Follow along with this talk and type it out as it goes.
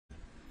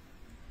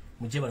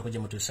mujje balako gye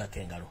mutuusako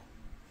engalo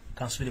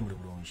kansubire muli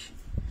bulungi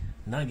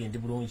nange ndi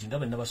bulungi nga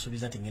bwe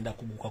nabasuubiza nti ngenda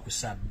kubuuka ku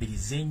saa 2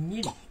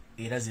 zennyini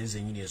era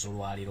zezennyini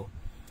ez'olwaliro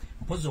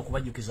mpozi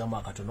okubajjukizaamu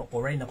akatono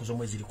olwali ennaku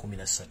z'omwezi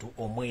 13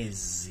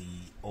 omwezi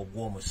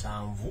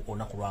ogw'omusanvu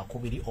olunaku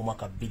lwakubiri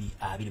omwaka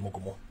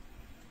 2021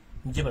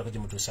 mujje balako gye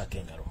mutuusako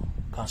engalo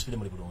kansubire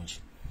muli bulungi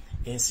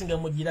ensinga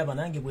mugiraba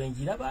nange bwe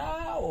njiraba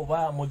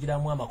oba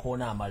mugiramu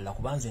amakoona amalala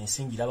kubanza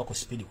ensingi iraba ku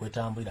sipiidi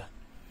kwetambulira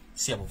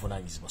si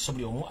yabuvunaanyizibwa so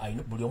buli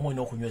omu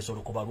olina okunyweza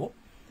olukoba lwo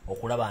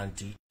okulaba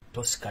nti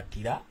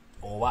tosikatira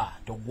oba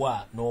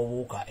togwa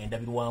n'obuuka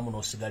endabirwamu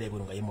n'osigala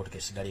ebweru nga y'emmotoka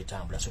esigala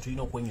etambula so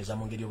tulina okwenyweza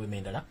mu ngeri obw'emu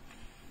endala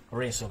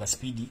olw'ensonga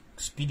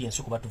sipiidi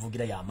ensi kuba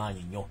tuvugira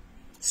y'amaanyi nnyo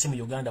si mu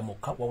Uganda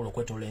mukka wabula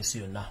okwetoolola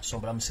ensi yonna so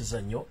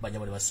mbalamusiza nnyo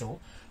banyabale basewo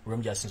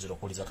olw'emu gyasinzira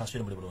okuwuliza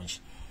kansubire muli bulungi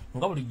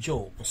nga bulijjo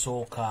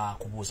nsooka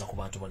kubuuza ku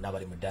bantu bonna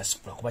abali mu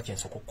diaspora kuba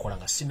kyensooka okukola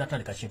nga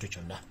sinnatandika kintu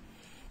kyonna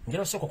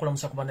ngera osooka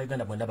okulamusa ku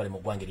bannayuganda bonna bali mu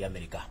ggwanga erya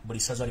Amerika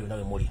buli ssaza lyonna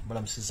we muli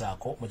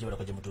mulamusizaako mujje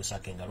balako gye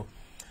mutuusaako engalo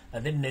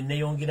then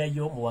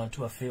neyongerayo mu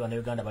bantu baffe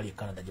bannayuganda bali e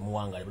Canada gye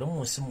muwangaale buli mu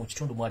nsi mu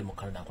kitundu mwali mu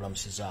Canada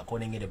nkulamusizaako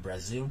nengende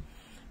Brazil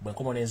bwe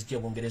nkomo n'enzija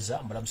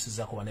Obwongereza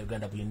mbalamusizaako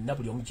bannayuganda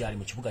buli omu gyali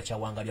mu kibuga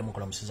kyawangaalyamu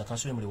nkulamusiza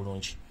kansubire muli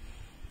bulungi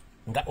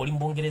nga oli mu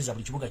Bungereza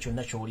buli kibuga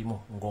kyonna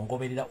ky'olimu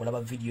ng'ongoberera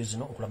olaba vidiyo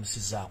zino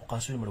okulamusizaako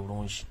kansubire muli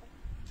bulungi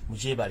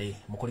mujebale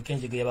mukolike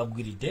enjege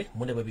yabagwiridde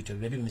mune bwe bityo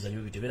bibe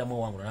bimizanyo bityo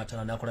beramu wangula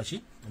n'atana nakola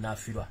ki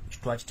n'afirwa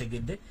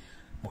kitwakitegedde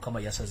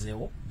mukama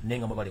yasazeewo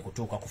nenga mwe bali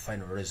kutuuka ku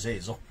final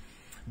rezeezo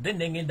then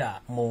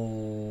nengenda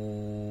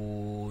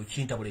mu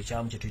kintabula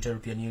ekyamu kye tuyita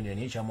European Union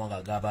ekyamwanga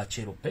agaba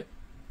Cherupe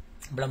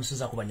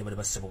mbalamusizaako banyabale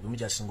bassebo bimu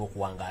gyasinga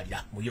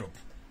okuwangaalira mu Europe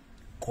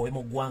kowe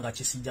mu ggwanga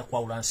kisijja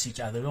kwawula nsi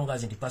kya the long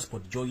as nti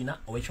passport joina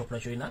oba ekyopula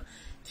kyoyina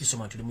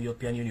kisoma nti mu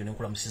European Union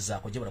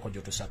nkulamusizaako gye balako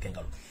gy'otuusaako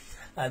engalo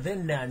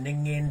then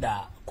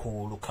nengenda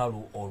ku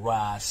lukalu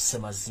olwa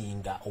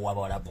Semazinga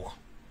ow'Abawarabu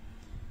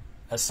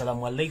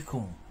assalamu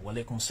alaikum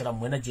walaikum salam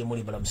mwena gye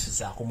muli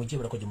mbalamusizaako mujje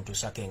balako gye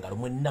mutuusaako engalo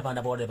mwenna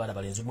baana bawala baana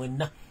balenzi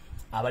mwenna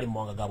abali mu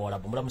mawanga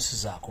g'Abawarabu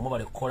mbalamusizaako mwe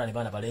bali kukola ne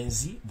baana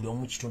balenzi buli omu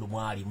mu kitundu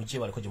mwali mujje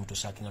balako gye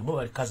mutuusaako engalo mwe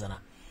bali kazana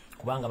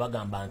kubanga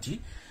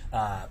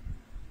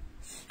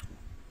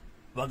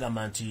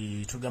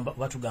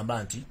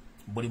batugamba nti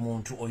buli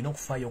muntu olina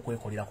okufaayo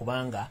okwekolera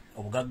kubanga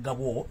obugagga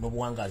bwo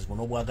n'obuwangazi bwo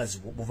n'obwagazi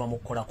bwo buva mu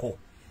kukolako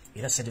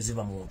era sente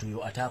ziva mu muntu oyo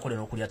ataakole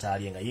n'okulya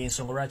taalyenga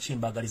y'ensonga lwaki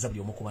mbagaliza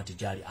buli omu kuba nti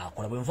gyali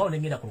akola bwe nvaawo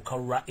nengenda ku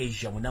lukalu lwa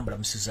Asia mwenna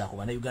mbalamusizaako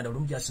bannayuganda buli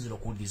omu gyasinzira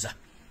okuwuliriza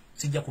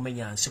sijja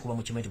kumenya nsi kuba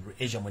mu kimanyi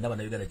Asia mwenna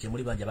bannayuganda gye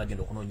muli bangi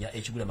abagenda okunoonya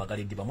ekigula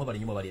Magaliddiba mwe bali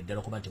nnyo mwe bali eddala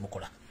okuba nti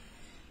mukola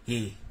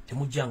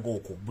temujjanga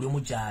okwo buli omu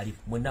gyali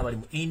mwenna abali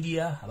mu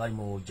India abali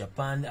mu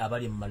Japan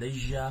abali mu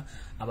Malaysia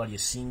abali e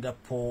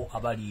Singapore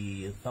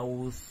abali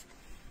South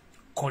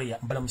Korea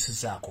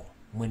mbalamusizaako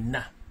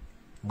mwenna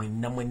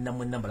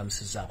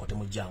mbalamusizaako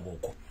temujjanga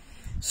okwo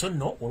so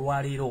nno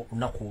olwaleero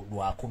lunaku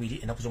lwakubiri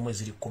ennaku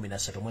z'omwezi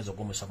 13 omwezi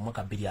ogw'omusanvu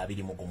mwaka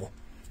 2021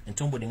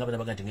 entumbudde nga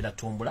banabaga nti ngenda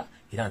tumbula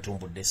era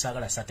ntumbudde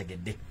saagala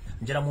saategedde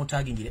njala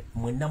muntagingire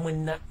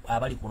mwenna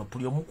abali kuno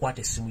buli omu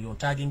kwata essimu yo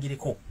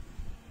ntagingireko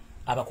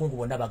abakungu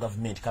bonna aba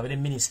gavumenti kabere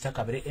minisita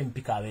kabere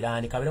MP kabere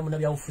ani kabere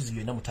munnabyabufuzi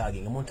byonna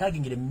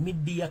muntagingire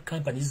media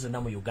companies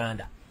zonna mu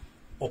Uganda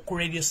oku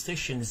radio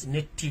stations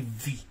ne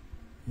TV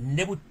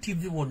ne bu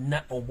TV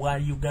bonna obwa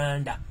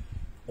Uganda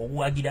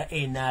obuwagira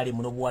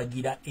NRM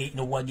n'obuwagira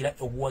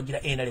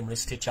NRM mu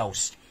State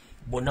House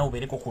bonna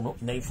ubereko kuno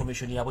na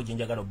information yabo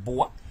gyenjagala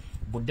bwa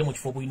budde mu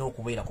kifo bulina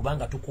okubeera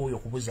kubanga tukooyo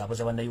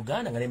okubuzaabuza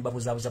bannayuganda nga ne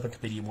mbabuzaabuza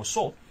batuperimu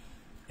so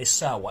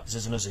essaawa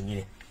zezino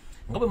zennyini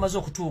nga bwe maze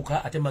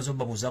okutuuka ate maze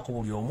obabuuzaako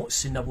buli omu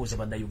sinnabuuza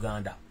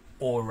bannayuganda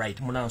alright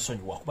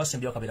munansonyiwa kuba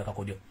sembyawo kabeera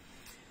kakodyo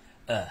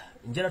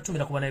njala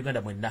tumira ku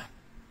bannayuganda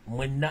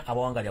mwenna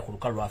abawangalya ku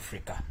lukalu lwa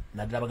Africa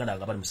naddala abaganda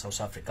nga bali mu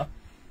South Africa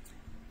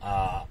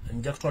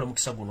nja kutwala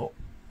omukisa guno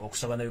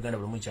okusaba bannayuganda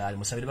buli omu kyali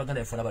musabire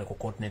baganda baffe abali ku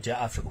continent ya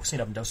Africa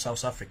okusingira mu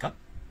South Africa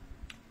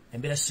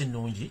embeera si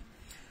nnungi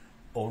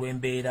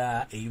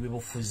olw'embeera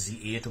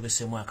ey'ebyobufuzi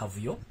eyeetobeseemu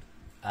akavuyo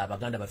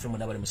abaganda baffe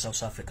mwenna bali mu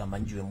South Africa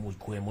manjiwe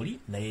kwemuli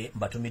naye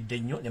mbatumidde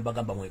nnyo ne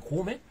mbagamba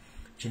mwekuume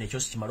kino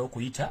ekyosi kimala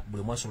okuyita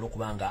buli omu asobola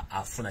okuba nga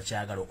afuna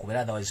kyagala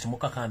okubeera otherwise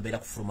temukakambeera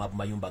kufuluma mu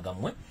mayumba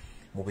gammwe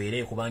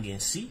mubeere kubanga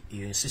ensi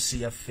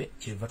si yaffe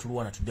kyeva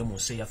tulwana tudde mu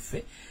nsi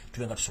yaffe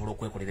tube nga tusobola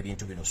okwekolera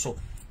ebintu bino so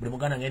buli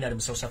muganda ngenda ali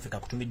mu South Africa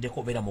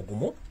kutumiddeko beera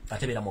mugumu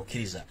ate beera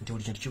mukkiriza nti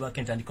buli kintu kibaako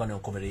entandikwa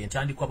n'enkomerero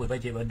entandikwa bwe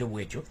badde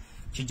bwetyo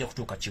kijja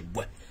kutuuka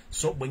kiggwe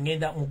so bwe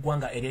ngenda mu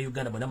ggwanga erya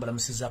Uganda bwe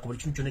mbalamusizaako buli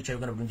kintu kyonna ekya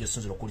Uganda bulungi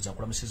esinzira okuwuliza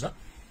nkulamusiza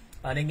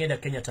nengenda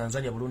Kenya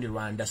Tanzania Burundi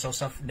Rwanda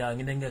South Africa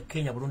ngenda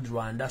Kenya Burundi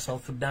Rwanda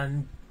South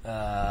Sudan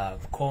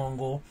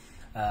Congo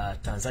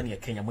Tanzania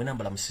Kenya mwena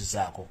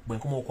mbalamusizaako bwe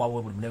nkoma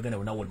okwabwe buli munnayuganda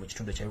wonna wali mu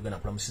kitundu ekya Uganda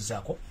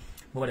nkulamusizaako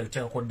mwe bali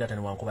kuteekako data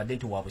newankubadde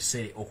nti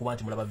wabusere okuba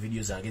nti mulaba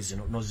vidiyo zange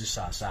zino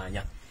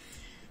n'ozisaasaanya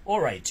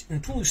alright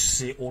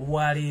ntuuse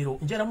olwaleero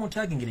njala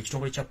muntagingire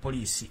ekitongole kya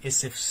poliisi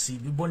SFC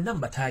bonna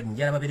mbatagi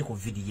njala babeere ku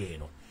vidiyo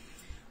eno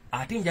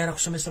ate njala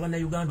kusomesa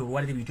bannayuganda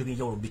olwaleero ebintu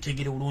ebyenjawulo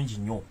bitegere bulungi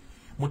nnyo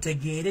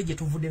mutegeere gye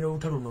tuvudde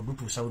n'olutalo luno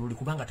lutuusa luli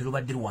kubanga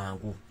terubadde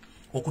lwangu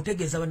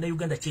okutegeeza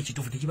bannayuganda ki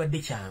ekituufu tekibadde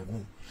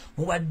kyangu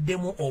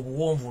mubaddemu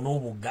obuwonvu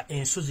n'obugga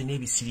ensozi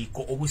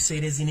n'ebisiriko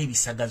obuseerezi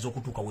n'ebisagazi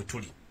okutuuka we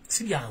tuli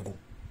si byangu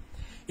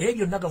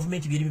ebyo byonna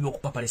gavumenti byerimu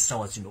byokupapala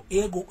essaawa zino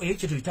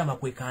ekyo tuyita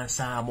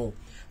amakwekansaamu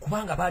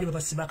kubanga baali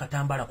babasiba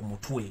akatambaala ku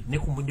mutwe ne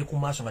ku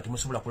maaso nga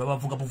temusobola kulaba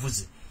bavuga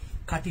buvuzi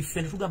kati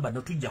ffe ne tugamba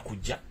no tujja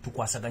kujja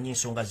tukwasaganye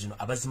ensonga zino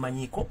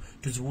abazimanyiiko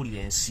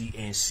tuzibuulire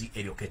ensi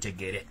eryoka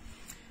etegeere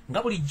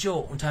nga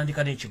bulijjo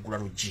ntandika n'ekiggula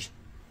luggi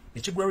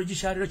ekiggula luggi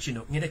kya leero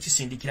kino ngenda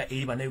kisindikira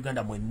eri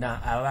bannayuganda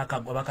mwenna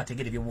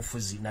abakategera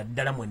ebyobufuzi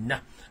naddala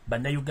mwenna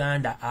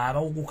bannayuganda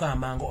abawuguka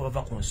amangu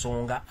abava ku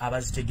nsonga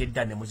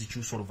abazitegedda ne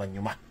muzikyusa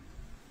oluvannyuma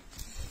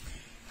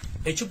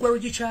ekiggula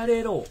luggi kya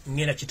leero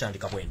ngenda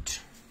kitandika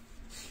bwenti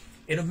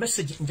eno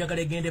message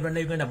njagala egende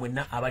bannayuganda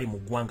mwenna abali mu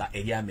ggwanga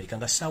erya Amerika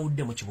nga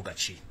saawudde mu kibuga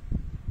ki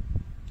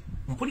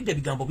mpulidde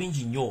ebigambo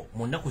bingi nnyo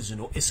mu nnaku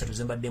zino essatu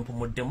ze mbadde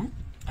mpumuddemu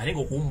ate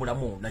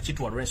ng'okuwummulamu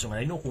nakitwala olw'ensonga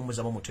nalina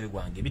okuwummuzamu omutwe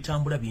gwange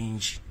bitambula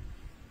bingi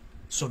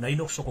so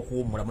nalina okusooka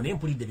okuwummulamu naye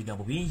mpulidde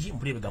ebigambo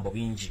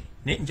bingi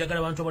naye njagala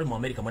abantu abali mu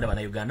Amerika mwena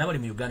bannayuganda n'abali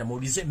mu Uganda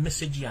muwulize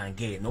message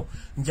yange eno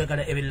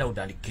njagala ebe loud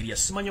and clear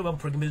simanyi oba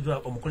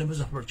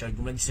omukulembeze wa Robert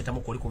Kyagulanyi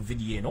Ssentamu kuli ku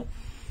video eno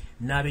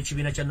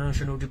n'ab'ekibiina kya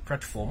National Unity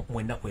Platform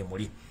mwenna kwe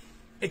muli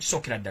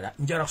ekisookera ddala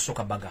njagala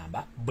kusooka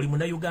bagamba buli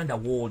munnayuganda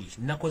w'oli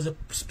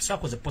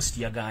saakoze post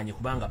yagaanye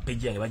kubanga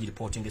page yange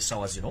bagiripootinga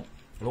essaawa zino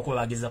olwokuba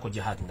bagezaako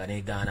gihakinga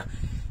n'egaana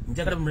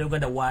njagala buli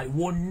munnayuganda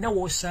wonna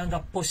w'osanga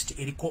post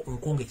eriko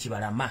nkonge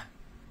kibalama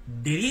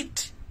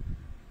delete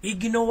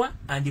ignore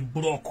and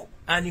block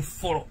and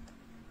follow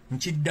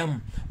nkiddamu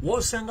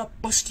w'osanga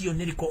post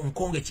yonna eriko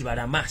nkonge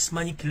kibalama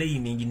simanyi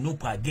claiming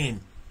nup again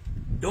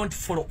don't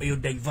follow your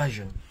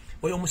diversion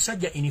oyo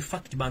omusajja in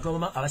fact bantu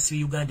abama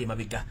abasibi Uganda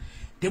emabega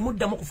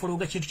temuddamu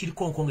kufolowga kintu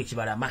kiriko nkonge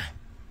kibalama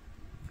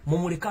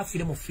mumuleka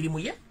afire mu firimu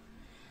ye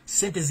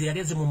sente ze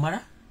yaleze mu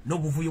mala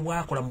n'obuvuyo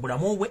bwakola mu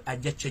bulamu bwe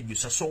ajja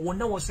kyejjusa so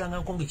wonna wosanga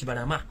nkonge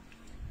kibalama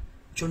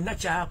kyonna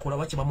kyakola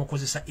wache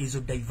bamukozesa ezo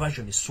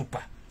diversion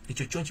super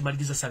ekyo kyo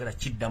nkimaliriza sagala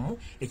kiddamu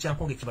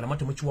ekyankonge kibalama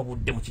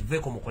temukiwabudde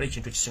mukiveeko mukole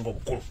ekintu ekisinga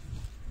obukulu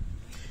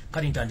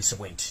kali ntandise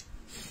bwenti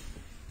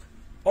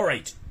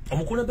alright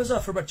omukulembeze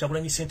wa Robert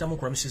Kyagulanyi Ssentamu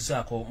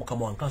nkulamisizaako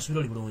mukama wange kansubira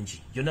oli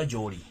bulungi yonna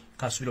gy'oli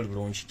kansubira oli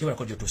bulungi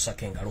kibalako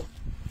gy'otuusako engalo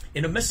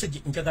eno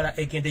message njagala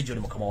egende gy'oli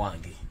mukama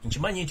wange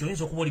nkimanyi nti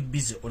oyinza okuba oli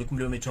busy oli ku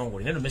mirimu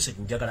mitongole neno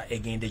message njagala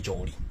egende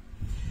gy'oli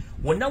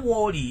wonna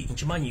w'oli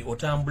nkimanyi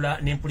otambula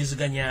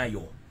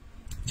n'empuliziganyaayo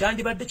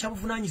kyandibadde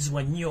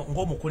kyabuvunaanyizibwa nnyo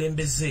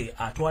ng'omukulembeze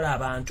atwala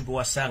abantu be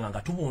wasanga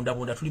nga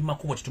tubundabunda tuli mu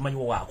makubo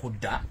tetumanyiwo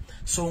waakudda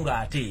so nga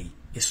ate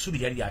essubi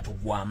lyali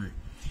lyatuggwamu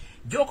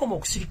gyokoma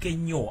okusirika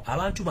ennyo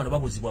abantu bano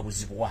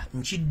babuzibwabuzibwa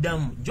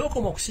nkiddamu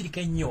gyokoma okusirika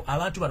ennyo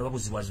abantu bano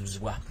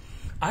babuzibwabuzibwa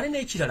ate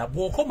n'ekirala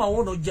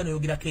bw'okomawo n'ojja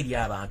n'oyogerako eri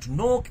abantu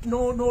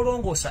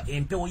n'olongoosa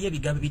empewo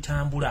y'ebigambo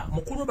bitambula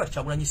mukulu Robert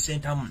Kyagulanyi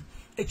Ssentamu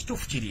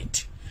ekituufu kiri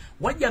nti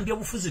wajjambya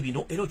obufuzi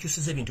bino era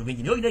okyusiza ebintu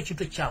bingi naye olina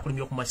ekintu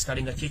ekyakulemye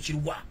okumasitale nga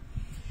kyekirwa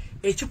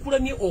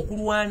ekikulemye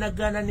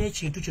okulwanagana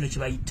n'ekintu kino kye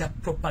bayita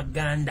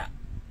propaganda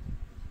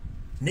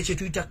ne kye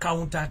tuyita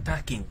counter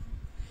attacking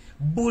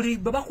buli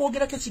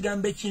babakwogerako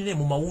ekigambo ekinene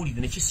mu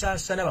mawulire ne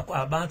kisaasana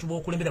abantu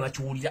b'okulembera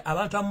bakiwulira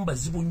abantu abamu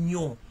bazibu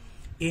nnyo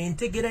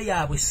entegera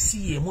yaabwe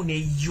si yemu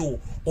neyo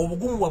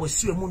obugumu bwabwe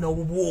si yemu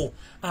n'obubwo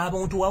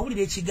abantu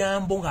wawulira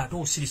ekigambo ng'ate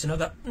osirise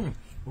naga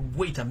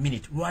wait a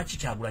minute lwaki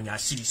Kyagulanyi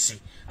asirise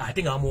ate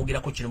nga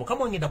bamwogerako kino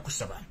mukama wange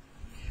ndakusaba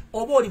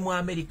oba oli mu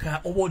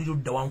Amerika oba oli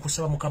ludda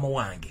wankusaba mukama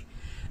wange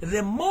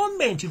the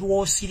moment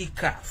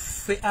lw'osirika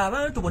ffe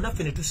abantu bonna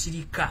ffe ne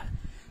tusirika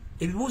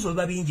ebibuuzo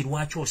biba bingi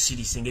lwaki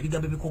osirise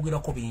ng'ebigambo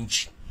ebikwogerako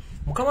bingi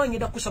mukama wange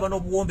ndakusaba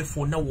n'obuwombefu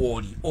wonna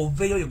w'oli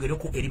oveeyo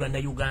oyogereko eri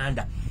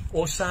bannayuganda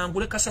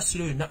osangule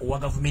kasasiro yonna owa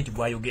gavumenti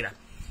bw'ayogera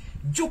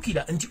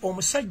jjukira nti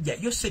omusajja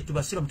Yosefu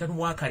Basirwa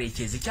mutanu wa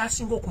Kalekyezi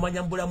kyasinga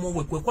okumanya mu bulamu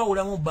bwe kwe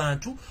kwawulamu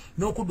bantu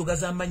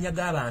n'okuddugaza amannya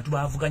g'abantu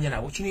baavuganya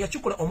nabo kino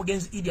yakikola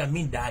omugenzi Idi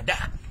Amin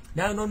Dada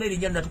n'anoona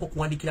erinnya natuka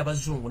okuwandiikira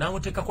abazungu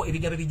n'amuteekako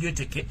ebigambo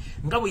ebijweteke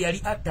nga bwe yali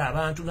atta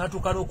abantu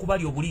n'atuuka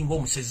n'okubali obuli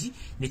ng'omusezi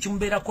ne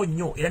kimubeerako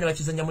nnyo era ne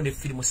bakizannyamu ne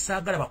firimu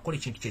saagala bakola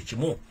ekintu kye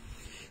kimu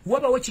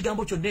wabawo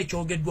ekigambo kyonna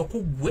ekyogeddwa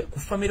ku ggwe ku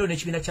famire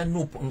n'ekibiina kya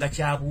NUP nga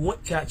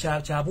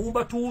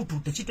kyabuumba tuutu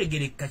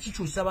tekitegereka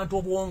kikyusa abantu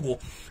obwongo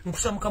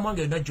nkusaba mukama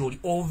wange yonna gy'oli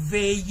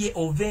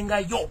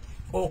ovengayo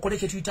okole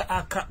kye tuyita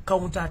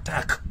counter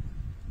attack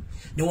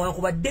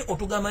newankubadde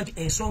otugamba nti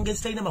ensonga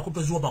ezitalina makulu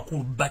toziwa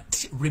makulu but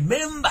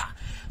remember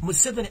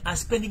Museveni are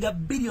spending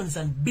billions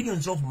and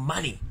billions of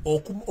money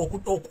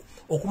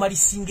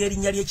okumalisinga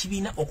erinnya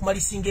ly'ekibiina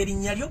okumalisinga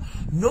erinnya lyo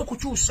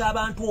n'okukyusa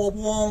abantu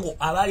obwongo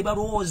abaali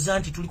balowooza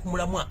nti tuli ku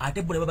mulamwa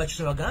ate bo ne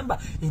babakyusa bagamba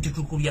nti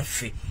tuli ku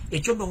byaffe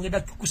ekyo nno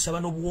ngenda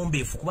tukusaba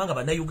n'obuwombeefu kubanga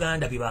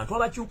bannayuganda be bantu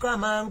abakyuka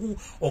amangu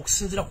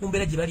okusinziira ku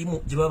mbeera gye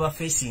balimu gye baba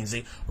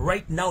bafeesinze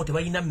right now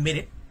tebalina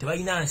mmere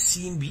tebalina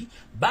nsimbi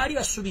baali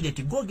basuubire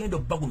nti gogenda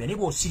obbagumya ne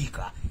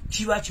bw'osirika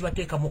kiba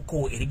kibateeka mu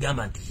kkowe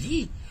erigamba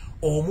nti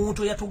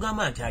omuntu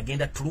yatugamba nti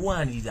agenda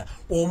tulwanirira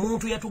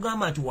omuntu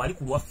yatugamba nti wali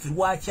ku lwaffe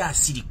lwaki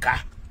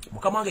asirika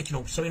mukama wange kino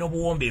nkusabye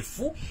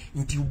n'obuwombeefu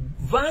nti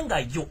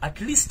vangayo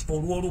at least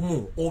olw'olumu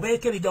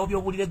obeeko ebigambo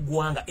by'obulira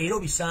eggwanga era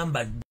obisamba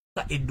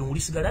eddungu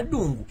lisigala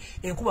ddungu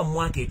enkuba mu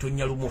mwaka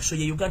etonnya lumu so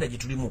ye Uganda gye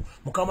tulimu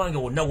mukama wange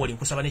wonna woli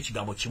nkusaba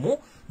n'ekigambo kimu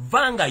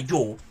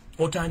vangayo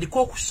otandika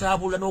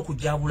okusaabula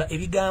n'okujabula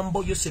ebigambo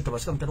Yosefu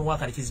abasika mutano wa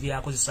Karekezi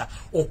byakozesa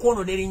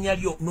okwonoona erinnya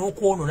lyo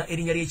n'okwonoona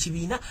erinnya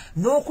ly'ekibiina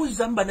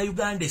n'okuzza mu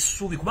bannayuganda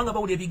essuubi kubanga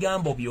bawulira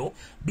ebigambo byo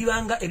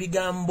bibanga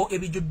ebigambo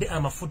ebijjudde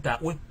amafuta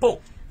wepo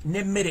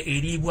n'emmere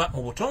eriibwa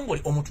mu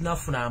butongole omuntu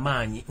n'afuna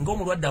amaanyi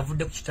ng'omulwadde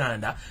avudde ku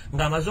kitanda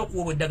ng'amaze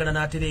okuwobwa eddagala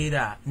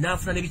n'atereera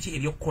n'afuna n'ebiki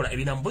eby'okukola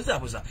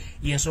ebinamubuzaabuza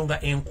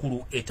y'ensonga enkulu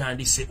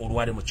etandise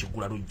olwale mu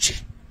kiggula lujje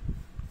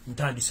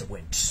ntandise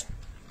bwe nti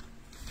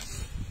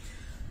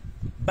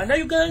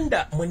bannayuganda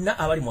mwenna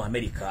abali mu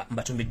Amerika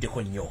mbatumiddeko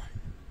nnyo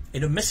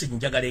eno message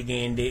njagala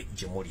egende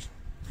gye muli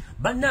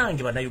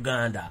bannange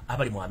bannayuganda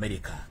abali mu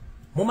Amerika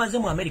mumaze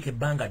mu Amerika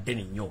ebbanga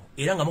ddene nnyo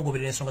era nga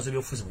mugoberera ensonga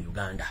z'ebyobufuzi mu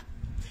Uganda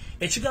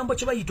ekigambo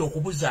kye bayita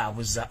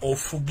okubuzaabuza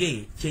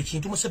ofuge kye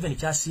kintu Museveni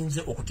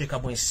kyasinze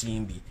okuteekamu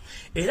ensimbi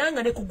era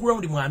nga ne ku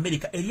ground mu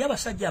Amerika eri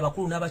abasajja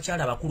abakulu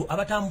n'abakyala abakulu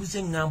abatambuza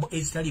eŋŋambo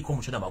ezitaliiko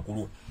mutwe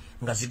n'amagulu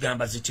nga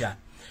zigamba zitya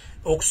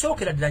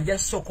okusookera ddala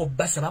njasooka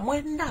obbasaba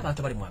mwenna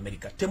abantu bali mu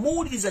Amerika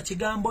temuwuliriza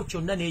kigambo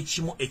kyonna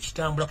n'ekimu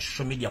ekitambula ku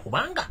social media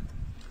kubanga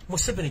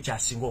Museveni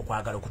kyasinga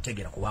okwagala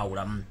okutegeera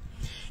kubaawulamu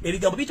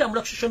ebigambo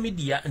bitambula ku social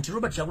media nti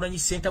Robert Kyagulanyi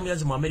Ssentamu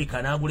yazze mu Amerika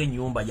n'agula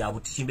ennyumba ya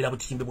butikimbira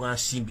butikimbe bwa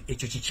nsimbi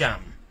ekyo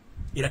kikyamu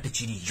era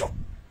tekiriyo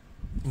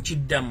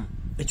nkiddamu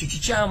ekyo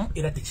kikyamu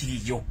era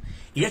tekiriyo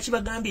era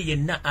kibagambye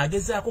yenna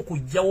agezaako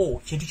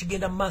kujjawo kintu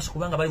kigenda mu maaso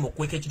kubanga bali mu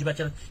kweka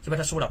ekyo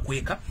kibatasobola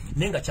kweka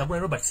naye nga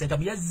Kyagulanyi Robert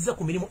Ssentamu yazze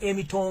ku mirimu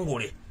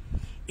emitongole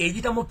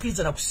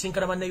egitamukiriza na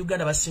kusinkana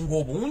bannayuganda basinga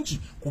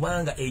obungi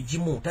kubanga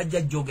egimu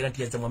tajja jjogera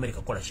nti yazze mu Amerika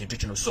kukola kintu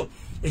kino so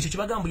ekyo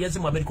kibagambo yazze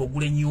mu Amerika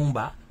ogula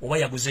ennyumba oba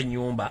yaguze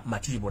ennyumba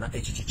matiribona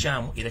ekyo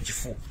kikyamu era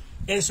kifu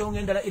ensonga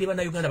endala eri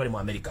bannayuganda bali mu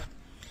Amerika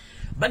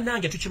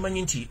bannange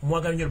tukimanyi nti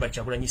mwagala nnyo Robert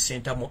Kyagulanyi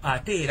Ssentamu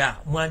ate era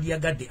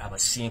mwandiyagadde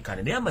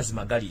abasinkane naye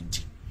amazima gali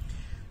nti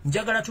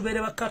njagala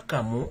tubeere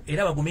bakkakkamu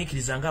era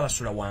bagumiikiriza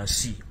ng'abasula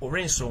wansi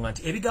olw'ensonga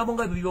nti ebigambo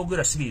nga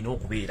by'obyogera si birina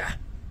okubeera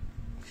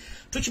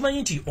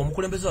tukimanyi nti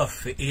omukulembeze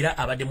waffe era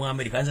abadde mu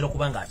Amerika ayinza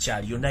okuba nga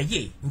akyaliyo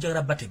naye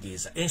njagala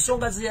bategeeza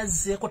ensonga ze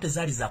yazzeeko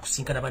tezaali za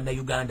kusinkana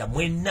bannayuganda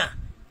mwenna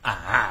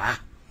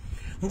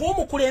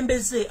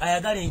ng'omukulembeze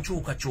ayagala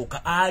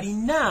enkyukakyuka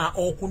alina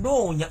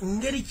okunoonya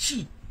ngeri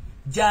ki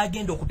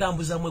gy'agenda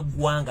okutambuzamu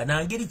eggwanga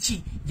nangeri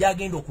ki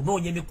gy'agenda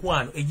okunoonya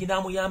emikwano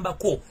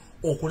eginaamuyambako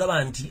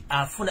okulaba nti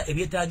afuna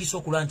ebyetaagisa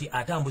okulaba nti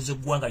atambuza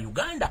eggwanga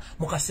Uganda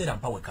mu kaseera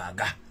mpawe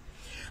kaaga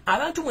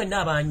abantu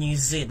mwenna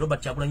abanyiize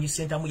Robert Kyagulanyi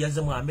Ssentamu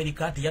yazze mu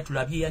Amerika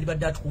teyatulabye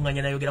yandibadde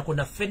atukuŋŋanya nayogerako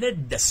naffe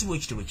nedda si bwe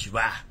kitibwe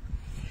kiba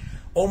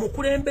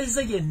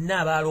omukulembeze yenna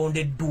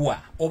abalondeddwa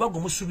oba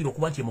gwe musuubira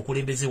okuba nti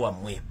mukulembeze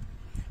wammwe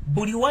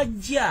buli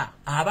wajja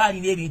aba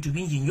alina ebintu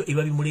bingi nnyo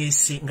ebiba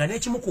bimuleese nga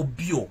n'ekimu ku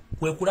byo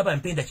kwe kulaba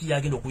empenda ki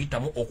gyagenda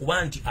okuyitamu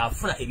okuba nti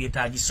afuna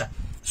ebyetaagisa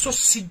so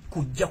si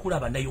kujja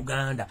kulaba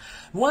Bannayuganda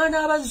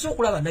lwana abazze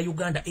okulaba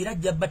Bannayuganda era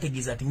ajja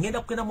bategeeza nti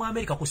ngenda kugenda mu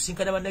Amerika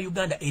kusinkana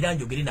Bannayuganda era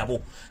njogere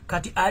nabo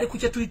kati ali ku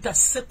kye tuyita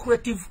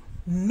secretive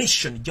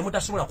mission gye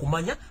mutasobola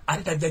kumanya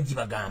ate tajja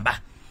gibagamba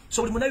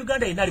so buli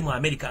Munnayuganda yenna ali mu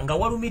Amerika nga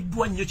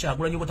walumiddwa nnyo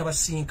Kyagulanyi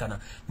obutabasinkana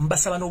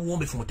mbasaba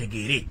n'obuwombeefu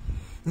mutegeere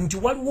nti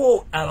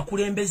waliwo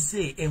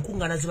abakulembeze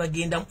enkuŋŋaana ze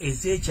bagendamu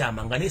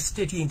ez'ekyama nga ne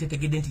state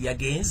yentetegedde nti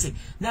yagenze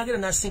n'agenda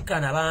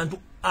n'asinkana abantu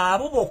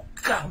abo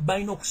bokka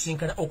balina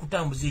okusinkana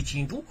okutambuza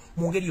ekintu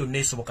mu ngeri yonna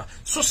esoboka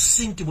so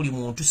si nti buli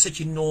muntu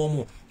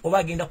sekinnoomu oba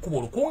agenda kuba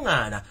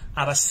olukuŋŋaana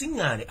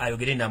abasiŋŋaane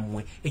ayogere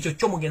nammwe ekyo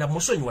kyo mugenda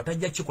musonyiwa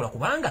tajja kikola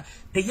kubanga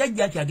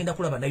teyajja nti agenda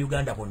kulaba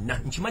Bannayuganda bonna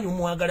nkimanyi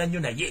mumwagala nnyo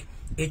naye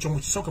ekyo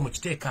mukisooke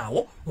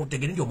mukiteekaawo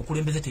mutegere nti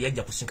omukulembeze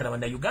teyajja kusinkana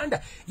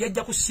Bannayuganda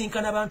yajja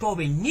kusinkana abantu abo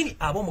bennyini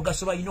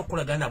ab'omugaso balina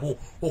okukolagana nabo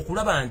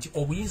okulaba nti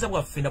obuyinza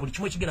bwaffe na buli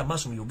kimu ekigenda mu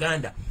maaso mu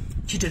Uganda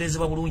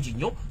kitereezebwa bulungi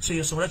nnyo so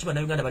yensonga lwaki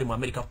Bannayuganda bali mu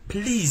Amerika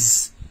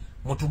please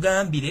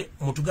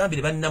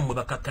mutugambire bannammwe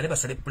bakakkale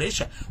basale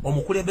pressure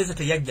omukulembeze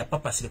teyajja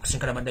papasire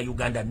kusinkana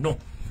Bannayuganda no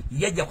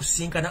yajja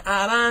kusinkana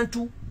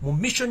abantu mu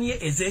mission ye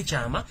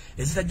ez'ekyama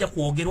ezitajja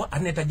kwogerwa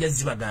ate netajja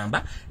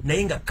zibagamba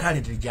naye nga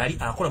currently gyali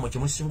akola mu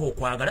kimusinga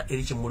okwagala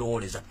eri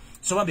kimulowooleza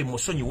so bambi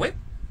musonyiwe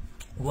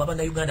lwa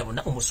Bannayuganda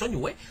bonna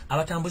omusonyiwe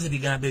abatambuza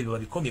ebigambo ebyo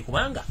babikomye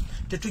kubanga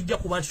tetujja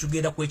kuba nti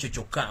tugenda ku ekyo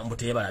kyokka mbu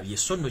teyebalabye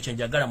so nno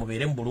kyenjagala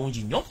mubeere mu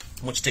bulungi nnyo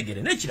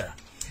mukitegere n'ekirala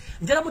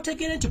njala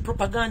mutegeere nti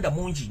propaganda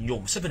mungi nnyo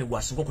Museveni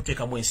gwasinga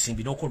okuteekamu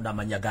ensimbi n'okulunda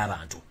amannya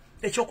g'abantu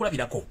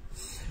ekyokulabirako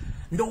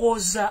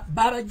ndowooza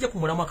babajja ku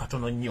mulamu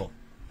akatono nnyo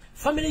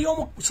famire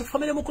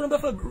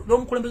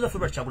y'omukulembeze waffe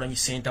Robert Kyagulanyi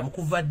Ssentamu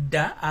kuva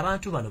dda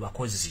abantu bano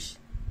bakozi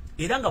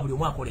era nga buli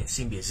omu akola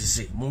ensimbi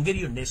ezize mu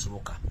ngeri yonna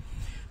esoboka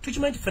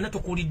tukimanyi nti ffenna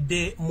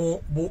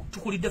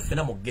tukulidde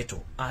ffenna mu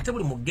ghetto ate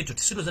buli mu ghetto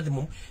tisiroza nti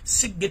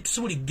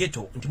si buli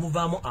ghetto nti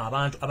muvaamu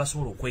abantu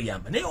abasobola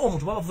okweyamba naye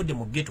omuntu baba bavudde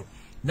mu ghetto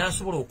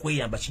n'asobola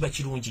okweyamba kiba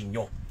kirungi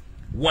nnyo.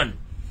 1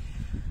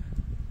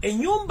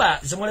 Ennyumba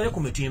zemwalabe ku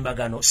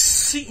mitimbagano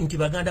si nti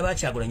baganda ba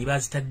Kyagulanyi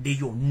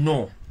bazitaddeyo,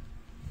 no.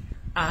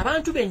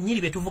 Abantu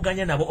bennyini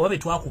betuvuganya nabo oba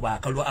betwakuba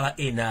akalwa aba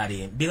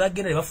NRM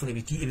bebagenda ne bafuna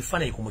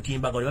ebifaananyi ku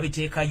mutimbagano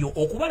babiteekayo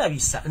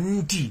okubalabisa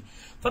nti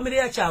famire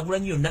ya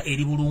Kyagulanyi yonna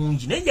eri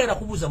bulungi. Naye njagala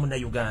kubuuza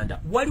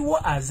Munnayuganda, waliwo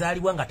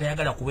azaalibwa nga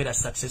tayagala kubeera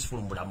successful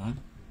mu bulamu?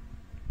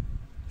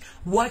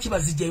 Lwaki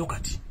bazijjayo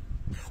kati?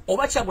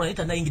 Oba Kyagulanyi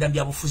tanayingira mu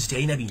byabufuzi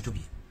teyalina bintu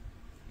bye?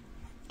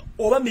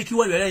 Oba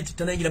Mikiwa yali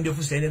tanayingira mu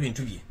byabufuzi teyalina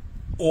bintu bye?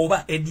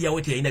 Oba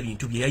Ediyawe teyalina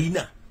bintu bye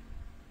yalina?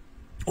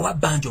 Oba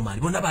Banjo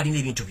Mali bonna balina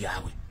ebintu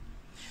byabwe.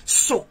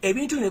 So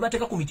ebintu ne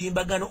bateeka ku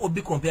mitimbagano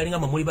obi comparing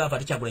amamuli bava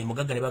Kyagulanyi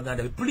mugagga ne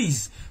baganda be,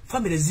 please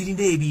family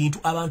zirinde ebintu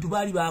abantu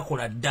bali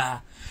bakola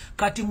dda.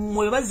 Kati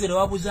mwe bazze ne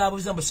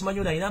babuzaabuza mbu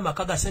simanyo na ina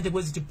amakaga sente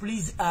bweziti,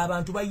 please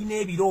abantu bayina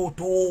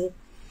ebirooto.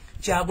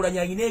 Kyagulanyi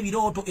ayina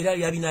ebirooto era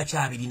yabina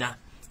kyabirina.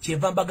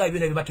 Kyeva mbaga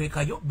byonna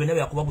bibateekayo bena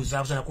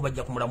byakubabuzaabuza na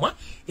kubajja ku mulamwa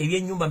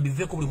ebyennyumba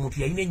mbiveeko buli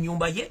muntu yalina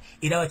ennyumba ye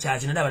era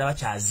bakyazina n'abalala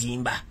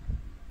bakyazimba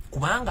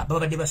kubanga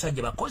babadde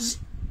basajja bakozi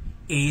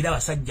era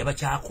basajja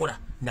bakyakola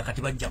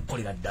nakati bajja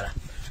kukolera ddala.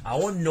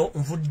 Awo nno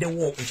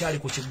nvuddewo nkyali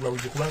ku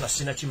Kigulalugi kubanga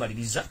sina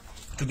kimaliriza,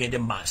 tugende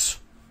mu maaso.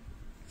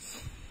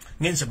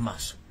 Ngenze mu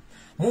maaso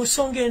mu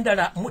nsonga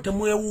endala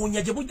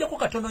temwewuunya gye bujjako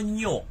katono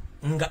nnyo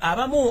nga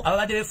abamu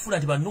ababadde befuula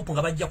nti bannupu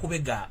nga bajja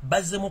kubega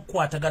bazze mu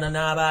kukwatagana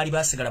n'abaali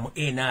basigala mu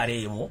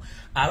NRM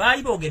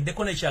abaali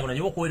boogeddeko ne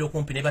Kyagulanyi okuwera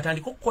okumpi ne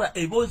batandika okukola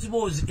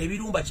ebiboozi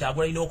ebirumba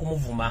Kyagulanyi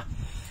n'okumuvuma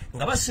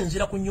nga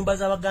basinzira ku nnyumba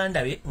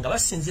z'abaganda be, nga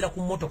basinzira ku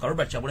mmotoka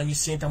Robert Kyagulanyi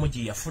Ssentamu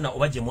gye yafuna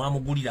oba gye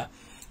mwamugulira,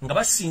 nga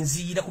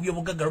basinzira ku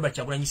byobugagga Robert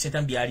Kyagulanyi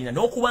Ssentamu byalina,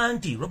 n'okuba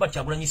nti Robert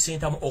Kyagulanyi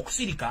Ssentamu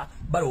okusirika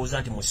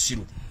balowooza nti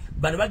musiru.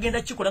 Bano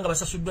bagenda kikola nga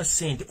basasuddwa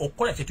ssente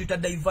okukola kye tuyita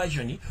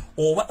diversion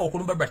oba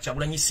okulumba Robert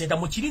Kyagulanyi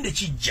Ssentamu mu kirinde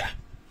kijja.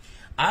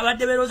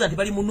 Abadde berooza nti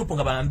bali mu nnupu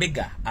nga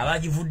bambega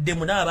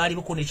abagivuddemu n'abaali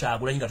buko ne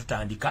Kyagulanyi nga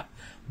tutandika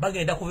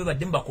bagenda kuba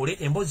baddemu bakole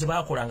emboozi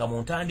baakolanga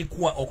mu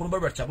ntandikwa okulumba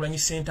Robert Kyagulanyi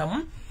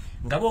Ssentamu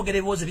nga boogera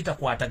ebiboozi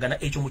bitakwatagana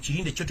ekyo mu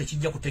kirinde kyo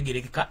tekijja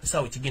kutegerekeka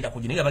saawa kigenda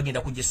kujja nga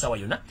bagenda kujja essaawa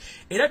yonna.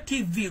 Era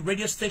TV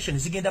radio station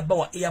zigenda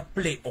bawa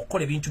airplay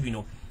okukola ebintu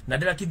bino,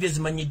 naddala TV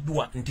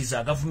ezimanyiddwa nti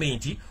za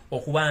gavumenti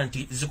okuba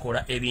nti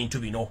zikola ebintu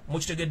bino.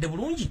 Mukitegedde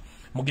bulungi,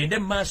 mugende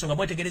mu maaso nga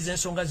mwetegereza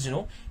ensonga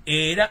zino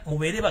era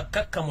mubeere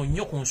bakkakkamu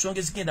nnyo ku nsonga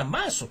ezigenda mu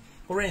maaso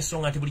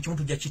olw'ensonga nti buli kimu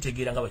tujja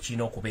kitegeera nga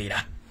bakirina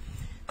okubeera.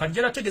 Kati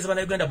njala tegeeza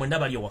bannayuganda mwenna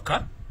bali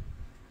ewaka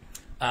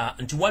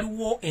nti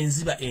waliwo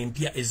enziba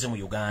empya ezze mu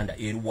Uganda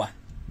eruwa.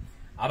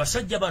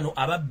 Abasajja bano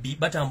ababbi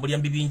batambulira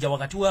mu bibinja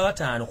wakati wa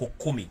 5 ku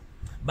 10.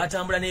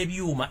 Batambula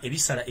n'ebyuma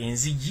ebisala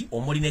enzigi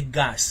omuli ne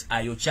gas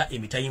ayokya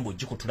emitayimbo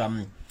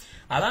gikutulamu.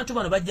 Abantu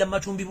bano bajja mu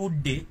matumbi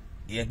budde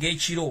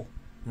ag'ekiro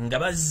nga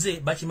bazze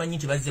bakimanyi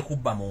nti bazze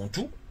kubba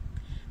muntu,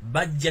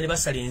 bajja ne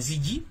basala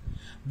enzigi,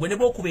 gwe ne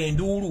b'okuba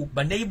enduulu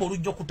bannayiba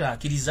olujja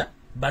okutaakiriza,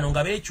 bano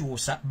nga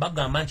beekyusa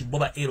bagamba nti bo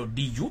ba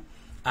LDU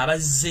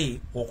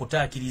abazze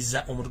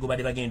okutaakiriza omuntu gwe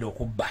badde bagenda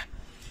okubba.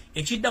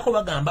 Ekiddako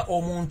bagamba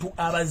omuntu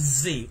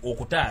abazze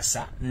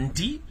okutaasa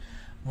nti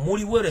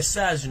muliwo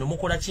essaawa zino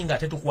mukola ki nga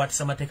ate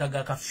tukwatisa amateeka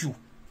ga kafyu.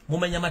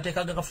 Mumenya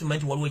amateeka ga kafyu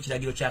manti waliwo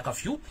ekiragiro kya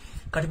kafyu.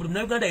 Kati buli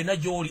Munnayuganda alina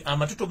gy'oli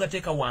amatuto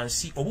gateeka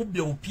wansi obubbi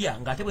obupya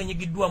ng'ate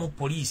bwenyigiddwamu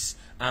poliisi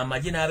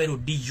amagye n'abeera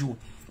DU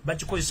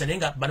bakikozesa naye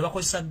nga bano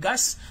bakozesa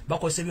gas,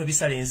 bakozesa ebyo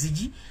bisala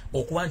enzigi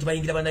okuba nti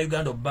bayingira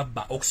Bannayuganda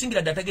obbabba.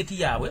 Okusingira ddala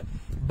tageti yaabwe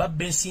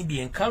babba ensimbi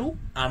enkalu,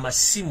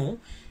 amasimu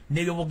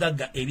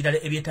n'ebyobugagga ebirala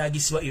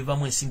ebyetaagisibwa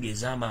ebivamu ensimbi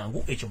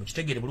ez'amangu. Ekyo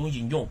mukitegere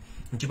bulungi nnyo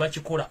nti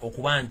bakikola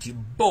okuba nti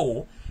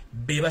bo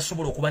be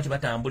basobola okuba nti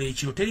batambula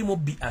ekiro. Teri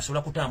mubbi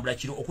asobola kutambula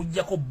kiro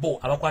okuggyako bo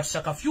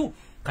abakwatisa kafyu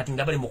kati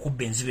nga bali mu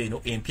kubba enziba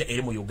eno empya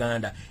eri mu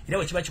Uganda. Era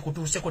bwe kiba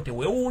kikutuuseko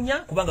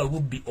teweewuunya kubanga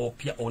bubbi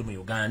opya oli mu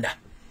Uganda.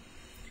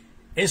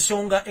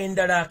 Ensonga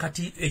endala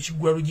kati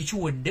Ekigulalugi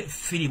kiwedde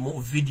firimu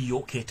video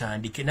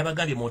ketandike.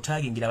 Nabagambye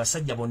mwotaagingira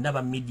abasajja bonna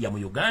ba media mu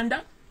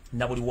Uganda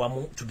na buli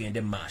wamu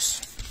tugende mu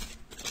maaso.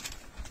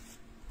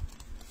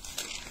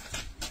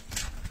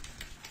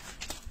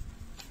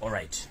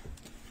 Alright.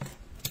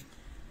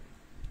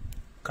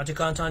 Kati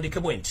kantandike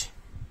bwenti.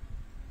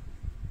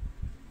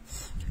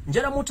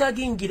 Njala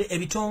mutagingire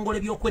ebitongole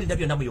by'okwerinda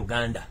byonna mu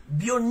Uganda.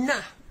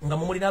 Byonna nga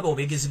mumulina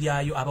abogezi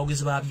byayo,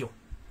 abogezi baabyo.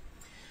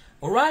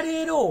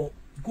 Olwaleero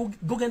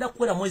gugenda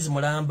kukola mwezi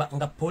mulamba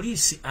nga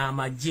poliisi,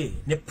 amagye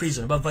ne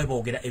prison bavaayo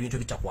boogera ebintu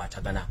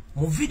bitakwatagana.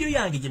 Mu video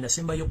yange gye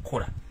nasembayo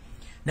okukola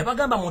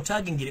nabagamba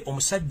mutagingire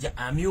omusajja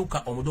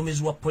amyuka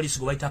omuduumizi wa poliisi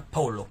gwe bayita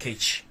Paul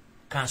Lokech.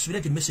 Kansubire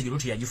nti message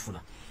luti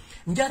yagifuna.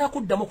 Njala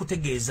kuddamu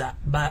kutegeeza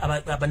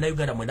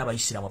Bannayuganda mwena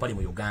abayisiraamu abali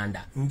mu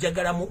Uganda.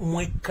 Njagala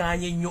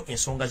mwekkaanye nnyo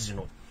ensonga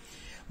zino.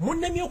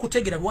 Munnamye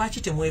okutegera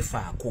lwaki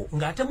temwefaako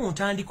ng'ate mu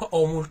ntandikwa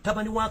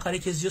omutabani wa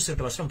Kalekezi Yosef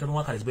Tabasira mutabani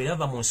wa Kalekezi bwe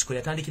yava mu nsiko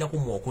yatandikira ku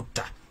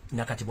mwokutta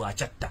nakati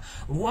bw'acatta.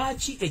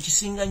 Lwaki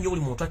ekisinga nnyo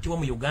buli muntu attibwa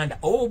mu Uganda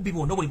obbi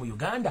bonna buli mu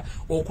Uganda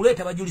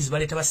okuleeta abajulizi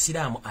baleeta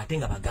basiraamu ate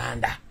nga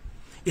Baganda.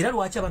 Era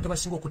lwaki abantu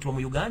abasinga okuttibwa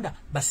mu Uganda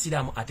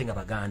basiraamu ate nga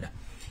Baganda.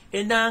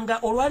 enanga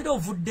olwaliro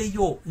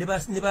ovuddeyo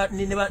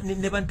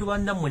ne bantu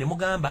bannammwe ne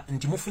mugamba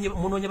nti mufunye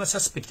munoonya ba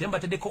suspect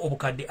mbateddeko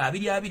obukadde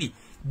 22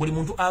 buli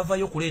muntu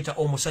avayo kuleeta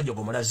omusajja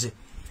gwe mulaze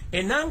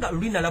enanga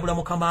lulina labula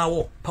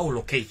mukamaawo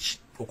Paulo Cage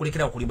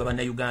okulekera okulimba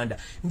bannayuganda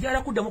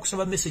njala kuddamu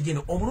okusoma message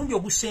eno omulundi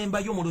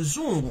ogusembayo mu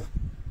luzungu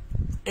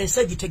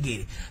ensaji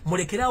tegeere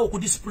mulekerawo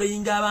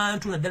okudisplayinga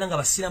abantu naddala nga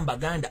basiramu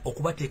baganda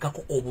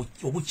okubateekako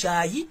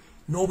obukyayi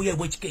n'obuyere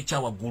bw'ekika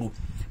ekyawaggulu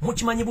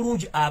mukimanyi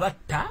bulungi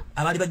abatta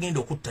abali bagenda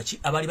okutta ki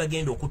abali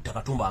bagenda okutta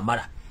Katumba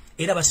Wamala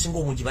era basinga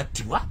obungi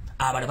battibwa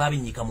abala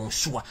babinnyika mu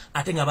nsuwa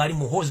ate nga bali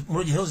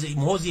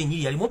muhozi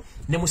yenyiri yalimu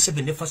ne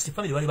Museveni ne First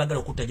Family bali bagala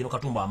okutta Jeno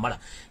Katumba Wamala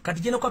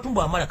kati Jeno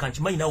Katumba Wamala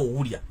kankimanyi nawe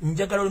owulya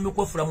njagala oleme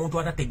kwefula muntu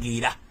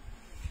atategeera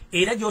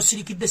era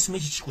gyosirikidde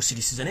simeki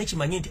kikusirisiza naye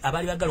kimanyi nti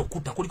abali bagala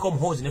okutta kuliko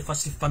Muhozi ne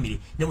First Family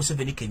ne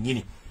Museveni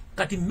kennyini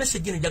kati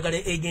message eno njagala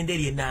egenda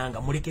eri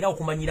enanga mulekerawo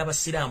okumanyira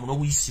abasiraamu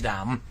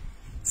n'obuyisiraamu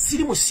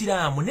siri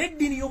musiraamu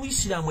n'eddiini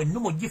y'obuyisiraamu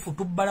ennumu gifu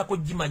tubbalako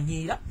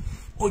gimanyiira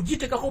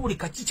ogitekako buli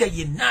kakica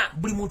yenna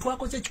buli muntu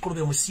akoze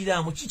ekikolobe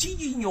musiraamu kiki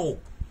nnyo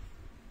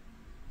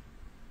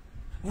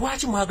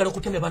lwaki mwagala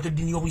okutemya abantu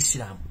eddiini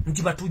y'obuyisiraamu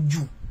nti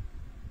batujju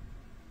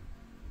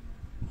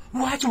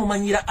lwaki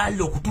mumanyira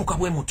Allah okutuuka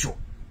bwe mutyo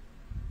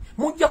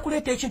mujja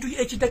kuleeta ekintu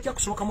ekitajja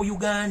kusoboka mu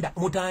Uganda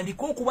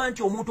mutandike okuba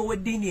nti omuntu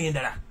ow'eddiini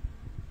endala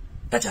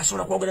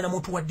takyasobola kwogera na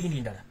muntu wa ddiini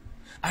endala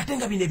ate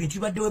nga bino ebintu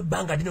bibaddewo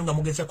ebbanga ddino nga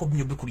mugezako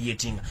binyo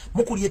bikulyetinga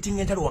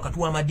mukulyetinga entalo wakati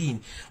w'amadiini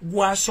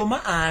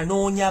gwasoma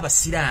anoonya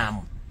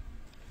abasiraamu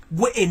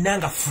gwe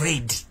enanga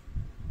Fred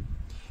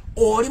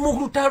oli mu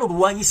lutalo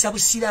olwanyisa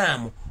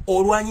busiraamu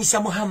olwanyisa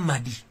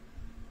Muhammadi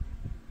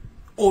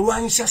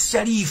olwanyisa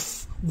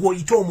Sharifu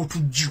gw'oyita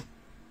omutujju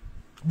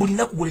buli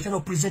naku goleta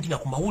no president nga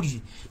ku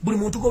mawulire buli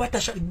muntu go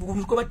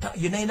batta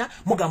yenaina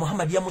muga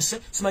Muhammad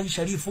yamuse simanyi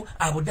Sharifu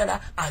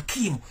Abudala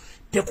Akim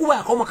tekuba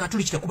akoma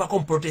katuliki tekuba ko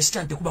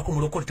protestant tekuba ko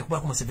mulokole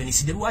tekuba ko Museveni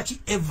side lwaki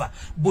ever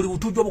buli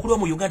butujjo obukulu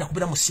mu Uganda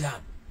kubira mu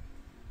Islam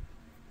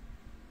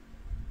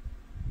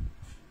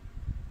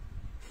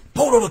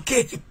Paulo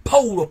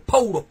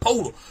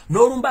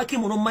n'olumba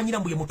Akim n'omanyira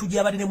mbuye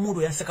mutujja abali ne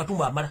mundu yase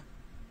Katumba Wamala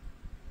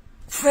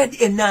Fred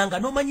enanga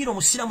no manyiro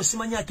musiramu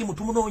simanya Akim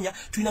tumunoonya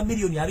tulina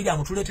milioni 2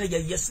 amutuleetera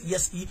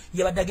yes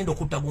yabadde agenda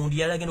okutta gundi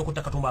yagenda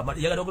okutta Katumba Wamala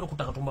yagenda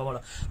okutta Katumba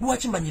Wamala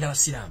lwaki manyira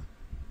abasiramu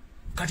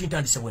kati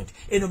ntandise bwenti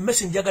eno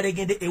message njagala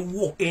egende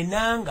ewo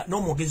enanga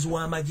n'omwogezi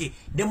w'amagye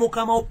ne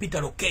mukama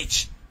Peter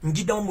Lokech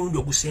njiddamu mulundi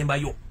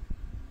ogusembayo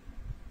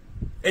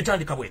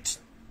etandika bweti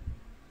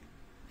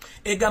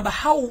egamba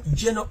how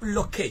General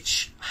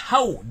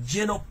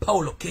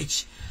Paulo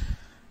Cage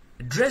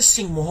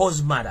dressing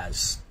Muhozi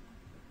matters.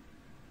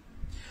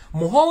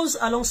 Muhozi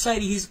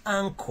alongside his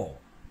uncle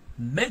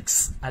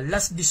makes a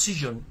last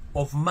decision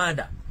of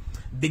murder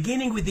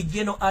beginning with the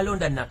General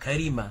Alonda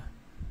Nakarima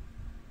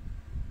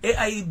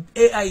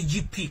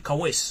AIGP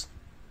Kawes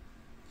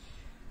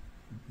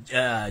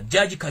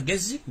Judge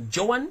Kagezi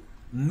Joan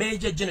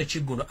Major General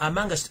Chiguno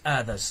amongst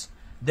others.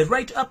 The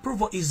right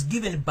approval is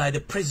given by the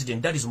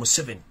president, that is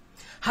Museveni.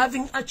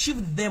 Having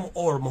achieved them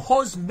all,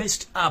 Muhozi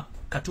messed up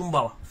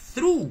Katumba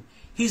through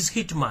his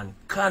hitman,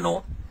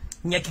 Colonel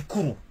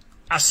Nyakikuru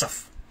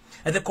Asaf.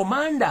 The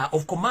commander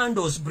of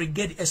Commandos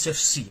Brigade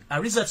SFC, a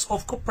result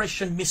of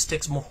cooperation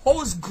mistakes,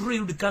 Muhozi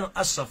grilled Colonel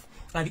Asaf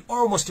and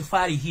almost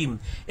fired him,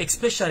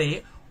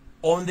 especially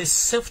on the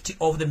safety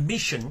of the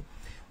mission.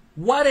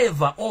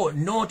 Whatever or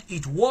not,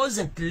 it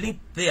wasn't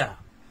linked there.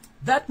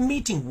 That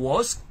meeting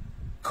was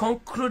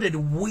concluded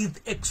with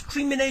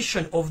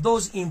extermination of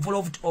those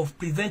involved of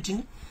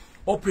preventing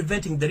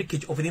the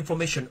leakage of the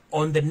information.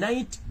 On the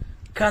night,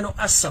 Colonel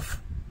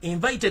Asaf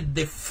invited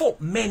the 4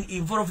 men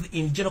involved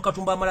in General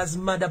Katumba Wamala's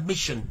murder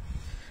mission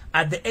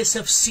at the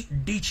SFC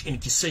ditch in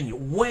Kisenyi,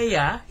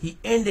 where he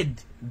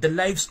ended the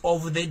lives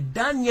of the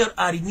Daniel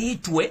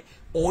Arinitwe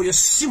oyo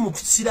simu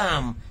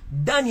Siram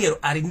Daniel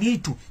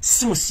Arinitu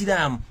simu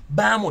Siram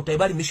bamo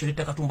taibali mission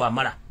ita Katumba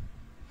Wamala.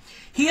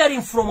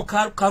 Hearing from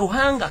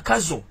Karuhanga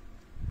Kazo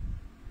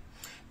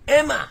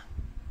Emma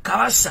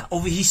Kawasa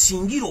of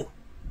Hisingiro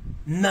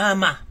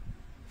Nama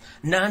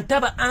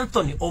Nantaba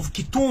Anthony of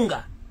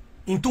Kitunga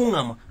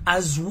Intungam,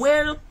 as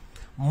well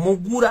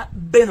Mugura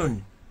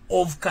Benon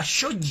of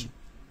Kashoji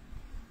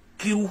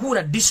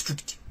Kiruhura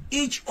district.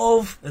 Each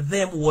of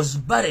them was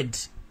buried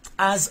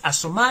as a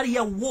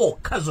Somalia war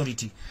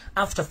casualty.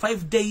 After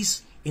 5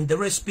 days in the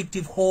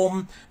respective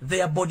home,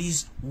 their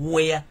bodies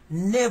were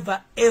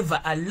never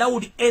ever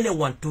allowed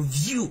anyone to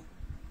view.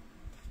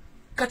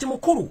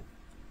 Katimukuru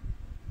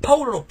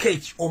Paulo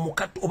Cage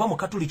oba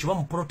mukatoliki oba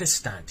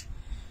muprotestant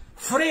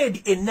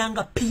Fred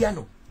enanga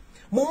piano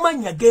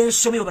mumanya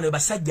gensomero bano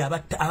basajja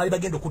abatta abali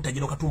bagenda okutta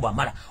General Katumba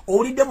Wamala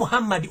olidde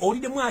Muhammad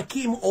olidde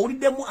Akim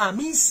olidde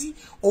Amisi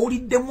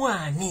olidde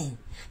ani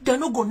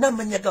gano gonna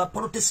manya ga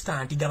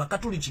protestant ga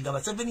bakatoliki ga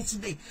Seventh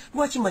Day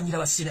lwaki manyira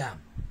basiramu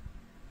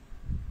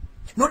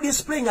no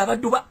displaying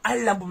abaddu ba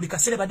Allah mu buli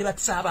kaseera badde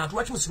batisa abantu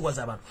lwaki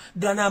musirwaza abantu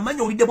gana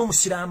amanya olidde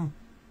musiramu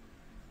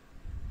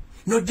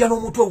nojja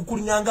n'omuntu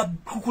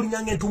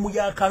okukulinganga entumu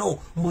ya kalo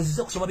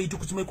muziza kusoma bintu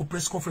kusoma ku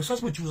press conference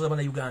wasi mukibuza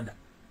bana Uganda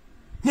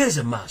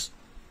Neze mass.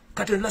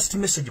 Kati last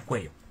message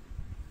kweyo.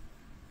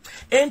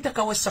 Enter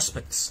our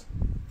suspects.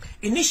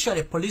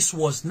 Initially, police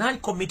was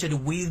non-committed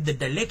with the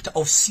director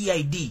of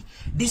CID,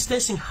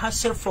 distancing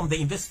herself from the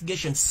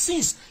investigation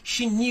since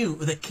she knew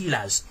the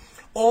killers.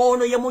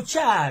 Ono ye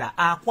mukyala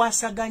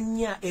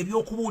akwasaganya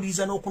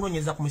ebyokubuuliza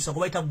n'okunoonyeza ku misango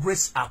bayita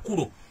Grace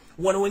Akulo.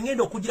 Wano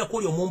wengenda okugira ko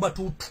oli omumba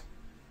tuutu.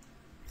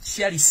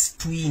 Charles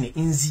Twine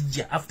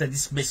nzija after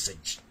this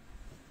message.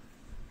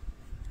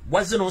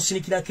 Wazze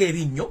n'osinikirako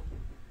ebinnyo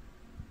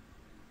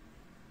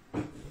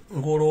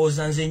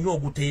ng'olowooza nze nnyo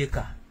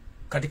oguteeka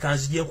kati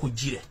kanzije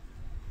kujjire.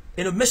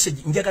 Eno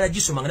message njagala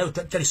gisoma nga nayo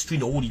Charles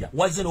Twine owulira.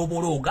 Wazze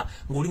n'obolooga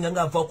ng'olinga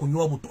ng'ava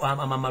okunywa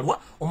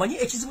amamalwa omanyi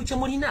ekizibu kye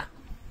mulina.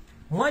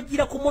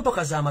 Mwajira ku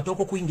motoka za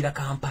matoko kuyingira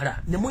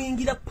Kampala ne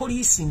muyingira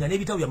poliisi nga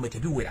n'ebitabo byammwe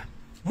tebiwera.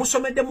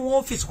 Musomedde mu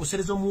office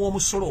kusereza mu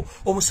omusolo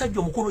omusajja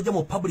omukulu ojja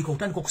mu public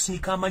okutandika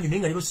okusinika amanyo naye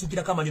nga lero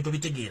sinkirako amanyo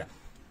tobitegeera.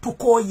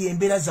 Tukooye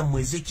embeera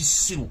zammwe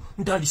ez'ekisiru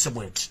ntandise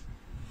bwenti.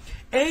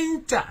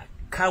 Enter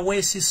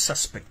Kawesi's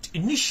suspect.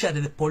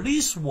 Initially, the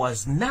police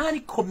was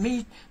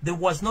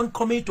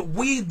non-committed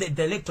with the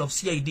director of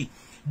CID,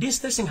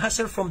 distancing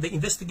herself from the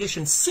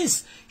investigation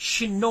since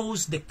she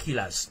knows the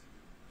killers.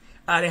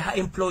 Are her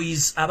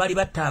employees abali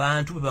batta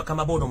abantu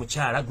bebakama bono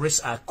mukyala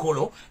Grace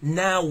Akolo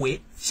nawe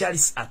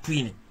Charles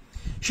Atwine.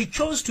 She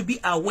chose to be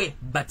away,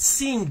 but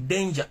seeing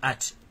danger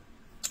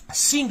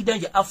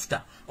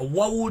after a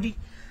wild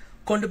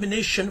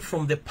condemnation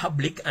from the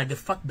public and the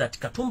fact that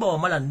Katumba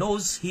Wamala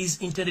knows his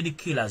intended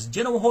killers,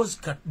 General Hose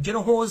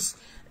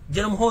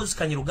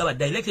Kanyirugaba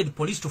directed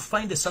police to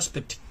find the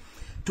suspect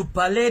to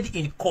parade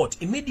in court.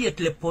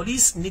 Immediately,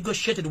 police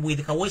negotiated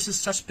with Kawesi's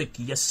suspect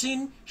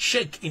Yasin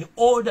Sheikh in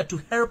order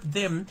to help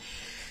them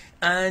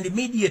and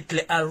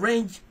immediately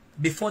arrange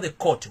before the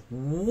court,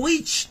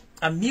 which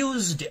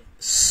amused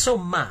so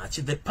much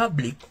the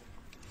public,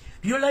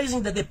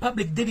 realizing that the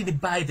public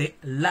didn't buy the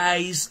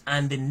lies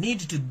and the need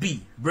to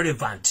be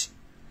relevant.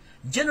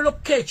 General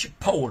Kech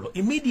Paul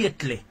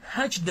immediately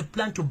hatched the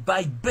plan to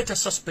buy better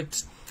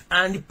suspects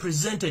and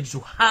presented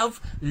to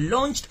have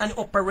launched an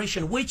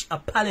operation which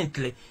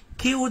apparently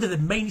killed the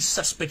main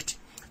suspect,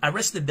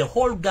 arrested the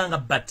whole gang,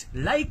 but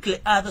likely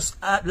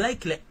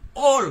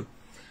all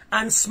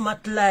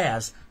unsmart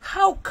liars.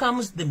 How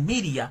comes the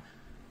media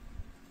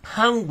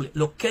hungry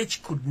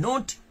Lokech could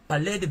not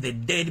parade the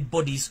dead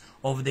bodies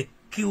of the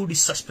killed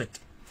suspect?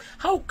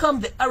 How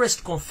come the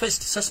arrest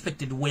confessed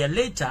suspected were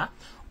later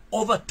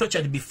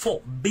over-tortured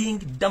before being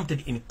dumped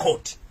in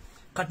court?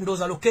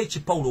 Katundoza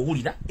Lokech Paulo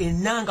owulira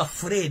enanga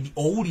Fred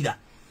owulira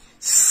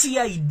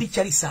CID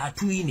Charles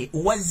Atwine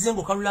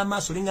wazengo kalula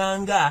maaso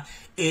linganga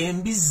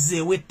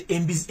embize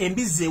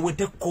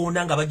wete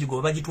kona nga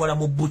bajigo bagitwala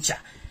mu bucha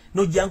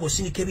no jango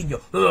sinika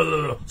ebinyo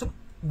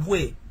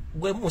gwe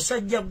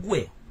musajja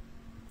gwe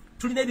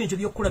tulina ebintu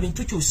by'okukola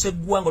bintu kyuse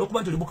ggwanga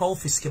olwokuba tuli buka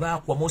office ke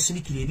baakwa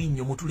mosinikira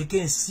ebinyo mutuleke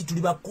ensi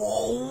tuli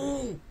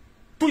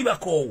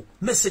bakoowu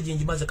message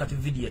njimaze kati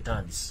video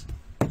etandise.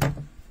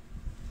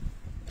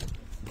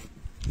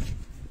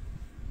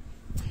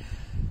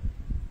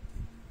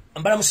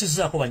 Mbala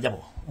musizaako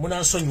banjabo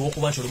munansonyiwa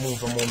okuba nti oli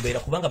muntu omumbeera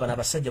kubanga bano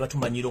abasajja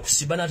batumanyira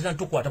okusiba natera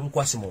ntukwata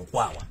bukwasi mu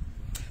nkwawa.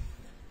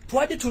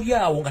 Twadde tuli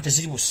awo nga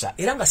teziri busa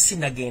era nga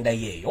sinagenda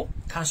yeeyo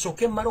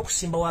kansooke mmala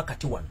okusimbawo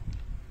akati wano.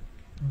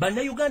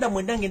 Bannayuganda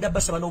mwenda ngenda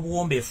basaba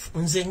n'obuwombeefu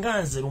nze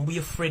nga nze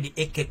Lumbuye Fred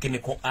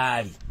Ekekemeko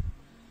Ali.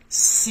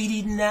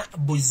 Sirina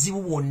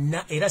buzibu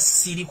bwonna era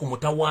siri ku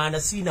mutawaana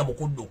sirina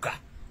mukudduka.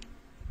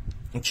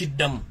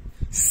 Nkiddamu.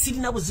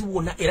 Sirina buzibu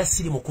bwonna era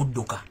siri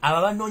mukudduka.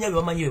 Aba banoonya bye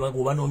bamanyi bye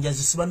banoonya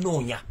nze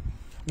sibanoonya.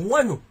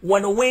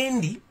 Wano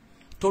wendi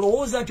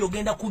tolowooza nti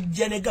ogenda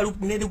kujja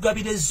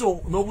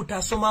n'erugabirezo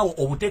n'obutaasomaawo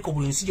obuteeko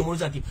buli nsi gye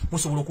mulowooza nti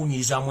musobola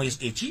okunyirizamu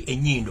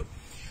ennyindo.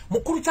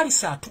 Mukulu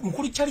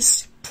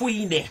Charles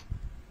Twine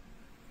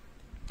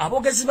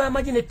abogezi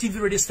b'amagye ne TV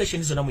radio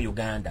station zonna mu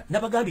Uganda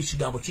nabagambye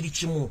ekigambo kiri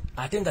kimu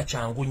ate nga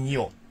kyangu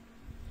nnyo.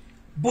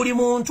 Buli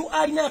muntu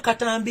alina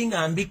akatambi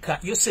ngambika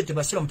Yosete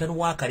Basira mutano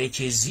wa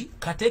Karekyezi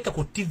kateeka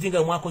ku TV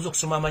nga mwakoze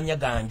okusoma amanya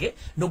gange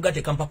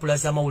n'ogateeka mpapula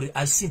z'amawulire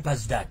as simple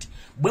as that.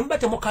 Bwe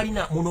mbate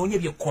mukalina munoonye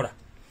byekkola.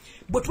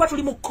 Bwe tuba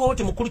tuli mu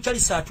kkooti mukulu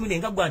Charles Atwine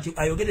nga gwa nti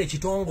ayogerera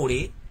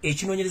ekitongole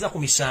ekinoonyereza ku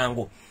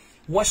misango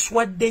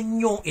waswadde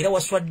nnyo era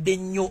waswadde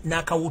nnyo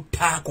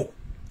n'akawutaako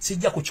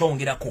sijja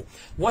kukyongerako.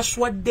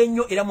 Waswadde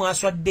nnyo era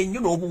mwaswadde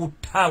nnyo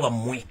n'obuwuttaawa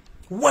mmwe.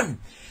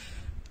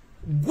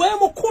 Gwe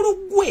mukulu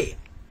gwe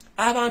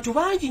abantu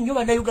bangi nnyo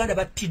bannayuganda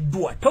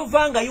battiddwa.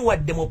 Tovangayo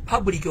wadde mu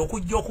public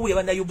okujja okubuya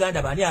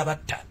bannayuganda bani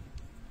abatta.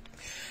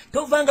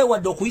 Tovangayo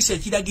wadde okuyisa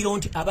ekiragiro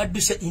nti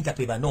abadduse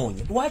Interpol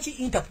banoonye. Lwaki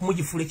Interpol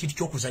mugifula ekintu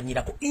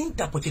ky'okuzanyirako?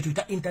 Interpol kye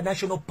tuyita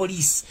International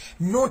Police,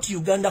 not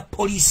Uganda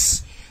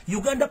Police.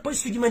 Uganda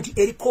Police Regiment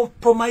eri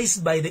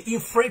compromised by the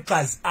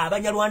infiltrators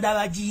abanyarwanda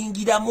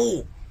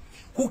abagiyingiramu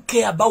who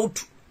care about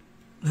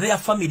their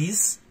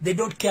families. They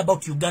don't care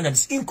about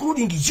Ugandans,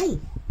 including you.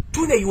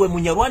 Tune you a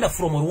Munyarwanda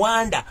from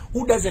Rwanda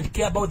who doesn't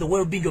care about the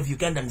well-being of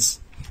Ugandans.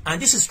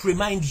 And this is to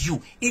remind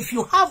you, if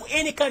you have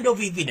any kind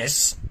of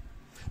evidence,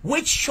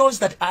 which shows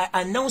that I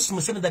announced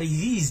Museveni that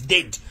he is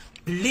dead.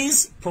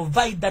 Please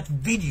provide that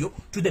video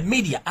to the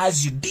media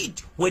as you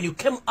did when you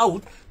came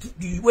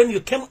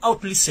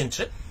out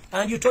recently,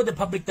 and you told the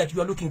public that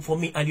you are looking for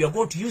me and you are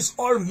going to use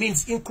all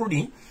means,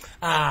 including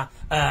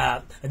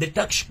the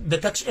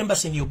tax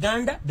embassy in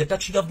Uganda, the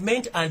tax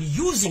government, and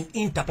using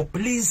Interpol.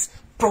 Please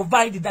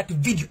provide that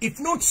video. If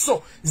not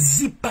so,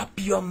 zip up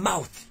your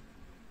mouth.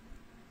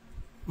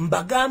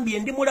 Mbagambye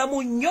ndi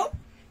mulamu nnyo,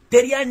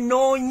 teri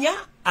anoonya,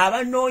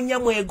 abanoonya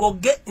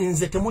mwegoge,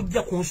 nze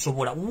temujja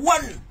kunsobola.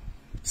 One,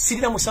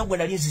 sirina musango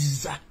nali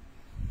nziziza.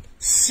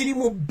 Siri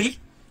mubbi,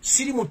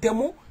 siri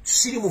mutemu,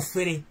 siri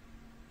mufere.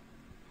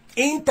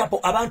 Interpol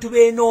abantu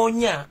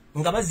benoonya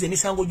nga bazze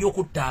emisango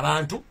gy'okutta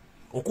abantu,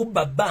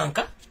 okubba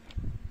banka,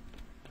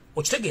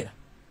 okitegeera.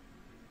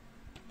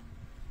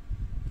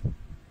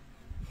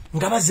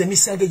 Nga bazze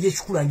emisango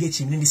egy'ekikula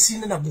ng'ekimindi,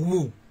 sirina na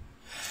gumu.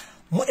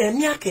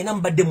 Emyaka ena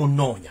mbadde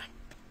munoonya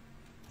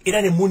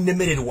era ne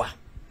munnemererwa.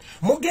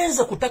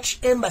 Mugenza ku tax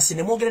embassy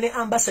ne mwogera ne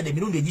ambassador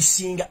emirundi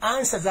egisinga,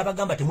 ansa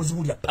z'abagamba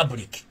temuzibulira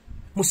public.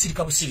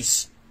 Musirika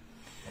busirisi.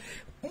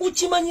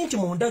 Mukimanyi nti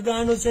mu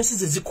ndagaano z'ensi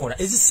ze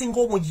zikola ezisinga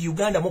mu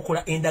Uganda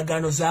mukola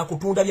endagaano za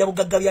kutunda bya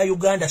bugagga bya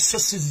Uganda, so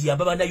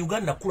siziyamba bana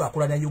Uganda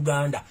kulaakulana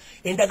Uganda.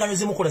 Endagaano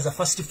zimukola za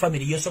first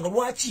family. Yensonga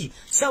lwaki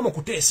Samo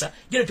Kuteesa,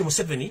 Janet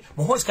Museveni,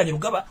 Muhoozi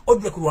Kanyarugaba,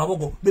 Odwek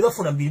Lwabogo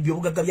bebafuna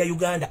byobugagga bya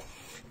Uganda.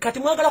 Kati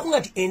mwagala kunga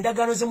ati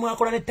endagaano ze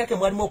mwakola n'ettaka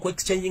mwalimu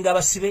oku-exchanging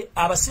abasibe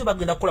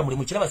bagenda kukola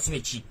mulimu kira basibe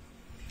ki.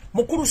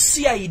 Mukulu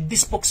CID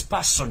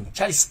spokesperson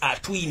Charles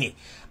Atwine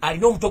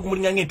alina omutogo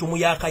mulinga ng'entumu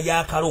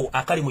yakalo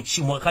akali mu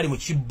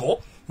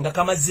kibbo nga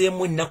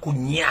kamazeemu ennaku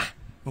 4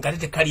 nga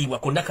tetekaliibwa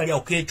konna kali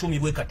awo keecumi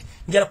bwe kati.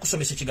 Njala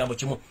kusomesa ekigambo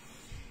kimu.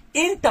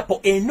 Interpol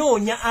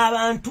enoonya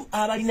abantu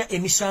abalina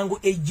emisango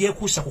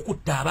egyekuusa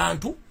kukutta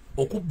abantu,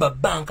 okubba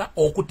banka,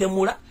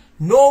 okutemula,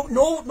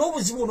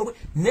 n'obuzibu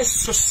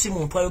nesso si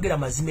muntu ayogera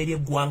mazima eri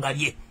eggwanga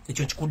lye.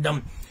 Ekyo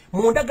nkikuddamu.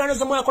 Mu ndagaano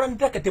ze mwakola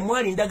n'ettaka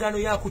temwali ndagaano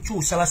ya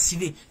kukyusa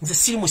basibe. Nze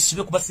siri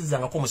musibe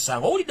kubasizangako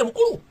omusango. Owulidde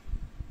mukulu?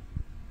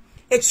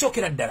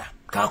 Ekisookera ddala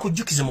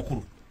kaakujjukize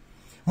mukulu.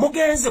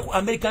 Mugenze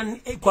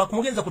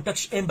ku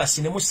tax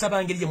embassy ne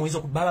musaba ngeri gye muyinza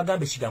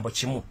babagamba ekigambo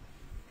kimu.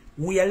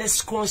 We are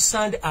less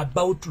concerned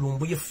about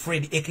Lumbuye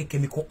Fred aka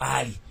Chemical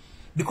Ali,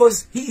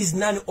 because he is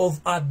none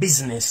of our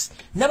business.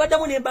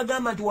 Nabadamu ne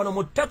bagamba nti wano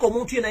mu ttaka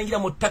omuntu yenna ayingira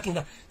mu ttaka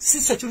nga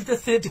si security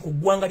threat ku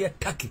ggwanga lya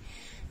ttaka.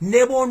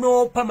 Ne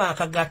bw'onoopama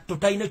akagatto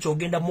talina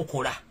kyogenda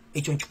mukola.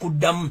 Ekyo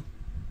nkikuddamu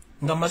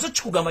nga mmaze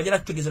kikugamba jala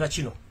tutegeezera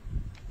kino.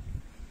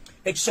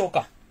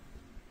 Ekisooka,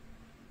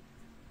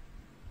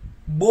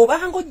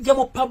 bw'obanga ojja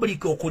mu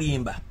public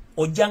okulimba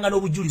ojjanga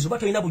n'obujulizi, oba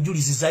tolina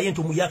bujulizi zaye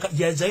entumu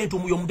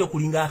y'omuntu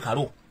okulinga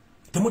akalo,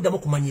 temuddamu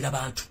kumanyira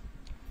bantu.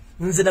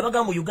 Nze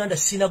nabagamba mu Uganda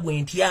sina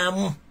gwe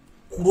ntyamu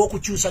ku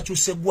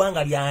lw'okukyusakyusa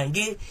eggwanga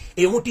lyange.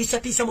 Eyo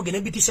mutiisatiisa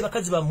mugende bitiise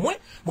bakazi bammwe,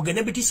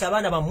 mugende bitiise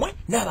abaana bammwe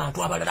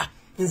n'abantu abalala.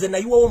 Nze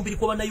nayiwawo omubiri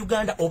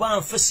kw'Abannayuganda oba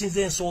nfe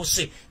sinze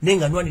ensoose naye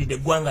nga nwanirira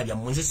eggwanga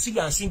lyammwe. Nze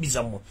sirya nsimbi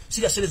zammwe,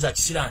 sirya sere za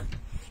kisiraani.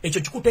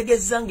 Ekyo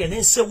kikutegeeza nga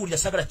n'ensewulira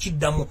sagala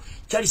kiddamu.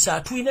 Charles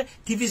Atwine,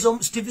 TV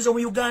zo mu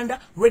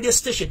Uganda, radio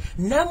station,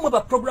 nammwe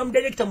ba program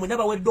director mwe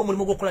nabawedde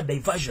omulimu gw'okukola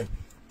diversion.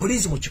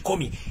 Please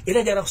mukikomi.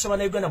 Era njagala kusaba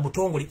na Uganda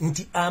butongole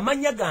nti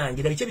amanya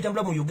gange nabiki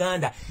ebitambula mu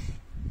Uganda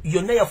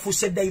yonna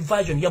yafuuse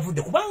diversion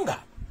yavudde kubanga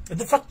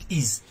the fact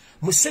is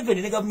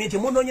Museveni ne government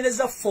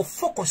munoonyereza for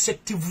 4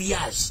 consecutive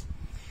years.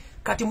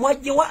 Kati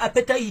mwajjewa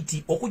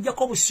appetite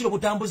okujjako obusiro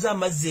butambuza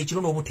amazzi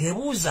ekiro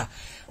n'obuteebuuza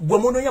gwe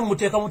munoonya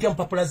muteeka mutya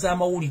mpapula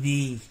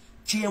z'amawulire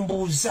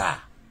kyembuuza.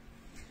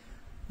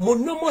 Mu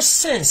normal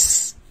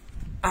sense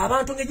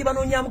abantu ng'egye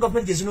banoonyamu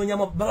gavumenti gye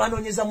zinoonyamu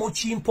babanoonyeza mu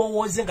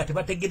kimpowooze nga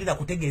tebategerera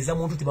kutegeeza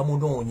muntu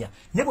tebamunoonya.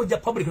 Ne bw'ojja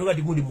public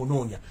nogati gundi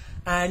munoonya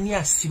ani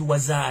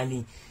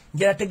asirwazaani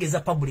njala tegeeza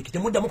public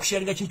temuddamu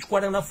kusharinga kintu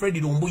kikwatana na Fred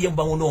Lumbuye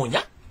mba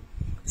munoonya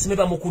sime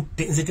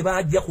bamukutte nze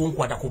tebajja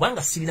kunkwata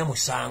kubanga sirina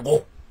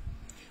musango.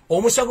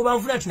 Omusango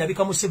banvuna nti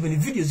nabika mu 7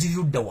 video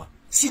ziruddawa.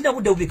 Sina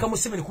budde ubika mu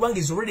 7 kubanga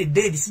is already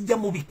dead. Sijja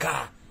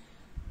mubika.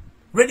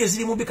 Radio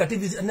ziri mubika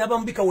TV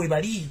nabambika we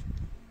bali.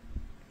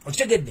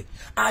 Okitegedde.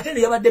 Ate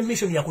ne yabadde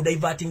mission ya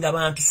kudiverting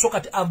abantu. So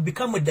kati I've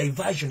become a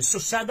diversion. So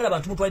sagala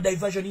abantu mutwa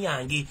diversion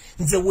yange.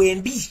 Nze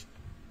wendi.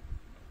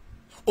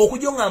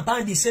 Okujonga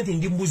mpandi sente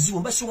ndi mbuzibu.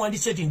 Mbasi wandi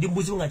sente ndi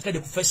mbuzibu nga kikade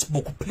ku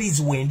Facebook.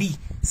 Please wendi.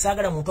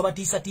 Sagala muntu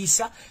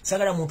abatisa.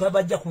 Sagala muntu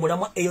abajja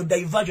kumulamwa eyo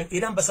diversion.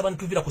 Era mbasaba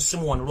ntuvira ku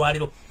simu wano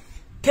lwalero.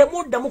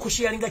 Temuddamu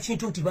kusharinga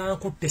kintu nti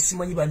bankutte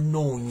simanyi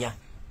banoonya.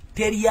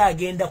 Teri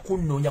agenda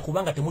kunoonya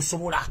kubanga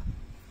temusobola.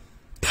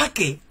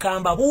 Take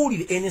kamba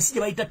buulire ensi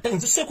gye bayita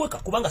nze sekweka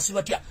kubanga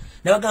sibatya.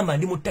 Nabagamba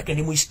ndi mu Take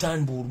ndi mu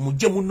Istanbul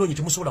mujje munoonye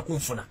temusobola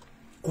kunfuna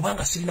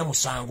kubanga sirina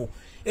musango.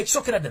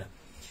 Ekisokera ddala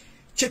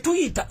kye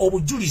tuyita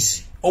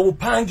obujulizi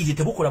obupangire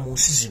tebukola mu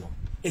nsi zino.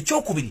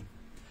 Ekyokubiri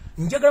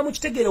njagala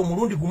mukitegeere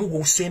omulundi gumu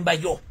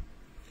gw'osembayo.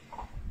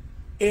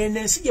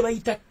 Ensi gye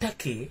bayita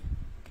Take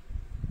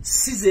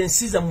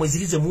siza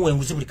mwezirize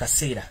muwenguze buli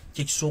kaseera.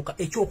 Kyekisooka.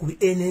 Ekyokubiri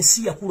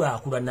ensi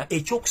yakulaakulana.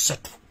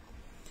 Ekyokusatu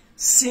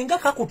singa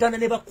kakutana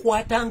ne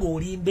bakwata nga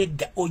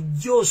olimbega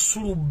ojjo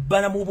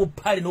sulubana mu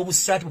bupale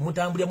n'obusaati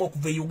bumutambuliramu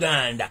okuva e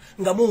Uganda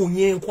nga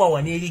muwunye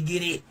enkwawa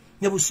n'erigere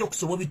ne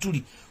busokisi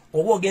obw'ebituli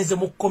oba ogenze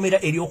mu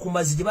kkomera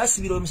ery'okumazzi gye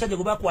basibira omusajja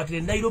gwe bakwatira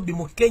e Nairobi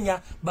mu Kenya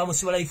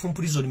bamusiba life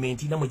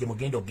imprisonment namwe gye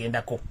mugenda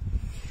ogendako.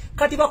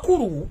 Kati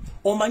bakulu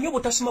omanyi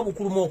obutasoma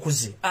bukulumu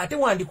okuze ate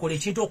wandikola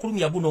ekintu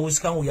okulumya guno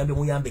owusikanga oyambe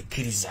muyambe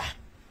ekkiriza.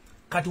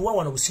 Kati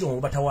wawana obusiro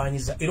mu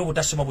batawanyiza era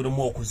obutasoma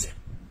bulimu okuze.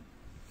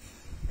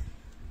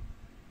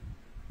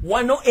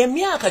 Wano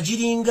emyaka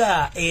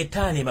giringa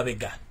 5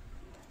 emabega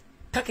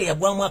take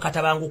yagwamu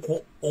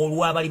akatabanguko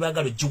olw'abali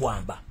baagala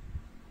giwamba.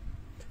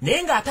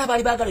 Naye nga ate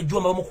abali baagala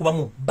giwamba bamu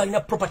kubamu balina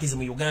properties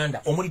mu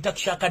Uganda omuli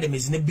tax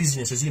academies ne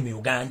business ziri mu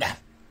Uganda.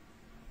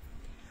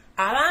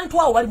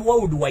 Abantu abo bali mu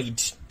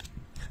worldwide.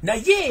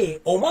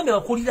 Naye omwami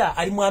wakulira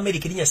ali mu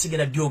America erinya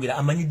sigenda dyogera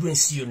amanyiddwa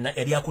ensi yonna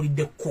yali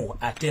akuliddeko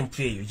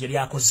atempu eyo gye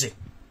lyakoze.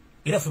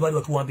 Era ffe bali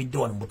batuwambidde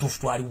wano mu butuufu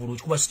twali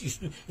bulungi kuba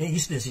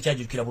incidence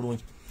ekyajjukira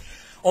bulungi.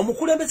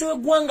 Omukulembeze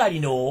w'eggwanga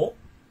lino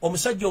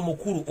omusajja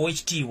omukulu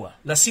ow'ekitiibwa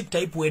Recep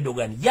Tayyip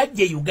Erdogan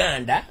yajja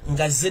Uganda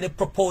ng'azze ne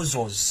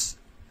proposals.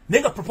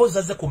 Nenga proposals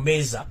azze ku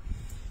mmeeza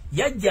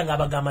yajja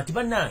ng'abagamba nti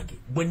bannange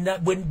bwe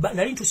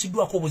nali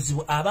ntusiddwako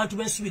obuzibu abantu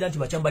b'ensuubira nti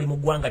bakyamba bali mu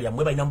ggwanga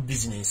lyammwe balina mu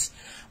bizinensi.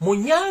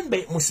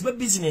 Munyambe musibe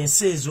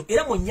bizinensi ezo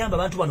era munyambe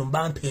abantu bano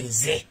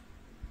mbampeereze.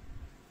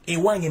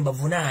 Ewange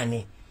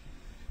mbavunaane.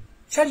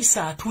 Kyali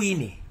saa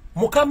twine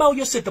mukama wo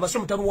Yosef tabase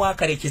mutano wa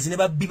Karekezi ne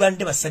babbi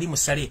bande basali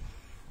musale.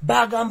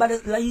 Bagamba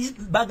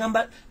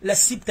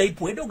Recep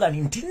Tayyip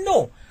Erdogan nti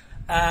no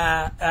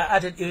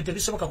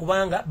tebisoboka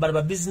kubanga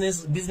balaba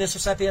business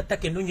society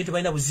yattaka ennungi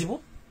tebalina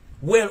buzibu.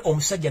 Well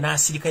omusajja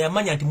n'asirika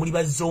yamanya nti muli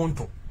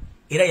bazonto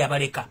era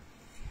yabaleka.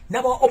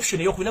 Naba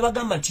option ey'okubiri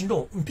n'abagamba nti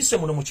no mpise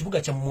muno mu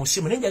kibuga kya mu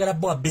nsi muno njagala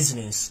bwa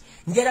business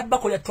njagala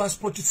bakola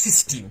transport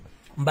system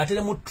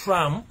mbatere mu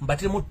tram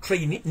mbatere mu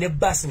train ne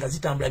bus nga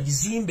zitambula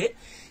bizimbe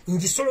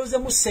ngisoloze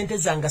mu sente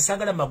zanga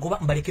sagala magoba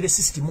mbalekere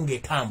system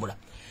ng'etambula.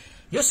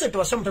 Yosef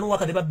tawasha mutano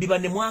wakade babbiba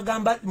ne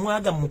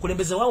mwaga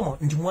mukulembeze wawo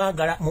ndi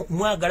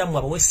mwagala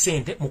mwabawe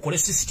sente mukole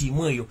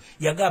system eyo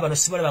yagaba no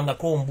sibala banga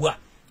kombwa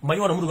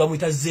manyi wana mundu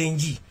bamuyita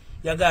zengi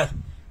yagaba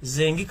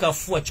zengi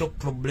kafua chok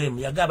problem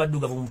yagaba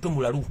duga mu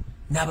mutumbulalu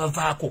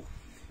n'abavaako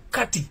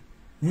kati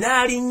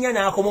n'alinnya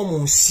n'akoma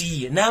mu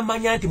nsi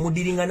n'amanya nti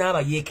mudiringa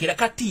n'abayekera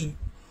kati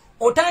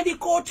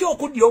otandika otya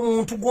okudya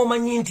omuntu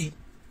gw'omanyi nti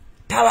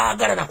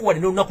tabaagala nakuwa ne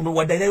lunaku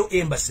n'owadde nayo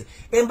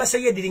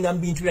embassy yediringa mu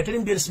bintu byatali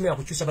mu byeresimera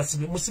kukyusa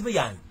basibe musibe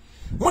yange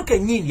mweke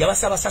nnyini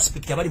yabasaba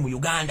suspect abali mu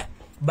Uganda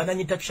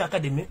bananyi tax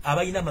academy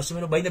abayina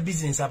amasomero bayina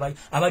business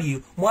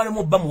abali mwalimu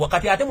obbamu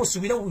wakati ate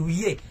musubire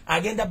wiye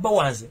agenda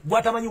bawanze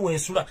gwatamanyi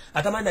wensula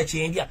atamanyi na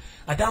kyendya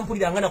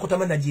atampulira ngana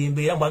kutamanyi na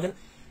jembeera mbwagana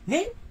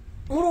ne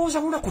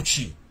mulowooza muna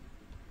kuki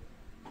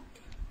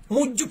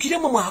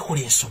mujjukiremu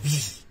mwakola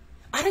ensobi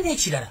ate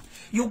n'ekirala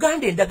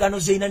Uganda endagaano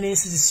zeina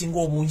n'ensi zisinga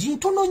obungi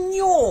ntono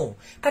nnyo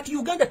kati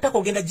Uganda ttaka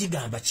ogenda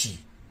gigamba ki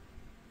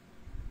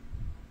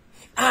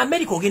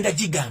America ogenda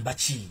gigamba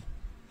ki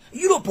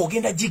Europe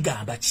ogenda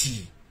gigamba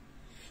ki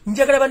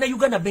njagala bana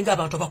Uganda benga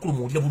abantu abakulu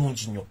muwulire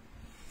bulungi nnyo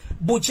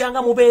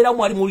bukyanga mubeera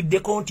mwali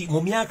muliddeko nti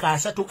mu myaka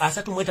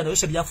 3 mweta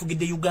nayo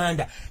byafugidde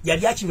Uganda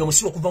yali akimye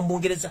omusibe okuva mu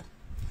Bungereza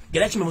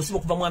yali akimye omusibe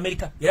okuva mu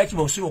America yali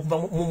akimye omusibe okuva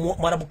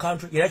mu Arab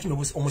country yali akimye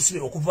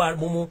omusibe okuva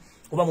mu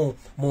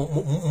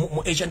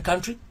Asian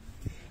country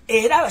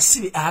era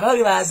abasibe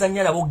ababe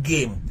bazanya nabo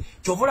game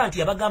kyovula nti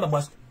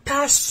yabagamba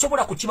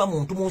tasobola kukiba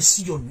muntu mu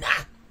nsi yonna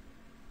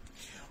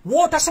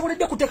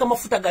wotasoboledde kuteeka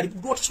mafuta gali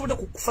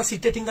wotasoboledde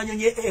kufacilitating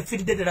nyonye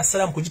field de la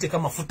salam kugiteeka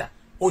mafuta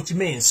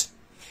okimenze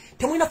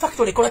temwina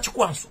factory ekola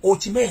kikwanso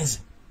okimenze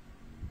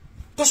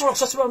tosobola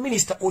kusasula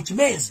minister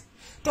okimenze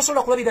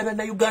tosobola kulabira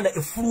na Uganda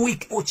a full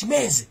week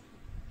okimenze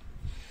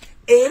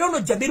era no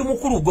Jabiru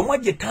mukulu gwe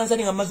mwajje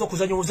Tanzania amaze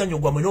okuzanya obuzanyo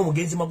gwamwe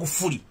n'omugenzi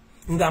Magufuli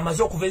nga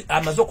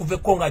amaze okuva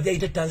Kongo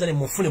ajayite Tanzania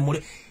mufune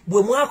mule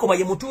bwe mwakoma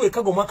ye mutuwe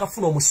kago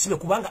mwakafuna omusibe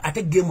kubanga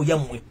ate gemu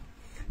yammwe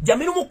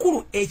Jamiru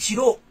mukulu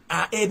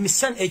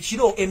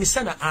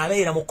emisana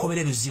abeera mu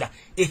kkoberero zira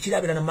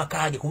ekirabira na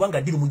makage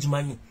kubanga diri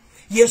mujimanyi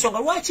yensonga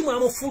lwaki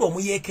mwamufuula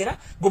omuyekera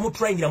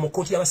gomutryingira mu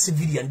kooti y'aba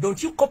civilian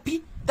don't you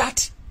copy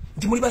that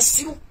nti muli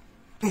basiru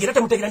ngera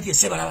temutegeera nti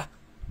esebalaba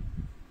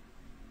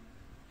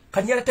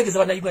kanyala tegeza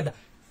bana Uganda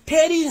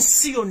teri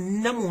nsi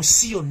yonna mu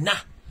nsi yonna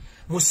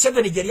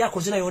Museveni gye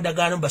lyakoze nayo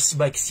endagaano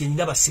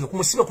basibakisinga basibe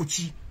kumusibe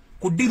kuki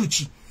kudiru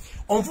ki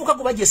omuvuka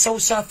gwe bajje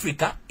South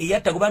Africa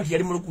eyatta gwe bantu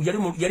yali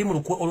mu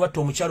lukwe olwatta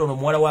omukyalo ono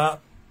muwala wa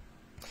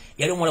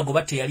yali omwana gwe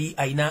batte yali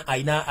aina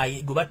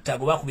gwe batta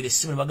gwe bakubira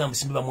essimu ne bagamba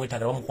musimbe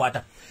bamwetaaga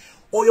bamukwata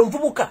oyo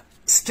mvubuka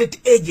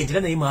state agent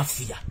era naye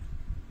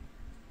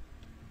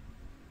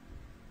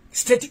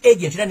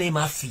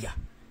mafia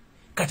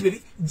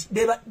kati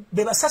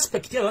beba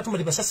suspect ya watu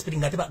beba suspect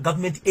ngatiba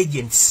government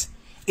agents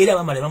era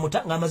bamale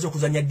bamuta ngamaze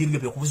okuzanya diri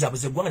byo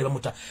kubuzabuze gwanga ne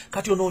bamuta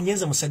kati ono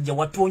onyenze musajja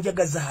watu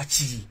onjagaza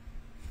haki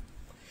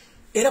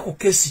era ku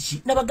kesi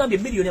ki nabagambye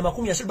milioni ya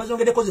 10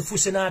 bazongede ko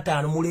zifuse na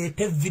 5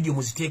 mulete video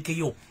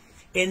muzitekeyo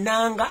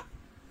enanga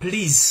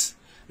please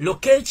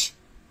locate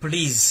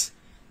please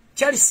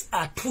Charles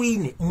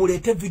atwine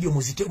mulete video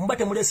muzite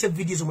mbate mulese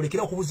videos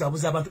mulekera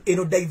okubuzabuza abantu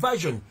eno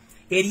diversion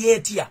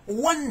erietia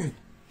one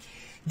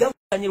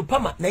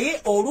Lupama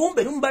naye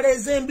olumbe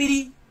lumbaleze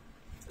mbiri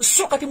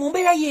so kati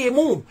mumbeera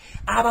yemu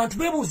abantu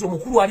bebuuza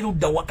omukulu ali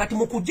ludda wakati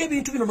mukujja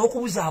ebintu bino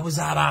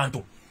n'okubuzaabuza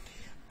abantu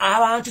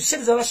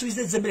sente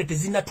zabasuubiza ezembere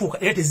tezinnatuuka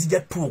era tezijja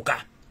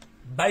tuuka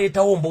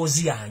baleetawo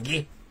mboozi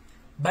yange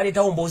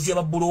baleetawo mboozi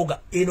y'ababuloga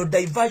eno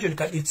diversion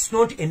it's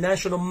not a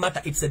national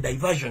matter it's a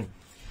diversion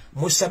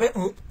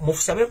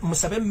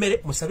musabe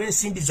mmere musabe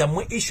ensimbi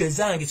zammwe issue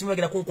zange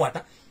simulagera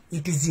kunkwata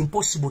it is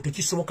impossible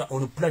tekisoboka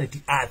on planet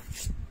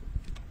earth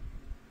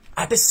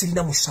ate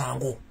sirina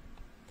musango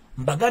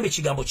mbagambe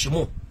kigambo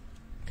kimu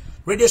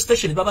radio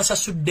station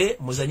babasasudde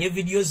muzanye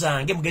video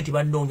zange mugenti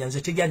banoonya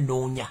nze tejja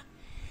noonya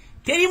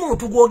teri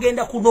muntu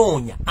gwogenda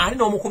kunoonya ate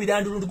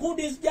n'omukubira ndulu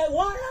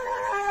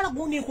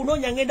gundi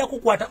kunoonya ngenda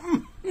kukwata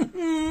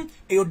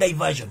eyo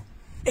diversion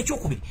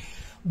ekyokubiri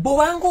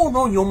bw'obanga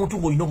onoonya omuntu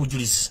gw'olina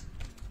obujulizi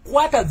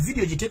kwata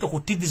video giteeke ku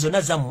TV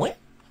zonna zammwe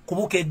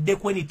kubukedde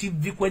kweni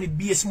TV kweni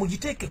BS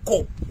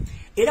mugiteekeko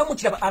era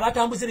mukiraba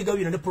abatambuza ebigambo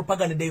bino ne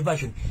propaganda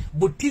diversion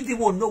bu TV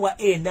bwonna wa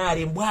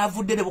NRM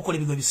bwavudde ne bukola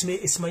ebigambo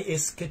simanyi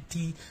SKT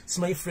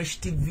simanyi Fresh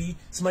TV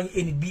simanyi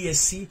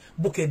NBS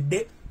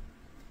bukedde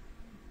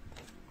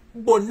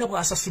bonna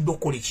bwasasudde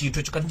okukola ekintu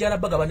ekyo kati njala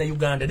baga bana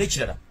Uganda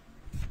nekirala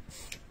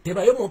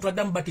tebayo muntu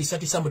addamu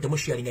batiisatiisa mbu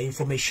temusharinga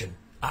information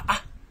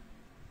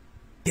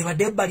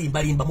tebadde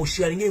balimbalimba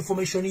musharinga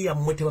information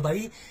yammwe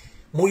tebabali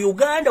mu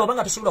Uganda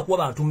wabanga tosobola kuwa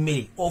bantu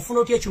mmere ofuna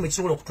otya ekyuma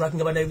ekisobola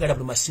okutrackinga bana Uganda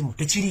buli masimu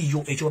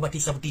tekiriyo ekyo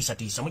babatiisa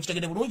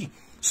mukitegedde bulungi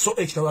so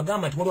ekyo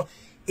tebagamba nti waliwo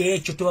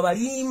ekyo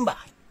tebabalimba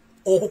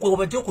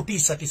okukwebatya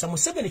okutiisatiisa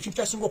Museveni ekintu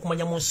kyasinga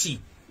okumanya mu nsi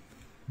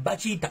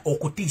bakiyita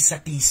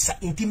okutiisatiisa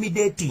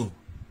intimidating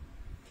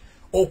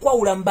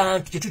okwawula mu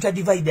bantu kyetuyita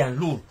divide and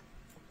rule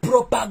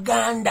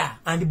propaganda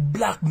and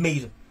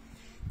blackmail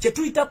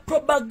kyetuyita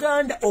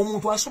propaganda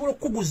omuntu asobola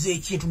okuguza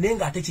ekintu naye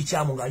ng'ate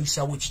kikyamu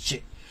ng'ayisaawo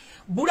kike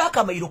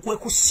Blackmail kwe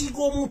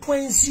kusiga omuntu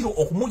enziro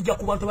okumujja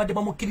ku bantu badde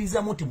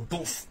bamukkirizamu nti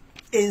mutuufu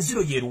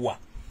enziro yeruwa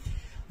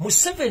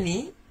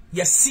Museveni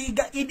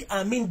yasiiga Idi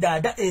Amin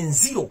Dada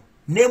enziro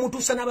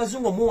nemutuusa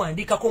n'abazungu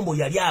muwandiikako mbu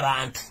yali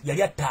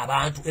atta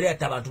abantu era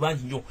yatta abantu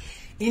bangi nnyo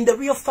in the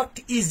real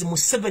fact is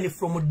Museveni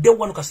from day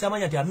one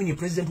kasamanya nti Amin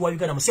president wa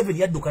Uganda Museveni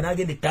yadduka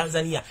n'agenda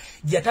Tanzania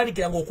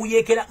gyatandikiranga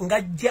okuyeekera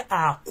ng'ajja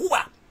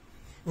akuba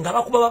nga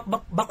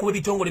bakuba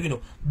ebitongole bino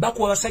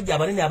bakuba abasajja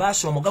abanene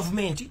abaasoma mu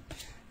gavumenti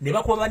ne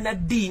bakuba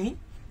bannaddiini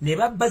ne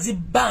babba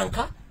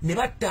zibbanka ne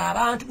batta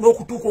abantu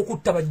n'okutuuka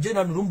okutta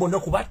bajjana nulumbo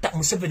n'okubatta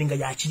Museveni nga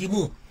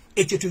yakirimu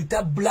ekyo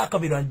tuyita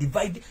blackmail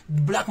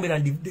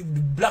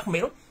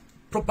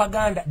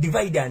propaganda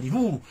divide and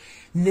rule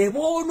ne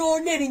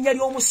boonoona erinnya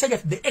ly'omusajja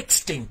to the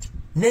extent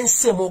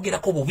n'ensi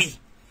emwogerako bubi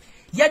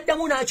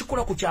yaddamu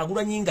n'akikola ku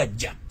Kyagulanyi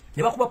ng'ajja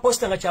ne bakuba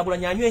posta nga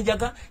Kyagulanyi anywa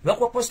enjaga ne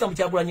bakuba posta mu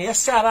Kyagulanyi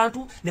yassa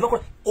abantu ne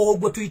bakola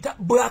ogwo tuyita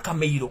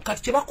blackmail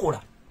kati kye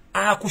bakola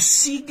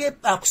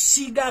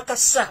akusiiga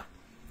akasa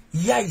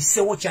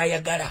yayisewo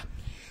kyayagala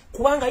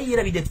kubanga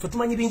yirabidde ffe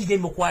tumanyi bingi gye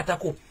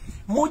bimukwatako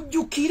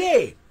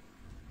mujjukire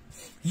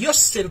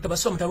Yosero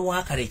tabasoma mutalo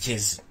wa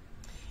Karekezi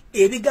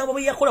ebigambo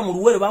bye yakola mu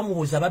Luwero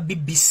bamubuuza aba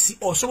BBC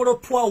osobola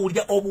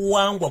otwawulira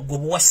obuwangwa gwe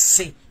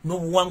buwasse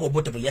n'obuwangwa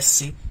obote bwe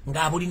yasse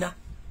ng'abulina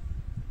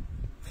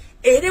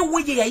era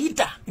wege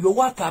yayita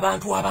yowafa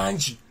abantu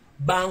abangi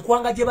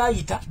bankwanga gye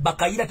bayita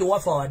bakayira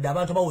tewafa wadde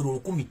abantu abawera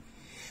 10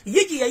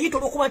 yegi yayita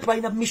olwokuba nti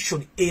balina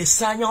mission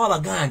esaanyawo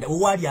Abaganda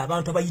owali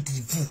abantu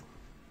abayitirivu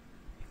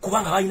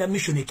kubanga balina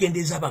mission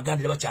ekendeeza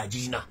Abaganda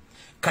bakyagirina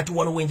kati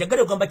wano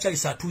wenjagala ogamba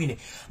Charles atwine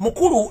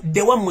mukulu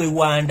dewa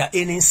mwewanda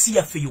enensi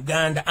yaffe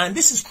Uganda and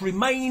this is to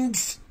remind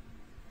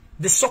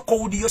the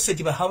so-called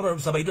Yoseti Bahabara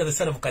Zabaidu the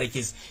son of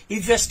Karekezi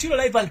if you are still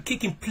alive and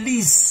kicking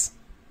please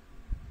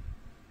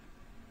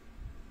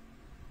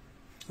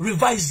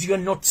revise your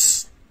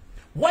notes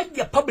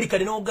wajja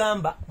publicly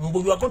n'ogamba mbu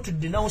you are going to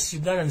denounce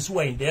Ugandans who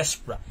are in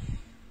diaspora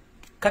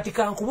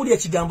katika nkubuli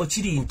ekigambo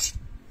kiri nti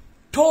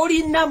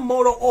tolina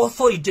moral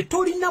authority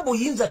tolina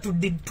buyinza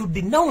to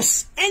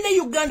denounce any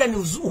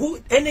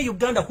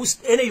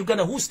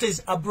Uganda who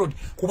stays abroad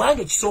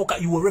kubanga ekisooka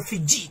you a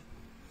refugee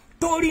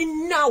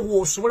tolina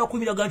wosobola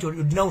kuyimira ganti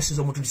denounces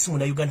omuntu disimu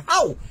na Uganda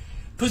how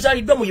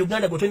tuzaliddwa mu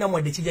Uganda gwe tolina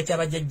mwadde kijja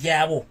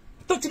ky'abajjajjaabo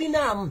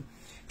tokirinamu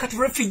kati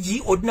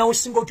refugee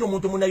odinawusinga otyo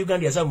omuntu muna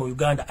Uganda yazali mu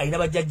Uganda ayina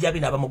bajjajjabe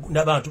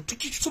n'abantu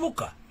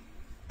tukisoboka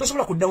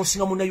tosobola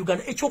kudawusinga muna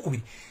Uganda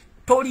ekyokubiri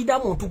tolida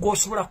muntu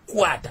gosobola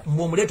kwata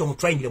mumuleto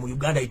mutrainire mu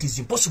Uganda it is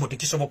impossible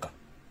tekisoboka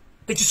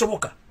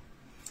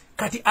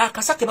kati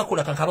akasake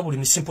bakola kankaba buli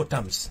in simple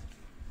terms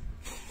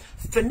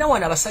fenna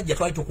wana abasajja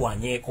twali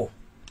tukwanyeeko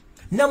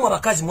namwe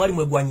abakazi mwali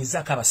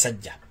mwegwanyizako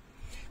abasajja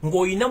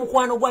ng'oyina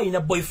mukwano gwa ayina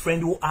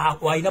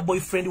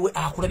boyfriend we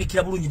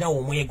akulabikira bulungi nawe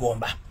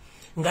omwegomba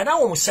nga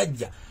nawe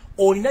omusajja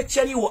olina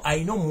kyaliwo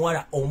ayina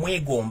omuwala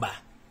omwegomba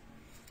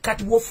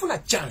kati bw'ofuna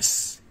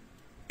chance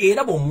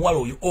era bw'omuwala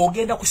oyo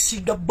ogenda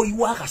kusiga boyi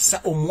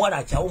wakasa omuwala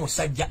akyawo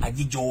omusajja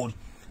agigy'oli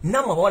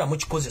namwe abawala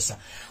mukikozesa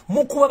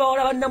mukuba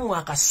bawala bannamwe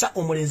akasa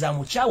omulenzi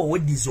amukyawe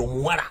weddiza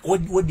omuwala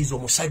weddiza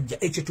omusajja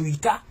ekyo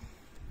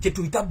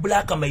tuyita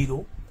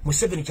blackmail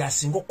Museveni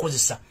kyasinga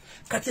okukozesa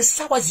kati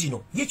essaawa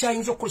zino ye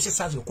kyayinza okukozesa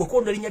essaawa zino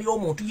kwekonda erinnya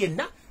ly'omuntu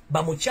yenna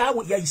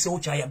bamukyawe yayisewo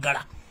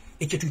kyayagala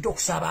ekyo tuyita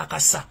okusaaba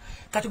akasa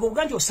kati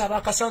gwobuga nti osaaba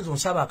akasa nze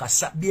onsaaba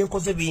akasa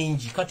byenkoze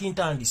bingi kati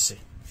ntandise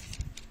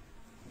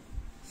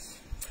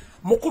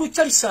mukulu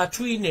Charles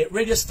Atwine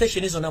radio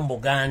station zonna mu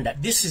Buganda.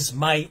 This is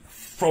my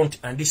front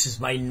and this is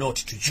my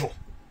note to Joe.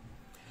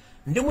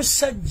 Ndi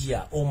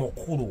musajja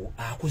omukulu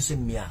akuze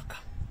emyaka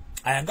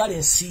ayagala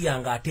ensi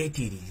yange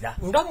ateetiirira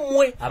nga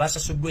mmwe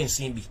abasasuddwa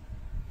ensimbi.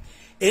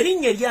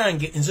 Erinnya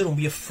lyange nze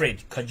Lumbuye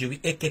Fred Kajubi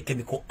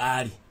ekekemiko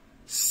ali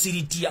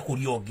siritya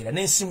kulyogera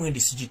n'ensi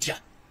mwendi sigitya.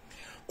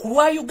 Ku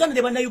lwa Uganda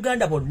ne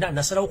bannayuganda bonna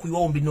nasalawo kuyiwa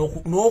ombi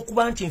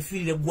n'okuba nti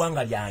nfiirira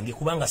eggwanga lyange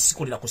kubanga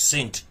sikolera ku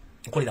ssente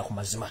nkolera ku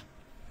mazima.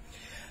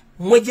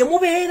 Mweje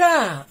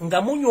mubeera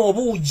nga munywa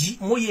obuugi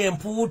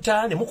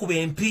muyempuuta ne mukuba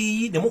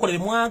empiiyi ne mukola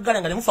bye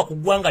mwagala nga ne mufa ku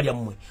ggwanga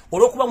lyammwe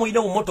olw'okuba mulina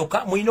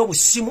obumotoka mulina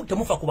obusimu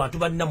temufa ku bantu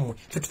bannammwe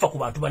tetufa ku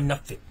bantu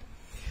bannaffe.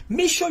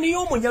 Missoni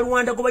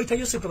y'Omunyarwanda gwe bayita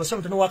Yosefu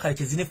Basalo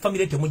Wakalekezi ne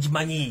famire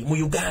temugimanyi mu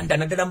Uganda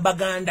naddala mu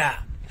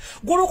Baganda.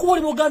 Gw'olwokuba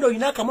oli mu Uganda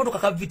olina akamotoka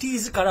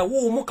kavitiizi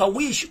kalawuumu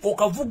kawiishi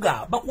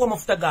okavuga bakuwa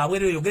amafuta gaabwe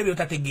era oyogere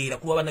by'otategeera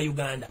kuba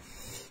bannayuganda.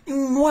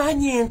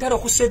 Nwanye entalo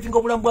okusevinga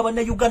obulamu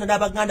bw'abannayuganda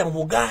n'Abaganda mu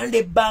Buganda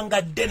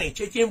ebbanga ddene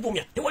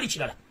kyekyenvumya tewali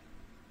kirala.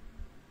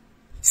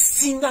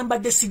 Singa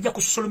mbadde sijja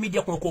ku social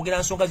media kuno kwogera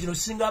nsonga zino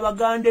singa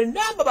Abaganda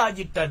enamba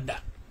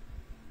bagittadda.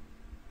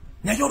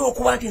 Naye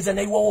olw'okuba nti nze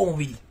nayiwawo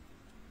omubiri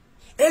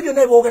ebyo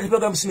naye boogera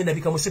tebyogera Museveni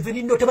nabika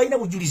Museveni ndo tebalina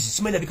bujulizi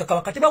Museveni nabika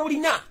Kabaka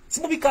tebabulina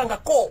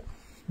simubikangako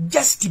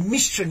just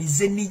mission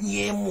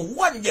zeninyeemu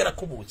wanjera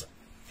kubuuza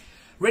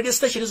radio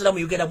station ezira mu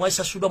Uganda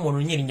mwasasudwa mu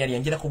nnyo erinnya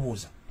lyanjera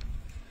kubuuza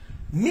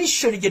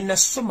mission gye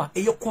nasoma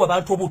ey'okuba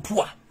abantu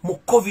obutwa mu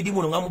covid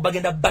muno nga mu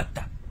bagenda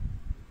batta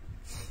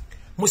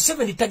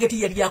Museveni target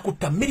yali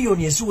yakutta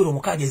miliyoni eziwera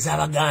omukaaga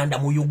ez'Abaganda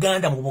mu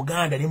Uganda mu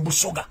Buganda ne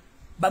Busoga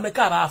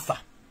bameka abaafa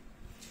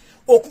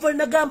okuva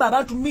nagamba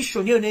abantu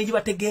mission eyo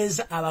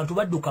negibategeeza abantu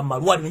badduka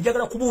malwali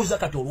njagala kubuuza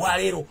kati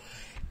olwaleero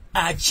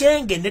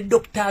Achenge ne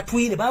Dr.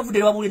 Atwine bavudde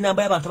babule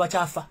namba y'abantu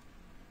bakyafa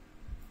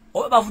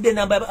oba bavudde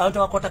namba y'abantu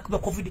bakwata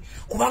covid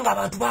kubanga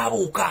abantu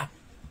babuuka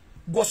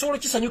gosolo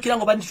kisanyukira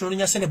ngo bandi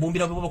tunonya sene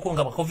bumbira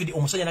bokonga ba covid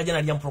omusajja najja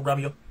nalya mu program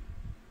yo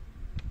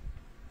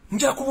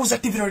njala kubuuza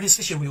TV radio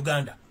station mu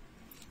Uganda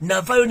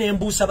navayo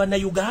nembuusa banna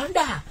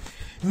Uganda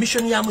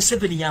mission ya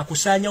Museveni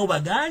yakusanya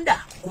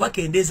Baganda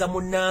kubakendeeza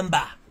mu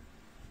namba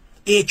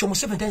ekyo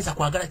Museveni tanza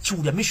kwagala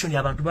kiwulya mission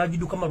y'abantu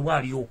bagiduka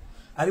malwaliyo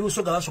ali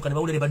Busoga basoka ne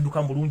bawulire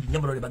badduka mulungi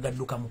nyambalo ne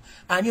bagaddukamu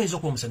ani oyinza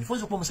okuba omusanyufu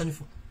oyinza okuba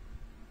omusanyufu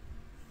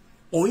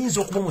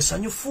oyinza okuba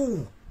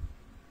omusanyufu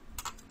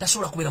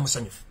tasobola kubeera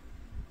musanyufu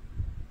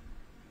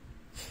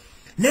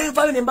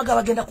nevayo nembaga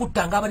bagenda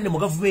kuttanga abanene mu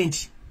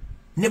gavumenti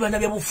ne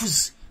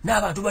bannabyabufuzi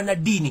n'abantu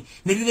bannaddiini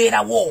ne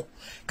bibeerawo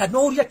kati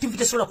n'owulira TV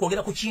tesobola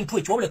kwogera ku kintu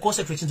ekyo wabula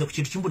concentrations ku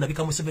kintu kimbu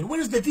nabika Museveni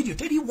where is the video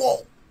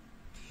teriwo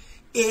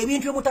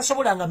ebintu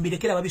ebimutasobolanga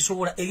mbirekera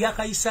babisobola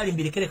ebyakayisaali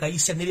mbirekere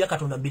kayisa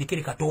n'ebyakatonda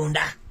mbirekere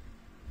katonda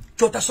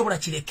kyotasobola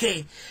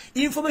kireke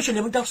information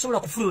emutasobola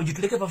kufulumya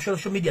gituleke pa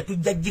social media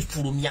tujja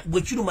gifulumya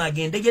gwe kiruma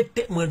agende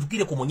yette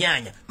mwendukire ku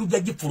munyanya tujja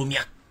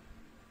gifulumya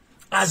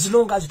as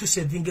long as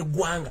saving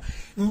eggwanga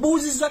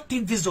mbuzi za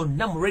TV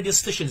zonna mu radio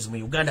stations mu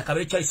Uganda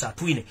kabere Charles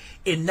Atwine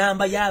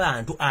enamba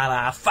y'abantu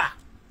abafa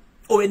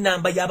owe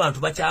enamba y'abantu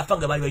bakyafa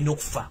nga bali balina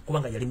okufa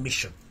kubanga yali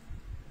mission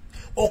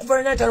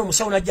okuva na tano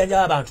musawo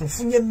najjanja abantu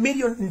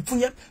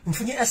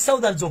mfunye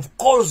thousands of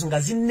calls nga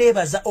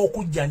zinnebaza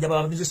okujjanja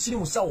bababizo siri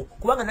musawo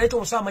kubanga naleta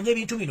omusawo amanye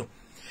ebintu bino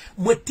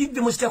mwe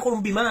TV muzitako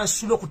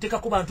mbimansulo kuteeka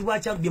ku bantu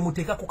bakya bye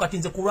muteeka ku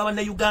katinze kulwa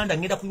na Uganda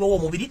ngenda kuyiwawo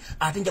omubiri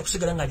ate nja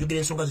kusigala nga ajogera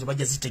ensonga zo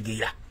bajja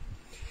zitegeera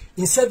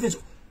in service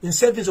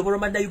of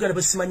Rwanda Uganda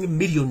basimanyi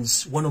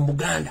millions wano mu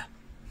Buganda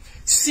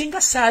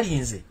singa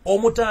salinze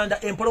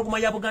omutanda empologoma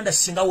ya Buganda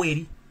singa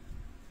weri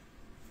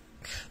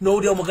no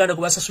uli omuganda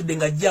kubasasudde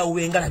nga jjawo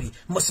engalabi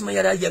musima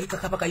yala yabika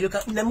kapaka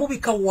yoka na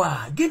mubika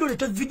wa gendo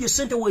leta video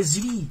center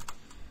weziri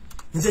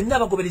nze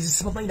naba goberezi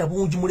simamayina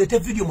bungi mulete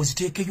video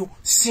muzitekeyo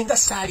singa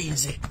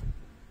salinze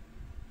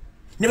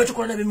never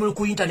tukola na bimuli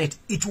ku internet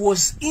it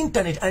was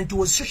internet and it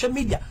was social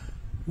media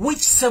which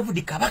served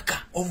the Kabaka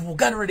of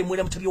Buganda already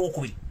mwela mutabi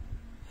wokubiri.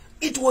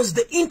 It was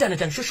the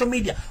internet and social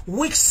media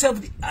which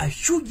saved a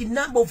huge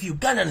number of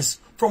Ugandans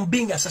from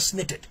being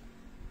assassinated.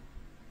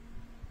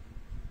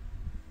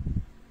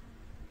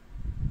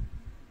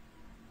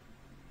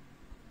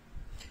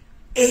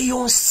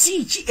 Eyo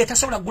nsi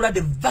etasobola gula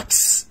the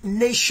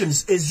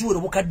vaccinations ezuwera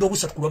obukadde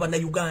obusatu ku lw'abanna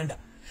Uganda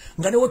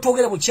nga ne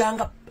wetwogera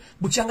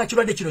bukyanga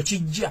kirwadde kino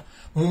kijja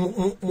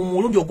mu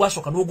mulundi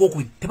ogwasooka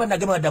n'ogwokubiri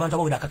tebannagamba badde abantu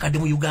abawera akakadde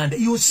mu Uganda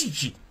iyo nsi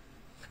ki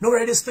no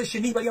radio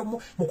station bali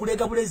mu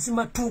kulega bulezi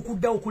matuuku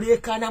dda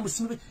okuleekaana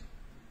musimi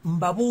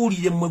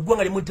mbabuulire mmwe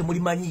eggwanga limwe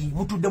temulimanyi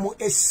mutudde mu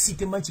SC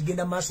temanyi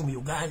kigenda maaso mu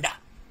Uganda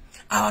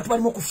abantu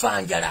balimu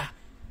okufanjala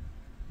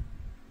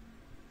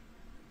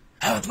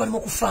abantu bali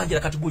mukufanjira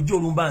kati gojjo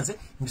olumbanze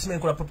msime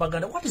nkola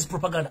propaganda. What is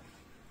propaganda?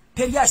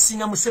 Teri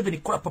asinga Museveni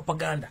kola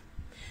propaganda.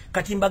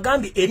 Kati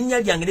mbagambi erinnya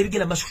lyange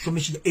nebigenda masocial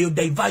media eyo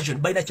diversion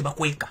baina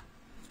kibakweka.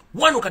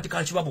 Wano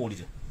katika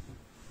nchibabuulire.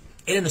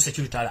 Era no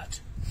security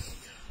alert.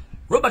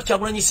 Robert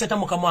Kyagulanyi Center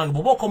mukamwange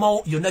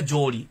bobokomawo yonna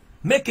gyoli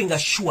making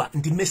sure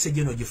nti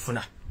message eno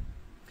gifuna.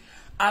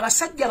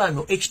 Abasajja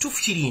bano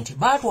ekitufu kiri nti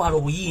baatwala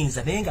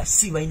obuyinza naye nga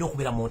si balina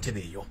okubeera mu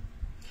ntebe eyo.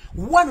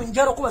 Wano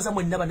njalo kubaza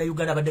mwenna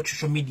bannayuganda abadde ku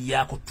social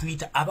media ku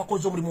Twitter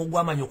abakoze omulimu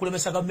ogw'amaanyi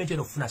okulemesa gavumenti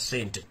eno okufuna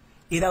ssente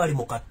era bali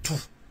mu kattu.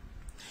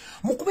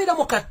 Mu kubeera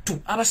mu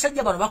kattu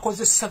abasajja bano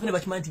bakoze ssavune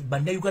bakimanyi nti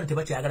bannayuganda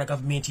tebakyagala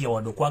gavumenti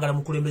yawadde okwagala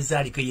mukulembeze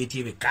aliko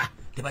eyeetyebeka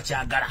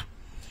tebakyagala.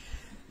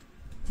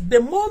 The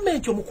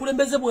moment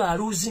omukulembeze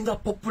bw'aluzinga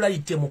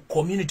popularity mu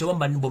community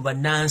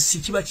bannansi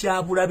kiba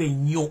kyabulabe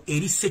nnyo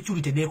eri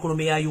security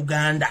n'ekonomi ya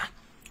Uganda.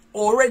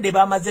 Already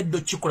bamaze ddo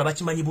kikola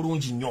bakimanyi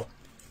bulungi nnyo.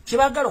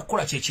 Kibagala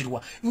okukola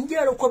kyekirwa.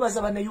 Njagala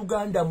okwebaza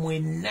bannayuganda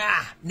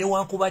mwenna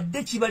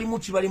newankubadde kibali mu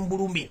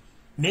bulumi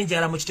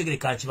nenjagala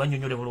mukitegereka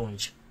kibanyonyole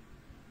bulungi.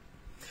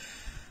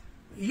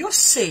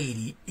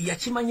 Yoseeri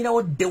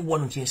yakimanyirawo dde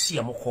wano nti ensi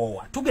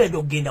yamukoowa. Tugenda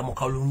okugenda mu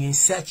kalungu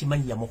ensi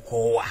akimanyi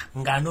yamukoowa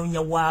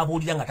ng'anoonya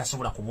waabuulira nga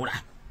tasobola kubula.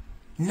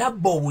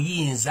 Nabba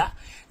obuyinza,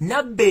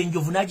 nabba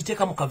enjovu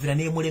n'agiteeka mu kavira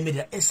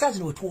n'emulemerera. Essaazi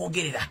ne we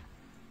twogerera.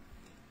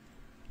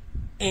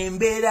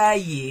 Embeera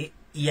ye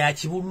ya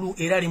kibulu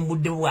era ali mu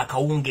budde bwa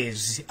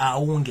kawungeezi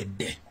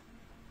awungedde.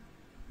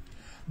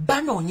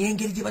 Banoonya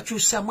engeri gye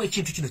bakyusaamu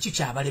ekintu kino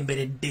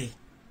kikyabalemberedde.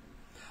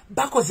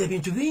 Bakoze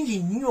ebintu bingi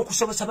nnyo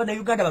okusobozesa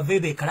bannayuganda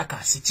baveeyo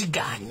beekalakaasi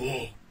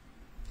kigaanye.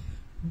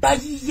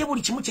 Bayiye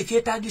buli kimu kye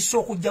kyetaagisa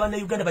okujja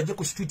bannayuganda bajje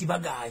ku street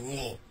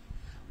bagaanye.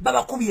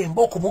 Babakubye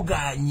embooko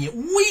mugaanye.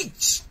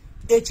 Which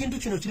ekintu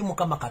kino kiri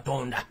Mukama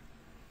Katonda.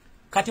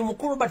 Kati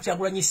mukulu Robert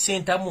Kyagulanyi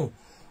Ssentamu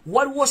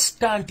waliwo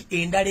stand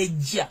endala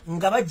ejja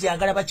nga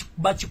bajjagala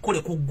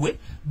bakikole ku ggwe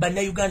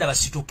bannayuganda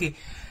basituke.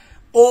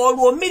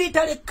 Olwo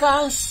military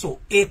council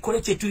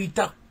ekole kye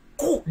tuyita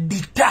ku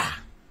dita.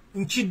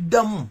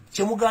 Nkiddamu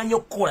kyemuganya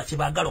okukola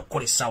kyebagala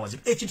okukola essaawa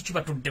zino ekintu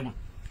kibatuddemu.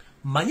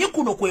 Manyi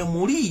kuno kwe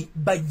muli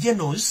ba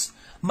generals,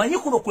 manyi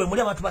kuno kwe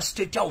muli abantu ba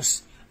State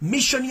House.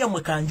 Mission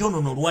yammwe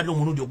kanjonono olwadde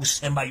omulundi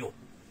ogusembayo.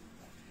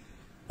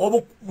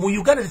 Mu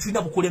Uganda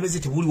tetulina bukulembeze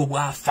tebuliwo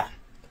bwafa.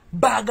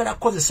 Baagala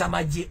kukozesa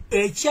amagye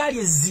ekyali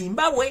e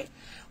Zimbabwe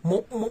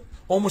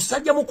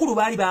omusajja mukulu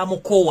baali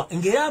bamukoowa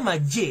ng'era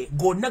amagye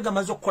gonna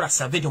gamaze okukola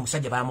survey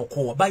omusajja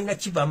bamukoowa balina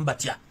kivaamu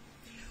batya.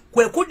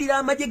 Kwe kuddira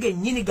amagye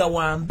gennyini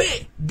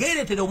gawambe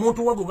geeretera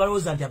omuntu wago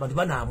galowooza nti abantu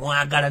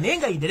banaamwagala naye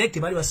nga indirect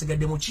baali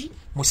basigadde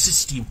mu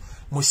system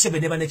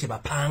Museveni ne banne kye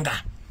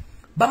bapanga.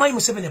 Bamanyi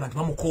Museveni abantu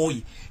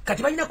bamukooye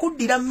kati balina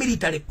kuddira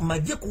military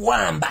magye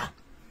kuwamba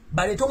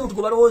baleeta omuntu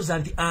gwe balowooza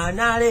nti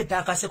anaaleeta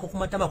akaseko ku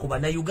matama ku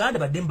bannayuganda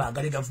badde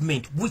mbaagale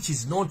government which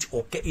is not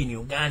okay in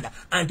Uganda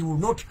and will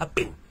not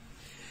happen.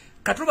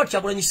 Kati Robert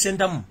Kyagulanyi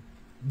Ssentamu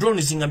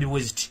drone zingambye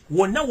bweziti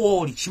wonna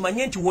wooli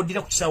kimanye nti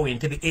woddira ku kisaawe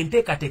entebe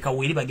enteekateeka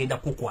weeri bagenda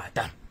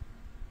kukwata.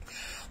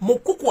 Mu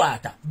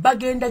kukwata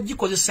bagenda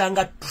gikozesa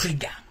nga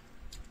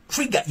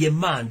trigger ye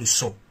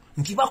manduso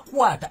nti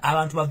bakwata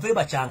abantu bave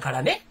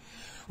bakyankalane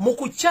mu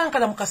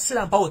kucyankala mu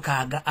kaseera mpawe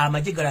kaaga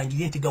amagye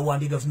galangirire nti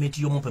gawambye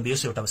gavumenti y'omumpembe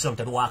Yosero Tabasira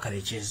mutali wa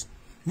Kalekezi.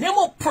 Ne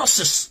mu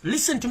process,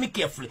 listen to me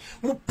carefully,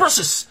 mu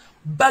process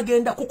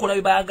bagenda kukola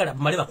bye baagala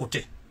bamale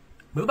bakute.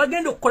 Bwe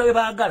bagenda okukola bye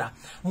baagala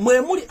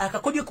mwe muli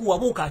akakodyo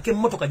kuwabuuka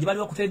ak'emmotoka gye bali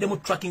bakutereddemu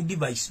tracking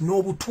device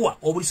n'obutwa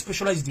obuli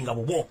specialized nga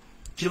bubwo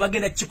kiri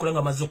bagenda kikola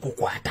nga mazze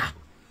okukwata.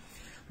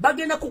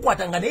 Bagenda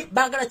kukwata nga ne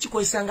baagala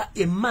kikozesa nga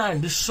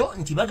emanduso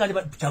nti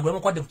bagala Kyagulanyi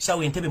mukwadde ku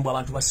kisaawe entebe mbu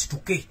abantu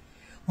basituke.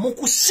 Mu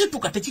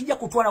kusituka tekijja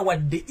kutwala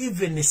wadde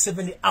even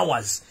 7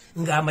 hours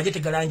nga amagye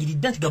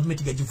tegalangiridde nti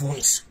gavumenti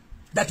gagivuunisa.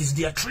 That is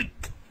their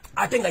trick.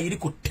 Ate nga yiri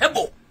ku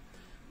table.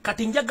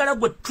 Kati njagala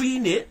gwe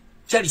twine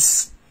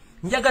Charles.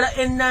 Njagala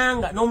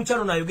ennanga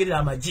n'omukyalo nayogerera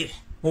amagye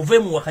muve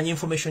mu wakanya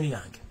information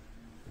yange.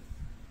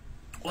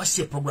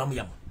 Wasi programu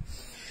yamu.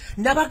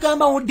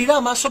 Nabagamba oddira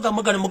amaaso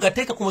gammwe gano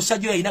mugateeka ku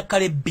musajja oyo alina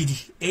kkala ebbiri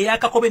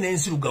ey'akakobe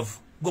n'enzirugavu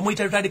gwe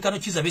muyita Lutandikano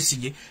Kizza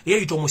Besigye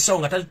yeeyita omusawo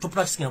nga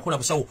topracticing akola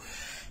busawo.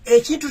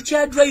 Ekintu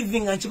kya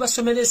driving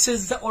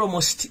nkibasomeresezza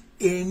almost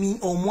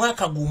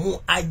omwaka gumu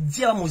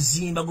ajja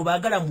muzimba gwe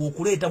baagala mbu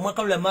okuleeta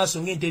mwaka lula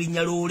maaso ng'ente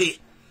erinnya loole.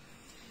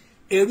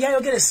 Ebyo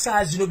byayogera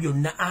essaawa zino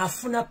byonna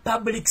afuna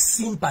public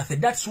sympathy.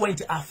 That's why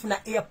nti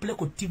afuna airplay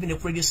ku TV ne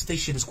radio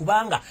stations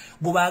kubanga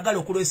gwe baagala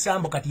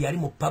okulwesambo kati yali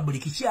mu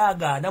public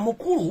kyagaana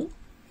mukulu.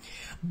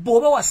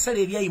 Bw'oba wasala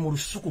ebyayi mu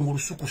lusuku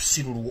ng'olusuku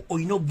si lulwo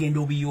olina okugenda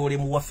obiyoole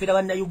mu wafeera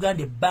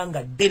bannayuganda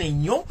ebbanga ddene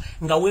nnyo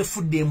nga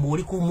weefudde embu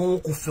oli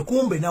kuffe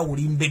kumbe naawe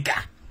oli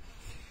mbega.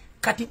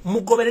 Kati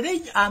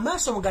mugoberere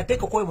amaaso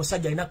mugateeka okuba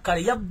musajja alina kkala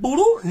ya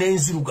bbulu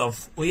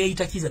n'enzirugavu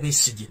oyeeyita Kizza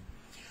Besigye.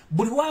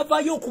 Buli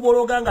lwavaayo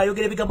okubologa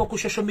ng'ayogera ebigambo ku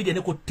social media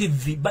ne ku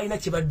TV balina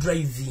kye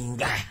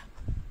badrivinga.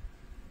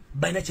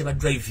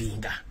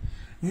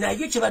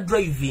 Naye kye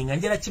badrivinga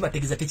njala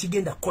kibategeeza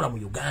tekigenda kukola mu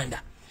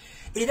Uganda.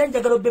 Era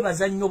njagala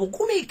bebaza nnyo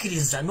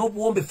obugumiikiriza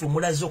n'obuwombefu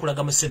mulaze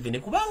okulaga Museveni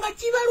kubanga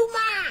kibaluma.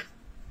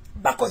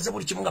 bakoze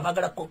buli kimu nga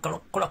bagala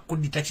kola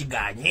kudita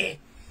kiganye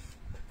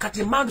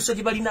kati mandu so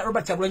gibalina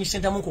Robert Kyagulanyi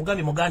Ssentamu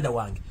nkugambye muganda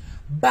wange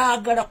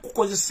bagala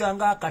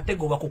kukozesanga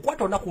akatego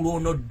bakukwata onaku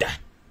lw'onodda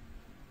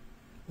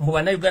mu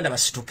bannayuganda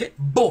basituke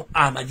bo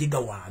amajiga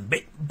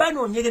wambe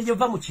banoonyegere gye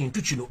va mu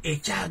kintu kino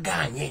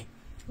ekyaganye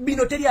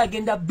bino teri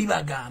agenda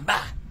bibagamba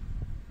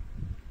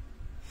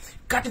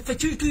kati ffe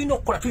tulina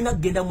okukola tulina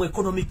kugenda mu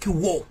economic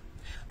war.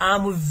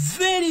 I'm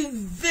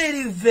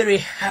very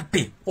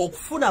happy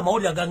okufuna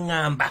amawulire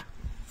agaŋŋamba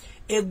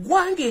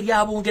eggwanga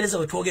ery'Abongereza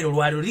bwe twogera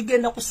olwaliro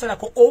ligenda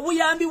kusalako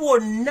obuyambi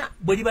bwonna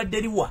bwe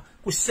libadde liwa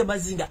ku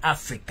Ssemazinga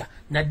Africa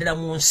naddala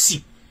mu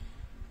nsi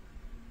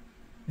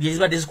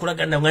lyezibadde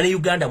zikolagana nga ne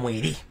Uganda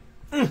mweri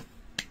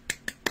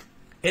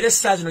era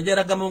essaawa zino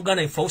gyalaga mu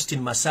Uganda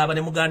Faustin Masaba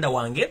ne muganda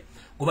wange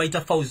gwe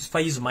bayita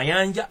Faiz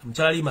Mayanja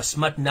mukyala Lima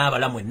Smart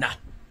n'abala mwenna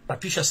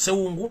Patricia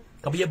Sewungu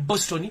kabuye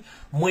Boston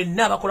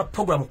mwenna bakola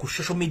program ku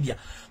social media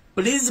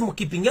please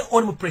keeping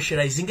on mu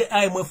pressurizing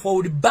IMF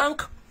World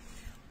Bank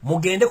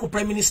mugende ku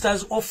Prime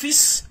Minister's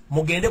Office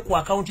mugende ku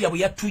account yabu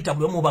ya Twitter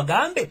bwe mu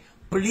bagambe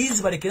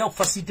please balekera ku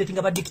facilitating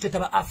aba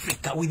dictator ba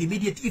Africa with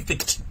immediate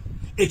effect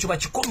ekyo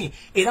bakikomye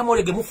era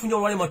molege mufunyo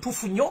olwale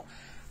matufu nnyo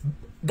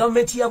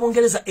government ya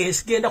Bongereza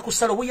esgenda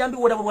kusala obuyambi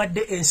bwona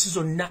bwadde ensi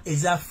zonna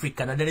eza Africa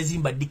naddala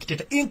ezimba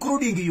dictator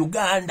including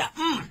Uganda.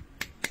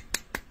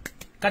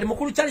 Kati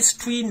mukulu Charles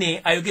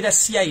Twine ayogera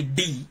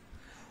CID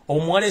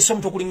omuwala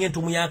esomuto okulinga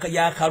entumu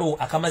yakalo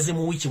akamaze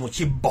mu wiki mu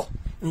kibbo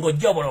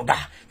ng'ojjobologa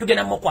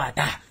tugenda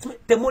mukwata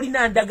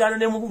temulina ndagaano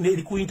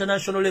ne ku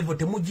international level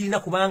temugirina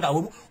kubanga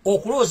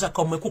okulooza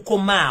kamwe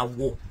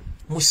kukomaawo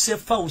mu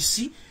safe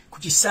house ku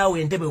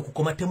kisaawe Entebbe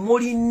okukoma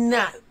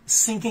temulina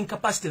sinking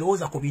capacity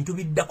lowooza ku bintu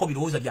biddako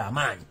birowooza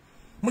by'amaanyi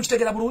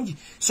mukitegera bulungi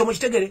so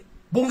mukitegere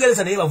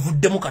Bungereza naye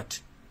bavuddemu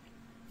kati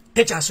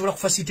tekyasobola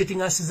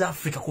kufacilitating nsi za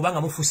Africa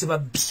kubanga mufuuse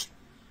babbi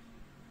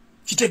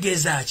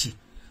kitegeeza ki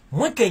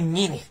mweke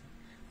nnyini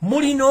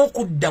mulina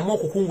okuddamu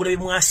okukungula bye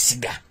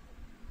mwasiga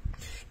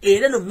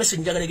era no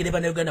message njagalegere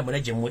bannayuganda muna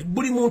gye muli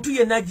buli muntu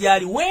yenna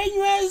gyali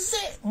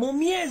weenyweze mu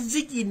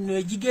myezi gino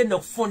egigenda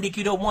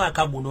okufundikira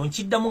omwaka guno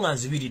nkiddamu nga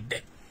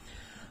nzibiridde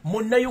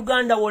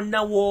munnayuganda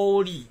wonna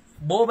wooli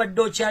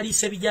bw'obadde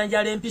okyaliisa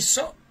ebijanjala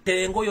empiso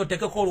terengoyo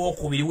otekeko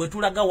olwokubiri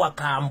wetulaga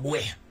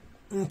wakambwe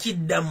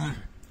nkiddamu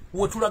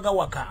wetulaga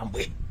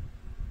wakambwe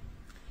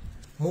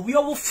mu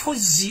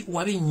byobufuzi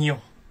wabi nnyo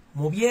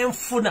mu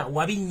byenfuna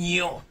wabi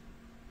nnyo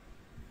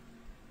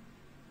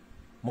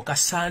mu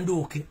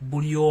kasanduuke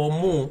buli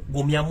omu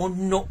gumya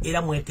munno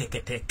era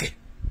mweteeketeeke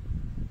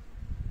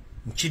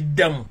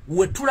nkiddamu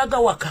wetulaga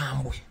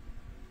wakambwe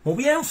mu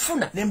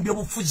byenfuna ne mu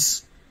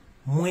byobufuzi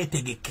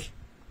mwetegeke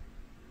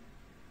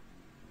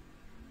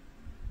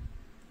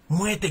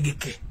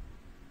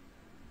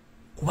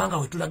kubanga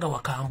wetulaga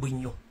wakambwe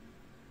nnyo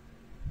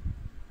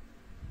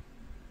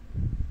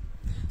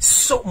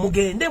so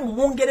mugende mu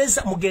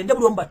Bungereza mugende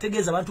buli omu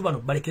bategeeza abantu bano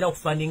balekera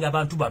okufandinga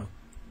abantu bano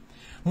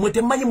mwe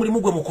temanyi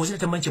mulimu gwe mukozera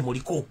temanyi kye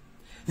muliko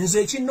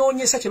nze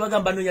ekinoonyesa kye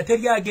bagamba noonya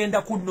teri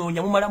agenda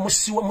kunoonya mumala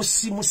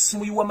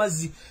musimuyiwa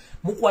mazzi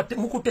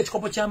mukutte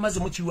ekikopo ky'amazzi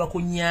mukiyiwa ku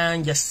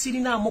nnyanja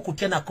sirinaamu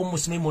kutya nako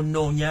musimuyi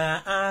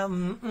munoonya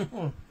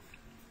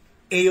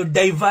eyo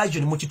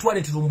diversion mukitwale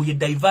nti lumbuye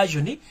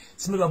diversion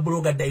simirwa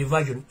bloga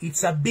diversion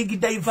it's a big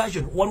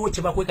diversion waliwo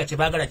kye bakweka kye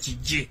baagala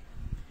kijje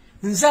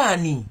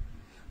nzaani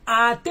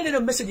ate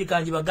lero message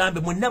kanji bagambe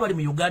mwenna bali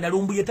mu Uganda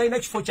lumbuye talina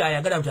kifo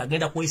kyayagala nti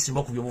agenda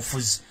kwesimba ku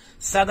byobufuzi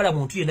saagala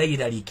muntu yenna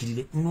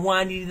yeraliikirire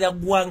nwanirira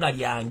ggwanga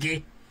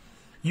lyange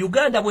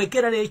Uganda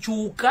bwekera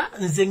lekyuka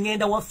nze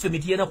ngenda waffe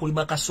mitiyena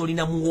kulima kasoli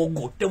na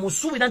muwogo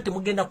temusuubira nti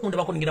mugenda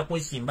kundabako ningenda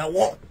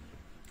kwesimbawo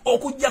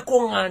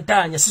okujjako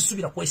ngantanya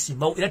sisubira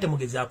kwesimbawo era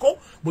temugezaako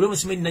buli omu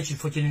simanyi nina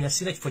kifo kyenoonya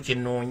sina kifo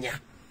kyenoonya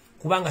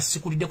kubanga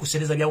sikulidde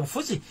kusereza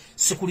byabufuzi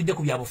sikulidde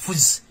ku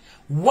byabufuzi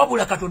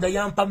wabula Katonda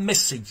yampa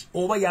message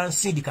oba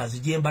yansindika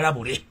nzije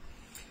mbalabule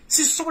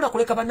sisobola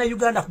kuleka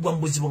bannayuganda kugwa mu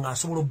buzibu nga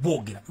nsobola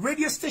obbogera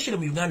radio station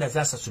mu Uganda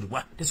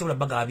zasasulibwa tesobola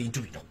baga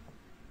bintu bino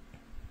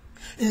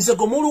nze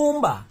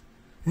gomulumba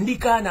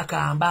ndikaana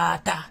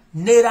kambaata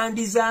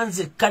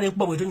nerandizanze kane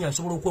kuba bwetonya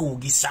nsobola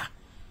okwewugisa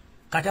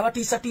kati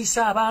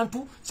abatiisatiisa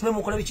abantu simwe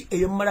mukola biki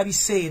eyo mmala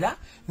biseera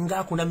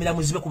ngaakunamira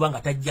muzibe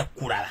kubanga tajja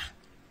kulala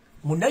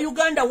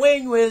munnayuganda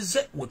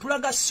wenyweze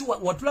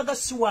watulaga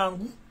si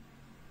wangu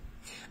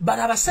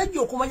bana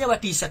abasajja okumanya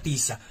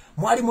batiisatiisa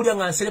mwali mulya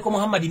nga Nsereko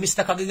Muhammad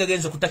Mr. Kagege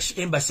genze ku Turkish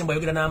Embassy mba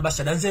yogera na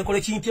ambassador nze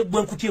nkole kintu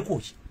bwe nkutyeko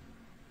ki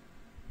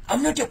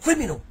I'm not a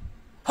criminal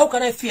how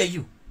can I fear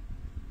you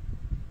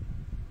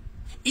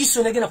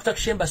iso negena ku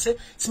Turkish Embassy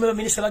simba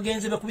minister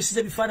bagenze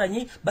bakubisize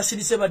bifaananyi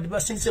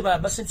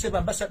basindise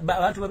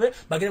abantu babe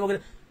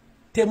bagere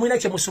temwina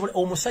kye musobola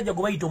omusajja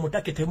gwe bayita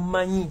omutake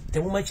temumanyi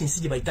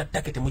kinsije bayita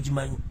ttake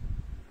temugimanyi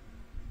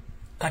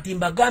kati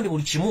mbagambe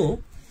buli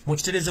kimu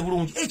mukitereze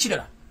bulungi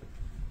ekirala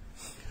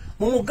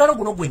mu muggalo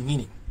guno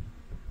gwennyini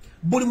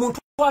buli muntu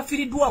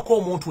afiiriddwako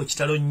omuntu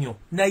ekitalo nnyo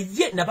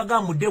naye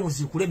nabagamba mudde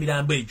muziikula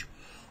emirambo egyo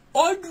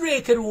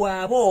Odreke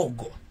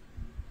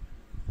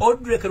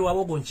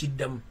Rwabogo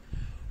nkiddamu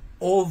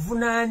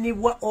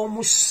ovunaanibwa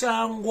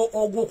omusango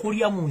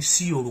ogw'okulya mu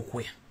nsi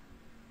y'olukwe.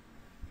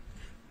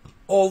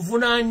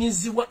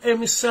 Ovunaanyizibwa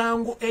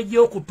emisango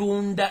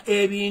egy'okutunda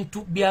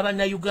ebintu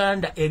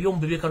by'Abannayuganda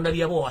eby'omu Katonda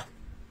byabowa.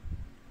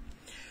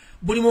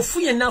 Buli mufu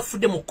yenna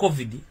afudde mu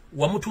COVID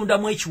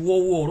wamutundamu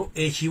ekiwoowoolo,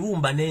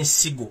 ekibumba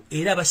n'ensigo,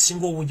 era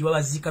abasinga obungi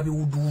babaziika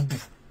biwuduwudu.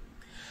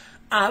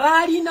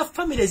 Abaalina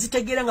famire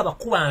ezitegeera nga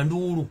bakuba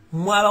nduulu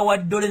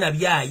mwabawaddole na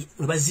byayi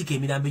we baziika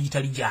emirambo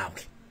egitali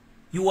gyabwe.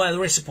 You are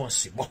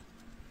responsible.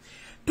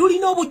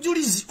 Tulina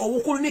obujulizi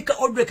obukulumika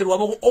Odrek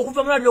Lwabogo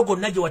okuva mu lwaliro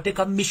gonna gye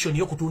wateeka mission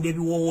y'okutunda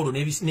ebiwoowoolo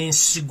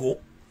n'ensigo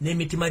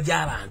n'emitima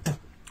gy'abantu.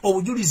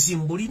 Obujulizi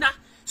mbulina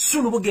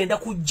sunu bugenda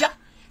kujja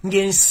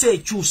ng'ensi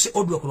ekyuse.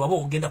 Odrek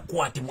Lwabogo genda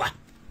kukwatibwa.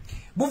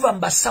 Buva mu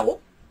basawo,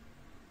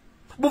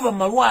 buva mu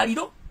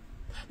malwaliro,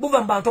 buva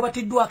mu bantu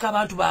abatiddwako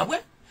abantu baabwe,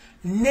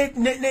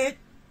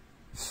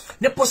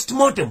 ne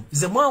postmortem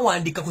ze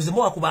mwawandika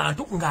kuzemowa ku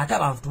bantu ng'ate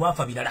abantu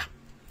baafa birala.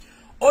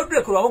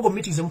 Odrek Lwabogo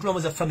meetings emutulamu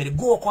za family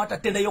go okwata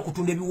tenda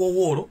y'okutunda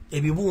ebiwoowoolo,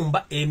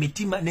 ebibumba,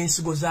 emitima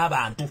n'ensigo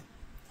z'abantu.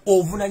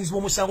 Ovunaanyizibwa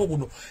omusango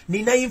guno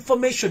nina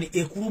information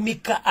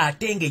ekulumika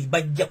ate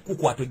ng'ebajja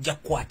kukwata ojja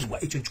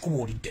kukwatibwa. Ekyo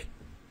nkikubuulidde.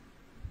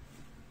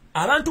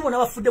 Abantu bonna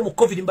bafudde mu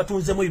COVID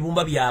mbatunzemu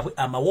ebibumba byabwe,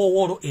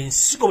 amawoowoolo,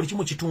 ensigo, buli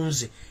kimu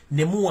kitunze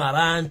ne muwa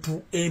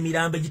abantu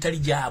emirambo egitali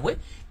gyabwe,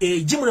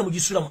 egimu ne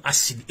mugisuula mu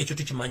acid. Ekyo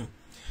tukimanyi.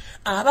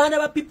 Abaana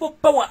ba people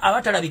power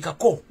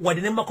abatalabikako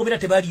wadde ne makomera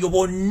tebaliyo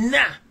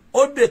bonna.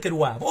 Odrek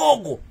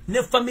Lwabogo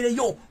ne family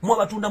yo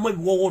mwabatundamu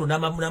ebiwoowoolo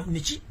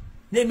n'iki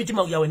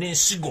n'emitima yawe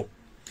n'ensigo.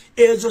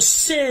 Ezo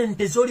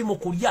sente zoli mu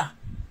kulya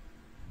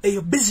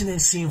eyo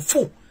business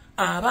nfu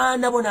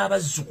abaana bo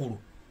n'abazzukulu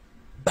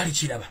bali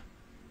kiraba.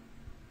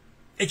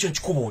 Ekyo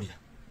nkikubuulira.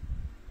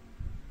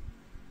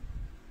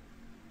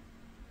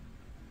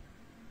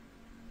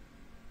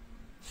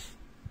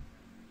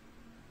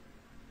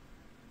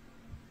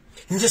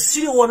 Nze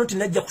siri wano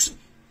tinajja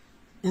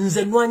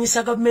nze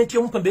nwanyisa government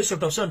y'omupembeeso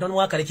takusana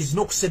wakale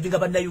kizina okusevinga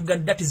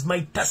Bannayuganda. That is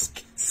my task.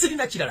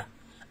 Sirina kirala.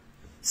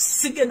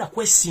 Sigenda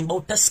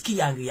kwesimba task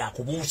yange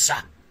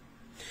yakubuusa.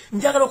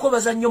 Njagala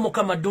okwebaza nnyo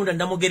Mukama Ddunda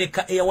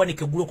namugereka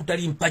eyawanika eggulo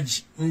okutali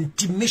mpaji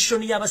nti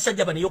mission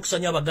y'abasajja bano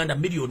y'okusanya Abaganda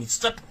million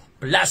 3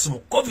 plus mu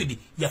COVID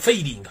ya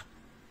failinga.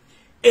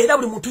 Era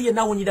buli muntu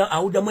yenna awunyira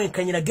awuddamu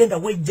enkanyira genda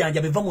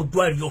wejjanja beva mu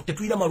ddwaliro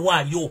tetuyira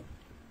malwaliro.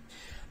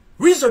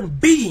 Reason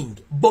being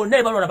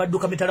bonna balwala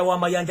badduka mitala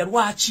w'amayanja.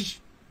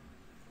 Lwaki?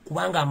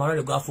 Kubanga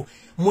amalwaliro gafu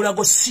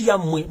mulago si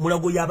yammwe,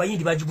 mulago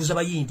y'abayindi bagiguza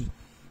bayindi.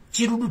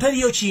 Kirudu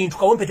teriyo kintu,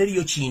 kawompe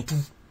teriyo kintu.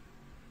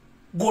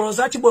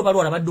 Goloza kibwe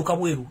balwala badduka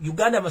bweru.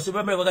 Uganda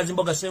amasebamala bagazi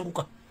mboga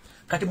senguka.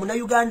 Kati muna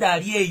Uganda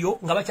ali eyo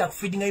nga bakya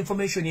kufeedinga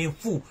information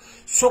enfu.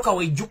 Soka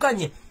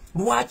wejjukanye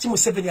lwaki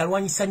Museveni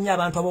alwanyisa nnyo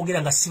abantu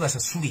aboogera nga si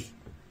basasule.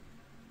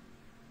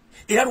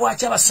 Era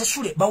lwaki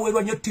abasasule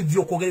baweerwa nnyo TV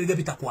okwogera ebyo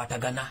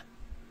bitakwatagana.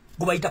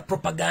 Go bayita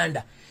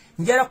propaganda.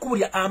 Njala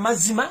kubulya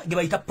amazima ge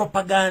bayita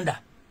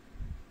propaganda.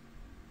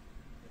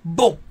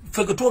 Bo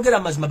fege twogera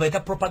amazima bayita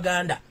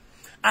propaganda.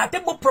 Ate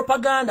bo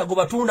propaganda go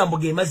batunda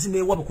mboge mazima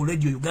ewabe ku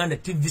radio Uganda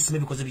TV sime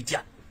bikoze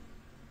bitya.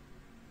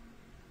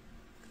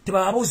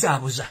 Tebabuza.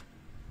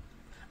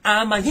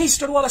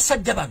 History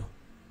w'abasajja bano.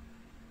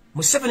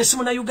 Museveni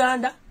simu na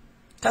Uganda.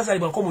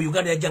 Tazalibwa ko mu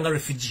Uganda yajjanga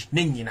refugee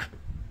n'ennyina.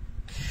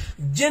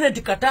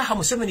 Janet Kataha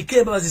Museveni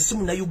kemba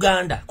bazisimu na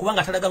Uganda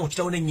kubanga talaga ngo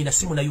kitawo n'ennyina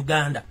simu na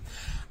Uganda.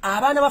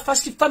 Abaana ba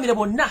first family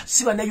bonna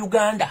siba na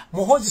Uganda.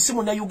 Muhozi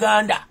simu na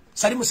Uganda.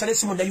 Salimu Sale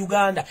simu na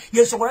Uganda.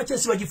 Yensokola kye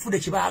siba gifude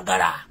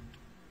kibagala.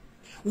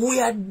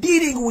 We are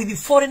dealing with the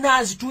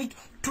foreigners.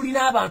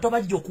 Tulina abantu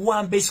abajja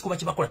okuwamba esi kuba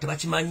kibakola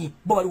tebakimanyi.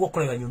 Bo bali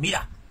wokola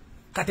banyumira.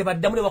 Kate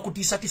baddamu ne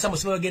bakutiisa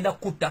Museveni bagenda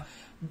kutta.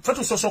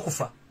 Fatu soso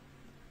kufa.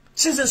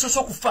 Sinze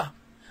soso kufa.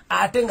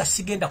 Ate nga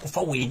sigenda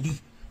kufa wendi.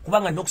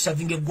 Kubanga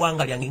nokusavinga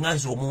eggwanga lyange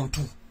nganze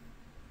omuntu.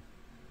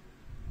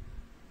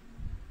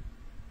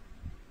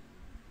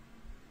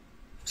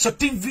 So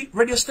TV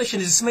radio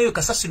station zisimeyo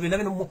kasasirwe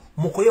nabino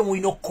mukoye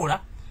mwino okukola.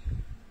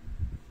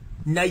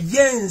 Na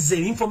yenze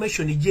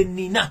information je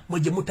nina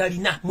mweje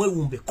mutalina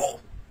mwewumbeko.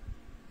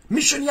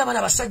 Mission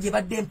y'abana basajja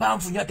badde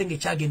mpanvu nnyo ate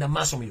ng'ekyagenda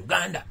maaso mu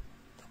Uganda.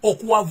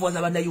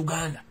 Okuwavuwaza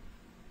Bannayuganda.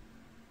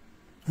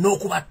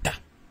 N'okubatta.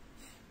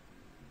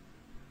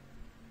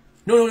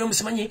 No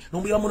musimanyi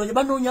nombuya munonya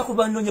banoonya ku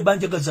banoonya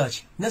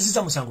banjagazaaki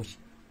naziza musango ki.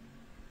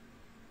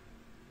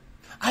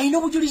 Ayina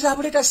obujulizi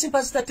abuleeta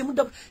sympathy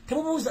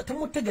temubuuza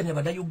temuteganya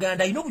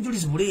Bannayuganda. Ayina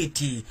obujulizi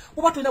buleeti.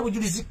 Oba tulina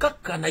bujulizi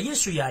kakkana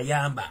Yesu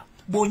yayamba.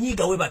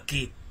 Bonyiga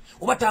webake.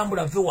 Oba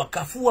tambula ve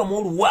waka fuwa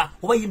moluwa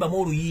oba yimba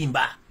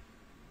moluyimba.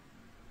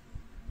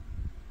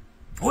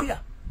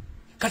 Oya.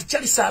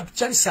 Kati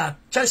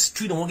Charles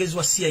Twino mwongezi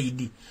wa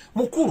CID.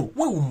 Mukulu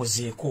we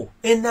umuzeeko.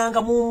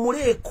 Enanga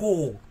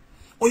muumuleko.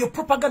 Oyo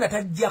propaganda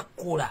tajja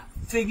kukola.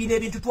 Fe bine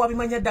ebintu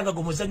twabimanya ddanga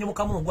gomuzannyo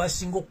mukamu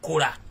gwasinga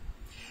okukola.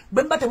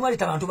 Bwe mbate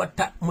mwaleta abantu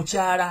batta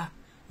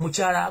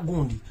mukyala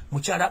gundi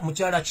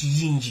mukyala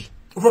kiyingi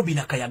Robin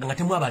Akayaga nga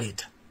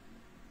temwabaleeta.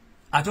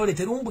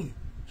 Atolete lumbuye.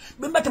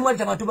 Bwe mbate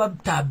mwaleta abantu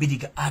batta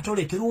Abiriga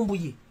atolete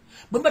lumbuye.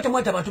 bwemba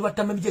temwaleta abantu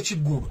batta Mamija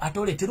Kigundu ate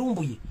olete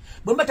lumbuye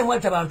bwemba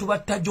temwaleta abantu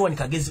batta Joan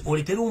Kagezi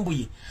olete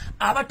lumbuye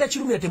abatta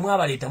Kirumira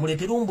temwabaleta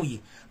mulete lumbuye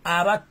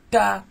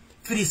abatta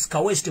Phyllis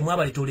Kawest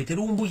mwabaleta olete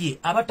lumbuye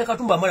abatta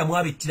Katumba Amala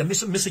mwabittira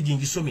message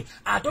ngisome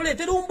ate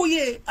olete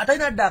lumbuye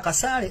atalina dda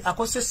akasale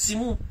akose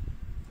simu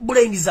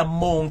brain za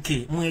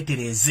monke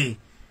mwetereze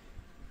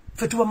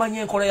fe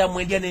tubamanya enkola ya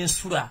mwendya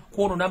n'ensula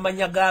kwono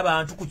n'amanya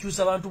g'abantu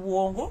kukyusa abantu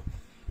buwongo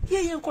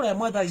yeye enkola ya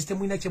mothers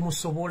temwina kye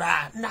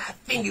musobola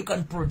nothing you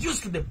can produce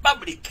to the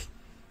public.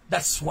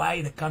 That's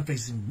why the country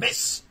is in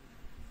mess.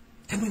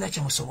 Temwina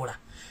kye musobola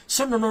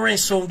so nono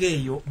ensonga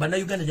eyo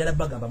bannayuganda gyala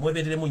bagamba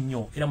mwebereremu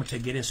nnyo era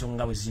mutegeere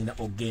ensonga bwe zirina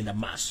okgenda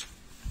maaso.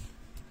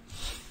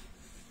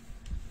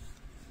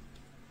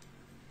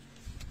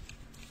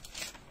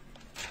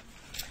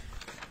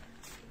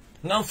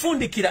 Nga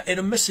nfundikira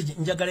eno message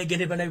njagala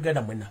egende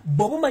bannayuganda mwenna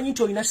bw'oba omanyi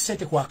nti olina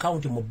ssente ku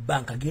account mu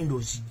banka genda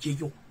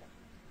ozigyeyo.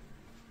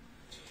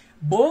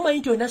 Bw'oba omanyi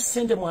nti olina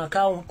ssente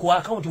ku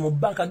account mu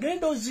banka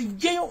genda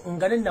ozigyeyo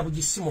nga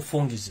nennabugi si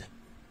mufungize.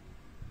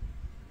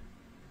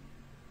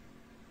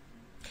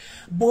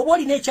 Bw'oba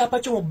olina ekyapa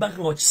kyo mu banka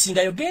nga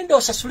okisingayo genda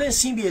osasule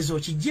ensimbi ezo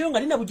okigyeyo nga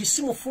nennabugi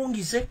si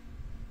mufungize.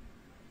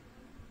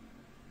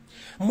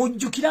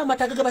 Mujjukira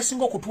amataga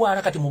gabasinga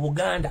okutwala kati mu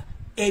Buganda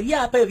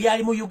ebyapa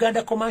ebyali mu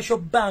Uganda Commercial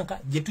Bank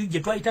gye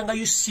twayitanga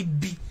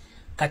UCB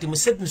kati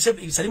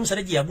Salimu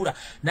Saleji yagula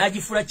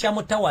n'agifuula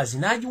Kyamo Towers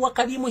n'agiwa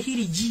Kalimu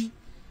Hirigi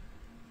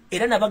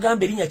era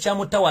nabagamba erinnya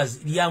Kyamo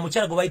Towers lya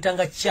mukyala gwe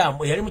bayitanga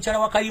Kyamo yali mukyala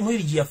wa Kalimu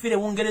Hirigi yafiire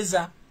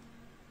Bungereza.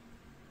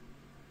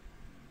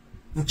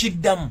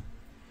 Nkiddamu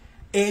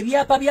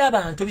ebyapa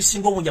by'abantu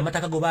bisinga obungi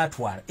amataka go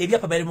baatwala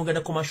ebyapa byali mu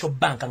Uganda Commercial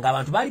Bank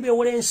ng'abantu baali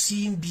beewola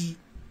ensimbi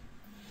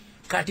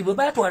kati bwe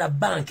baatwala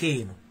banka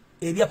eno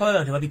ebyapa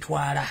by'abantu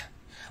babitwala.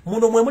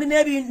 Muno mwe muli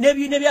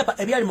n'ebyapa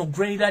ebyali mu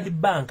Greenland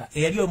Bank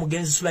eyali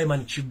omugenzi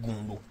Sulaiman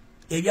Kigundu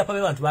ebyapa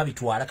by'abantu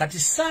babitwala kati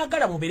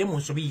saagala mubeere mu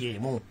nsobi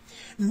y'emu.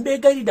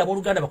 Mbeegayirira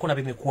abooluganda bakona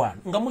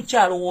b'emikwano nga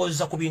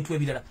mukyalowooza ku bintu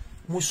ebirala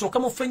musooka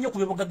mufe nnyo ku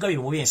byobugagga bye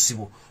mu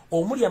byensibo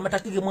omuli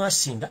amataka ge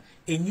mwasinga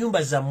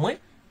ennyumba zammwe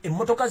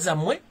emmotoka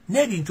zammwe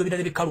n'ebintu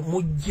ebirala bikalu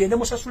mugende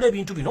musasula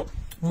ebintu bino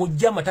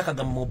mujje amataka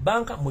gammwe mu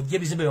banka mujje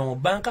ebizimbe byammwe mu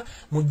banka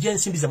mujje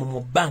ensimbi zammwe mu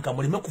banka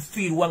muleme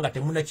kufiirwa nga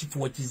temuna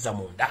kifuwa kizza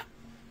munda.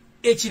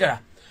 Ekirala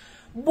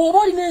bw'oba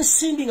olina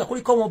ensimbi nga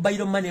kuliko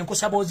mobile money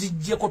enkusaba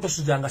oziggyeko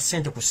tosuzanga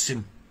ssente ku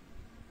ssimu.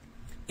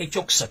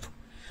 Ekyokusatu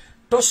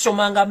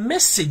tosomanga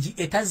message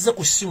etazze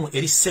ku ssimu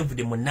eri saved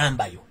mu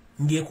namba yo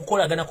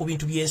ng'ekukolagana ku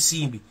bintu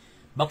by'ensimbi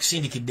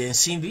bakusindikidde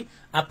ensimbi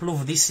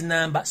approve this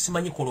number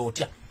simanyi kola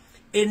otya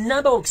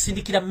enamba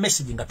okusindikira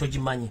message nga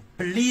togimanyi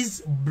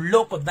please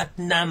block that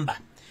number.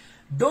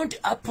 Don't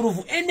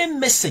approve any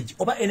message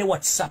oba any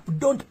WhatsApp.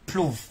 Don't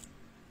prove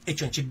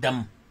ekyo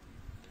nkiddamu.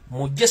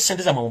 Mujje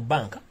ssente zammwe mu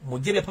banka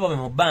mujje ebyapa byammwe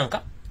mu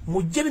banka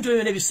mujje ebintu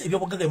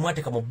ebyobugagga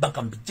mwateeka mu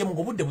banka mubijjemu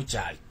ng'obudde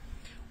bukyali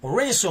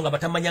olw'ensonga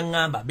batamanya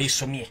ngamba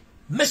beesomye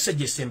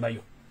message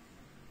esembayo.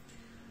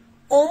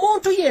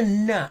 Omuntu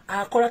yenna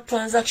akola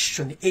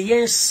transaction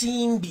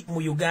ey'ensimbi mu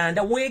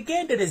Uganda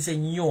weegendereze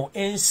nnyo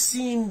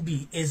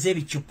ensimbi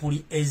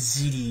ez'ebicupuli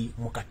eziri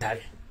mu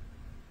katale.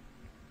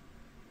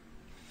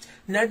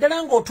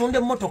 Naddala ng'otunda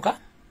emmotoka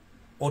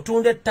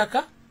otunda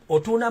ettaka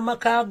otunda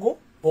amakaago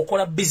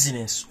okola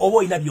business oba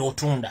olina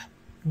by'otunda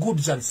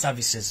goods and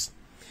services.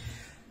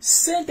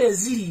 Sente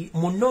eziri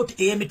mu note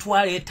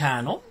ey'emitwalo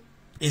 5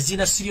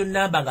 ezina serial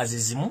number nga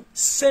zezimu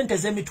sente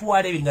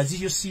z'emitwalo 2 nga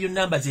ziriyo serial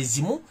number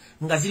zezimu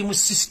nga ziri mu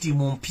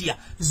system mpya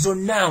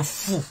zonna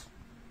nfu.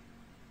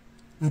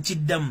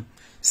 Nkiddamu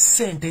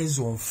sente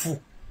ezo nfu.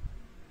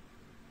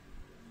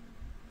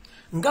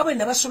 Nga bwe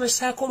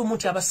nabasomesaako olumu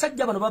nti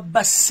abasajja bano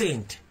babba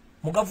sente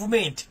mu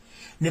gavumenti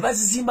ne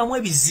bazizimbamu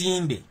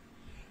ebizimbe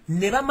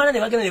ne bamala ne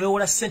bagenda ne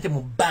beewola sente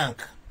mu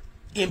banka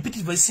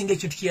empitirivu ezisinga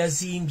ekintu kye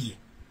yazimbye.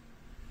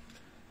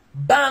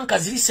 Banka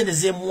ziri sente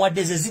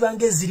zemuwadde ze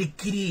zibange ziri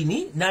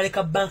kiriini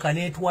n'aleka banka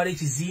n'etwala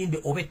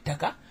ekizimbe oba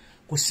ettaka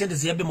ku sente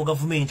ze yabbe mu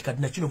gavumenti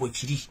kati nakino bwe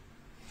kiri.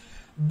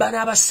 Bano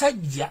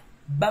abasajja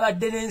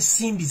babadde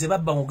n'ensimbi ze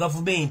babba mu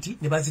gavumenti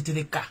ne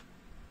bazitereka.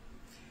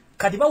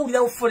 Kati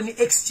bawulirawo foreign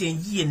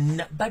exchange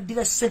yenna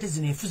baddira sente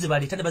zino enfu ze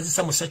baleeta ne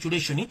bazissa mu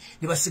circulation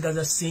ne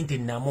basigaza sente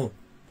namo.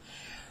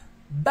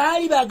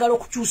 Baali baagala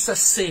okukyusa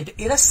sente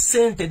era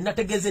sente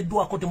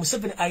nategeezeddwako te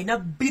Museveni alina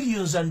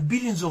billions and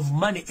billions of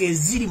money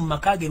eziri mu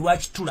makage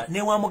lwakitula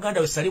ne wa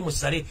muganda we Salimu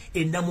Sale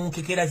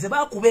ennamunkekera ze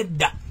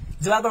baakubedda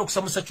ze baagala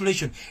okussa mu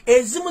circulation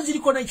ezimu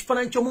ziriko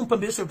n'ekifaananyi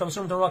ky'omumpembe Yesu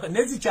Lutamusomwaka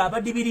ne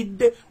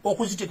zikyabadibiridde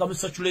okuziteeka mu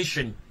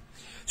circulation.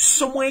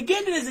 So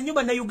mwegendereze nnyo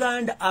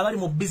bannayuganda abali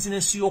mu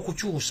bizinesi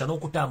y'okukyusa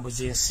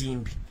n'okutambuza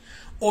ensimbi.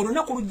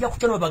 Olunaku lujja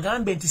kutya ne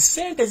bagambe nti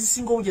sente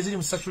zisinga obungi ziri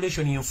mu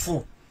circulation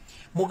enfu.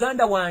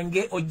 Muganda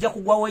wange ojja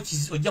kugwawo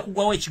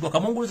ekigwa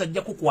kamunguluza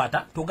ajja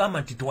kukwata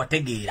togamba nti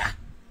tewategeera.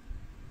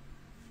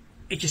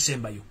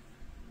 Ekisembayo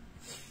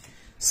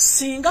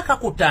singa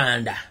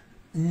kakutanda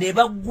ne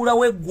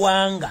baggulawo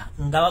eggwanga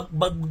nga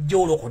bajja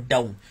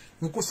lockdown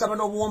nkusaba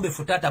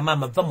n'obuwombeefu taata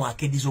maama va mu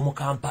akedizo mu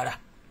Kampala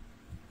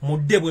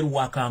mudde bweru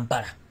wa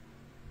Kampala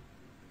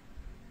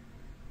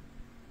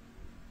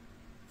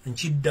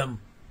nchiddamu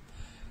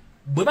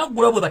bwe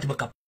baggulawo bwe bati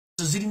baka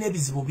zirina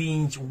ebizibu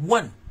bingi.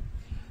 One,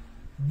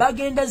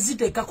 bagenda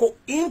ziteekako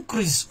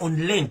increase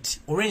on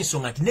rent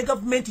olw'ensonga nti ne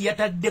gavumenti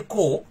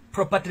yataddeko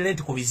property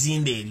rent ku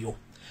bizimbe ebyo.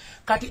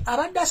 Kati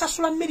abadde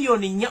asasula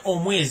 $4,000,000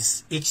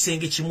 omwezi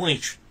ekisenge kimu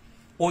ekyo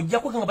ojja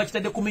kweka nga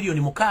bakitadde ku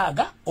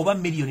 $6,000,000 oba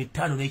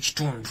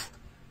 $5,500,000.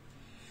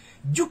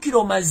 Jjukira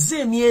omaze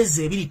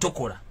emyezi 2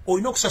 tokola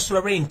olina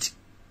okusasula rent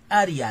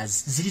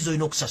areas ziri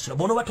z'olina okusasula.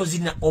 Bw'onooba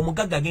tozirina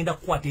omugagga agenda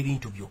kukwata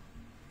ebintu byo.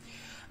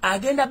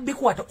 Agenda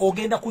bikwata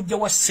ogenda kujja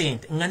wa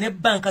ssente nga ne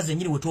banka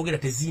zennyini we twogera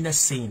tezirina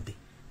ssente.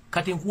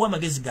 Kati nkuwa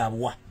amagezi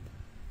gaabwa.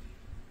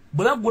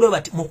 Bwe baggula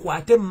bati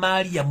mukwate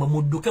emmaali yammwe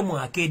mudduke mu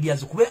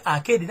Arcadias kube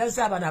Arcadia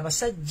z'abaana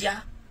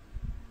abasajja.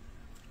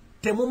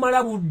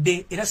 Temumala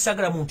budde era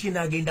sagala muntu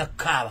yenna agenda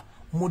kaaba.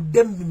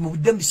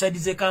 Mudde beside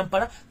ze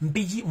Kampala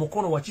Mpigi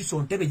mukono wa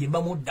Kiso Ntebe gye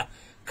mba mudda.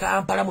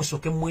 Kampala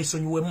musoke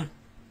mwesonyiwemu.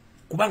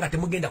 Kubanga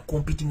temugenda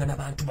competing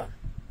n'abantu bano.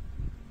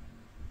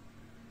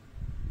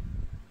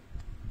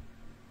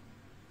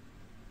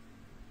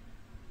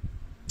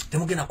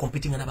 Temugenda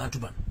competing n'abantu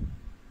bano.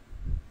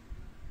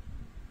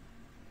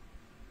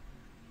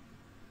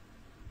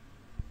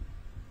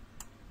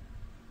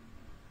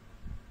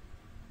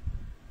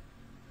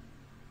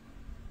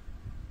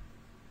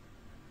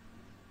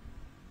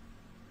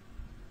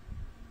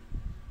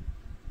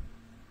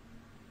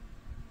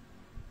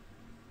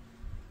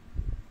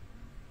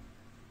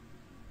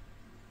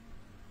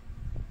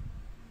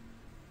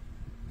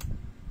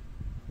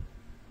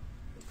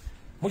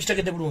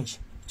 Mukitegedde bulungi.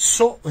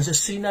 So nze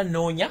sirina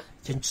noonya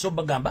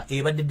kyenkisoba gamba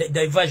ebadde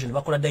diversion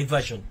bakola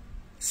diversion.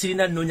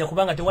 Sirina noonya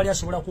kubanga tewali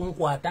asobola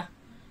kunkwata.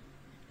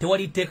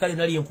 Tewali tteeka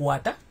lyonna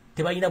lyenkwata.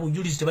 Tebalina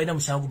bujulizi tebalina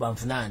musanvu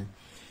banfunaani.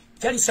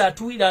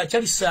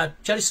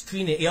 Charles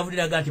Twine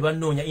eyavuliraga nti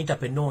bannoonya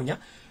Interpol noonya.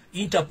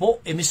 Interpol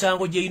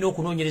emisango gy'erina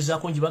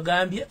okunoonyerezaako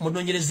ngibagambye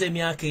munoonyereza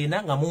emyaka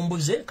 4 nga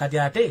mumbuze kati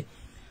ate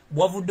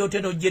bwavudde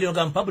otendo gy'eryo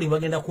nga mu public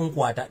bagenda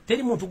kunkwata.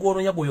 Teri muntu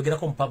gw'onoonya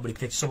gw'oyogerako mu public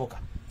tekisoboka.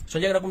 So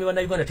njagala kumira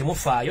bana Uganda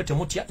temufaayo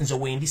temutya nze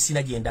wendi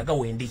sina gyendaga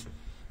wendi.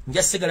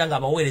 Nja sigala nga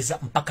abaweereza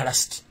mpaka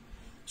last.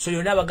 So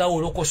yonna abagawo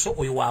olokoso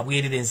oyo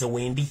wabwerere nze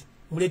wendi.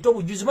 Muleeta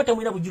obujulizi mata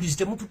mwina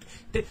bujulizi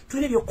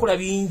tulina ebyokukola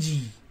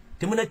bingi.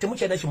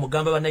 Temutya nakyo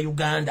mugamba bana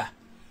Uganda.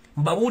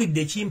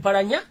 Mbabuulidde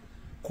ekimpalanya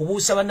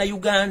kubuusa bana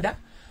Uganda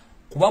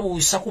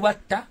kubabuusa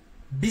kubatta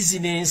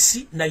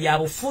bizinensi na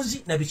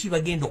yabufuzi na biki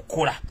bagenda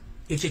okukola.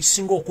 Ekyo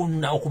kisinga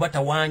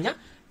okubatawaanya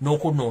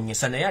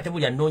n'okunoonyesa naye ate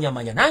buli annoonya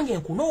manya nange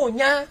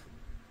nkunoonya.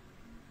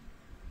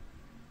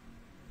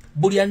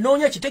 Buli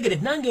annoonya kitegere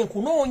nange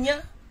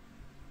nkunoonya.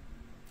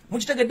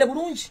 Mukitegedde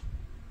bulungi.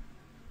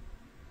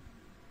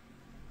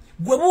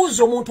 Gwe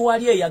buuza omuntu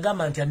wali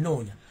eyagamba nti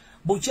annoonya.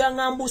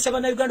 Bukyanga mbuusa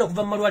bana Uganda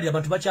okuva mu malwaliro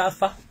abantu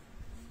bakyafa.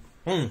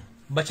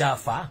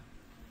 Bakyafa.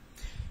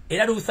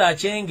 Era Luther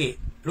Achenge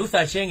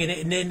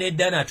ne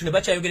Dana tune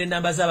bakyayogera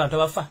ennamba z'abantu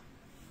abafa.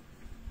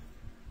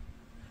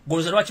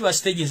 Goloza lwaki ba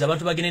stages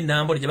abantu bagene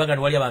ennamba gye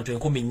bagana wali abantu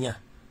 1,400.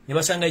 Ne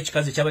basanga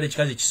ekikazi kyabale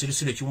ekikazi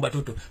kisirisiro ekiwumba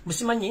toto.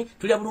 Musimanyi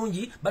tulya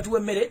bulungi batuwe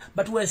emmere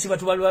batuwe ensi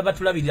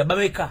batulabirira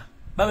babeka.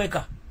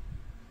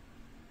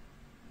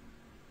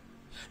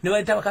 Ne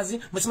bayita bakazi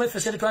musimanyi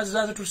fesere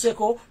twazaza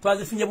tuseko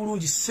twazifinye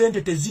bulungi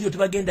sente teziryo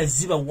tebagenda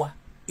zibawa.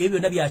 Ebyo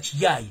nabya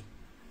kiyayi.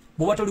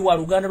 Bwoba toli wa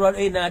Luganda lwa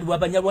NAD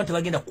wabanyalwa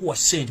tebagenda kuwa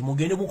sente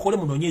mugende mukole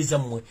munonyeza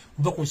mmwe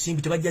mva ku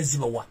nsimbi tebajja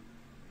zibawa.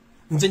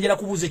 Nze njala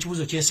kubuuza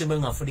ekibuuzo kyensembe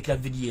nga nfundika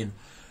video eno.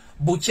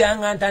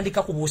 Bukyanga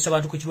ntandika kubuusa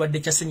abantu ku kirwadde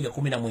kya Ssennyiga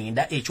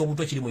 19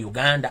 ekyobuto kiri mu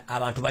Uganda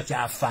abantu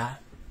bakyafa.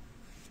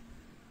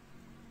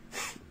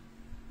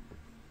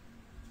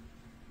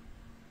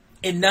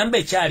 Ennamba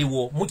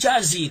ekyaliwo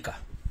mukyaziika.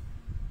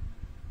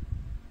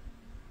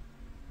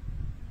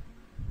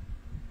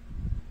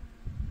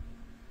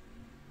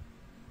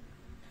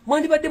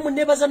 Mwandibadde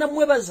munnebaza na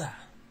mwebaza.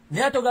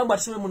 Naye atogamba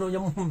ati munoonya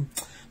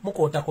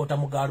mukoota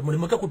mugaalo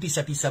mulimeke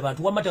kutiisatiisa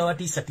abantu wamma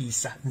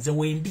tebabatiisatiisa nze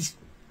wendi.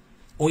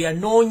 Oyo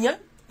anoonya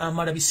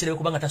amala biserewe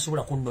kubanga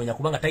tasobola kunnoonya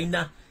kubanga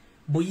talina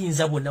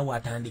buyinza bwonna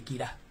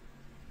waatandikira.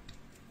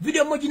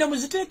 Video mugina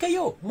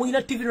muziteekeyo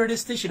muyina TV radio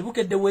station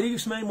bukedde weri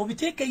Ismail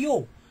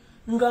mubiteekeyo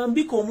nga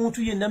mbika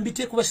omuntu yenna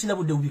mbiteeke kuba sina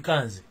budde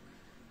bubikanze.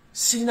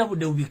 Sina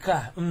budde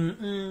bubika.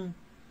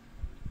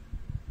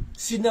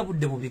 Sina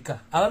budde bubika.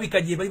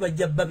 Ababika gye bali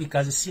bajja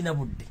babikaze sina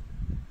budde.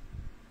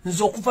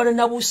 Nzo okufana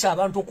nabuusa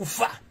abantu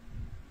okufa.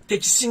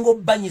 Tekisinga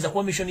obbanyiza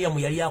kuba mission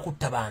yammwe yali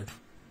yakutta bantu.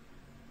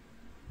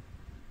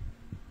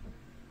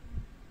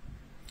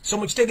 So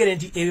mukitegere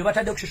nti ebyo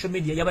batadde ku social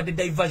media yabadde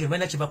diversion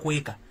balina kye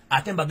bakweka.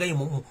 Ate mbagaye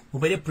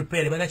mubere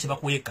prepare balina kye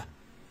bakweka.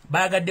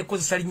 Bayagadde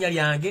kozesa linnya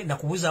lyange na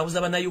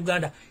kubuzaabuza bana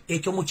Uganda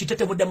ekyo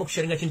mukitete muddamu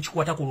kusharinga kintu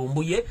kikwata ku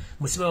lumbuye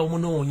musiba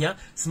omunoonya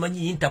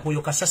simanyi Interpol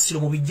yo kasasiro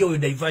mu bijjo yo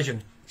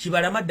diversion.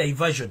 Kibalama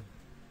diversion.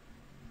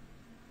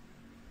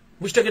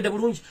 Mukitegedde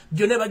bulungi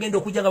byonna bagenda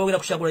okujja nga bagenda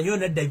kushagula nyo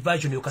na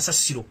diversion yo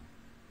kasasiro.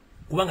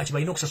 Kubanga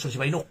kibalina okusasula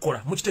kibalina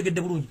okukola.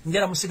 Mukitegedde bulungi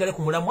njala musigale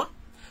ku mulamwa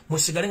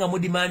musigale nga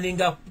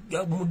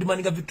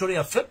mudimandinga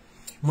Victoria fe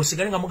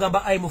musigale nga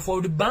mugamba I'm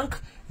Forward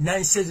Bank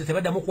nanseze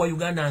tebaddamu kuwa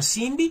Uganda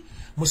nsimbi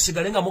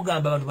musigale nga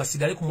mugamba abantu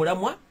basigale ku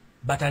mulamwa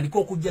batandika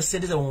okujja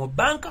ssente za mu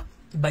banka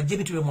bajje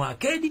bitwe mu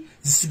arcade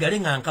zisigale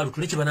nga nkalu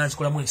tuleke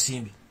banazikolamu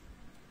ensimbi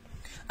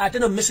ate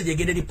no message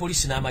egende li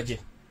police n'amaje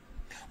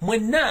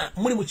mwenna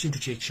muli mu kintu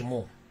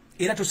kyekimu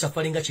era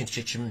tusafaringa kintu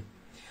kyekimu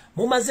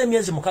mumaze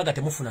emyezi mukaaga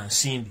temufuna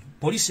nsimbi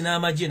police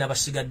n'amaje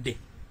n'abasigadde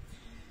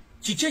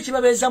kiki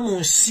ekibabeeza mu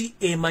nsi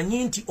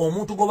emanyi nti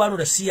omuntu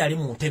gobanula si yali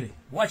mu ntebe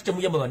lwaki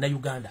temuyamba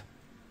bannayuganda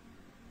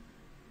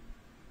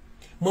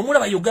mwe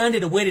mulaba Uganda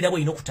eno bwerera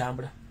bweyina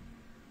okutambula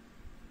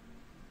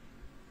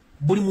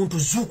buli muntu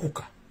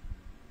zuukuka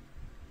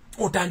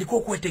otandika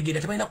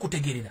okwetegerera tebalina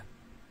kutegerera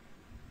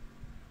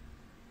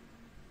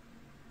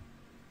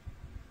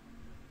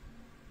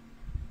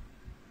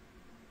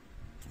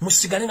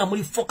musigale nga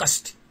muli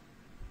focused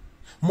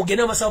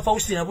mugende amasafa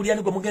Faustin na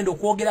buliani gwe mugende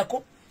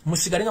okwogerako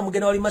musigale nga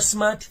mugende wali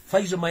smart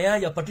Faizo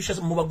Mayanja Patricia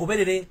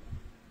mubagoberere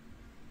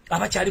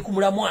abakyali ku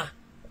mulamwa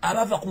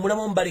abava ku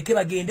mulamwa mbaleke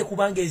bagende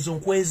kubanga ezo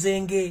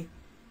nkwezenge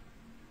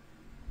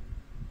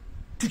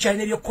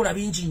tukyalina ebyokukola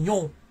bingi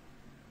nnyo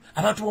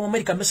abantu mu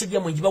America message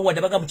yamwe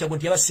njibawadde baga mukyago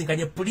nti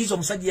yabasinkanye police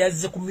omusajja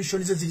yazze ku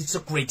mission ze ziri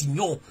secret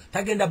nnyo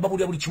tagenda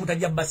babulya buli kimu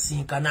tajja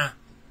basinkana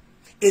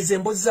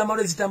ezembozi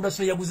z'amalo zitambula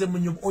so yaguze mu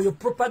nnyo oyo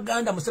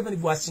propaganda Museveni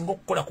bwasinga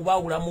okukola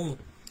kubaawulamu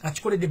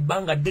akikoledde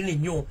ebbanga ddene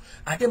nnyo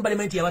ate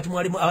mbalementi y'abantu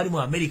abali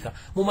mu America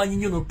mumanyi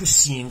nnyo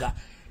n'otusinga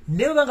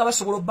naye banga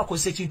basobola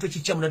okubakozesa ekintu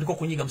ekikyamu natiko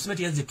okunyiga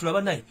Museveni yazze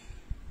tulaba naye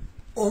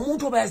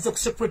omuntu oba yazze ku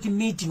secret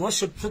meeting or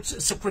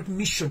secret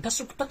mission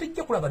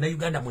tatajja kulaba na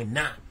Uganda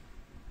mwenna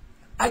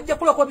ajja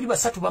kula kwa bili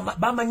basatu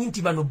bamanyi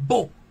nti bano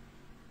bo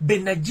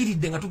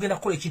benajiridde nga tugenda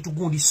kukola ekintu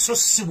gundi so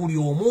si buli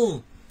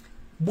omu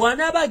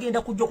bwana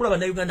abagenda kujja kulaba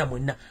na Uganda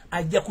mwenna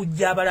ajja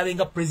kujja abalabe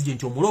nga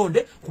president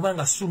omulonde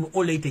kubanga sooner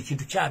or later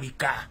ekintu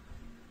kyabika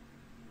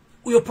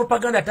uyo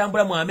propaganda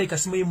tambula mu America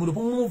simuye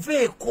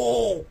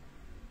mumuveeko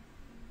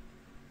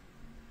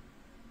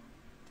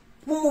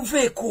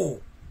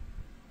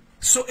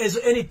so ezo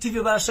any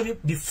TV basomye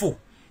before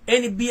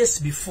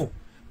NBS before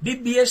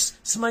BBS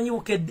simanyi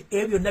ukedde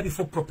ebyo na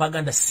before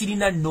propaganda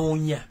sirina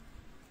noonya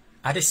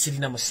ate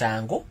sirina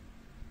musango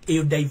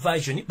eyo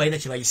diversion balina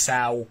kye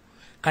bayisaawo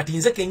kati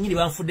nze kenyini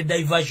banfudde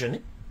diversion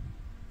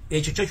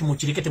ekyo kyo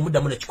mukirike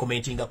temuddamu na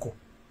kikomentingako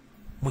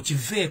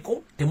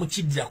mukiveeko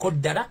temukiddirako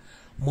ddala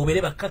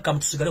mubere bakaka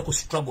mutusigale ku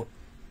struggle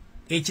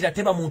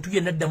ekirateba muntu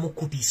yenna ddamu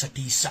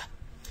kutiisatiisa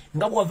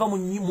nga bwava mu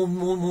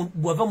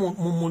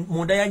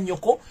nda ya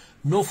nnyoko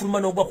n'ofuluma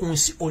n'ogwa ku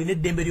nsi olina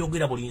eddembe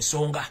lyogera buli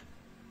nsonga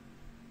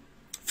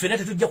fena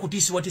tetujja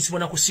kutiisibwa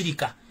na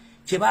kusirika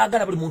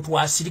kyebaagala buli muntu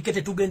asirike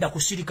tetugenda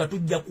kusirika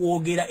tujja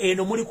kwogera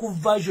eno muli ku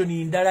version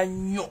ndala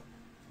nnyo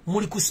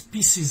muli ku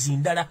species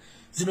ndala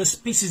zino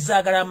species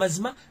zaagala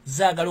amazima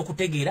zaagala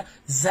okutegeera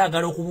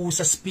zaagala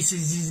okubuusa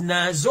species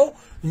nazo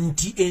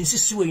nti ensi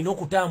siwe ino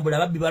okutambula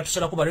babbi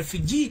batusala ku ba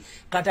refugee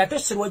kati ate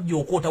serwajja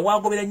okwota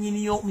waagobera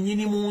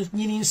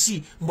nyini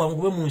nsi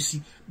mbwangube mu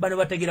nsi bano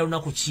bategeera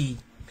lunaku ki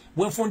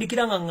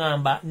wenfundikira nga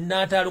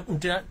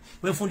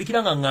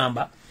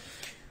ngamba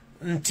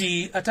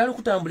nti atali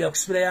kutambulira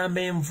kusibira ya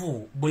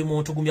menvu buli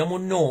muntu gumya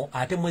munno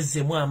ate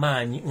mwezzemu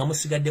amaanyi nga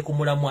musigadde ku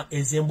mulamwa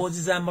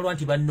ezemboozi z'amalwa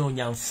nti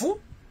bannoonya nfu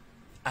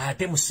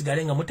ate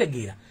musigale nga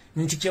mutegeera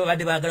nti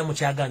kyebabadde baagala mu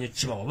kyaganyo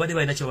kibawa babadde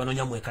balina kye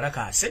banoonya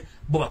mwekalakaase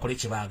bo bakole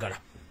kye baagala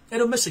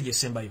eno message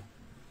esembayo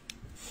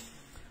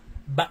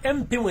ba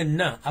MP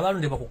mwenna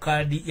abalondebwa ku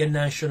kaadi ya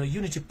National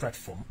Unity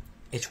Platform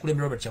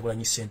ekikulembera Robert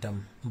Kyagulanyi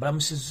Ssentamu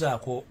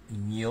mbalamusizzaako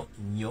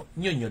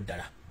nnyo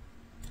ddala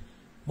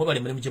mwebale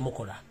mulimu gye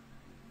mukola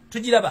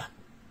tujiraba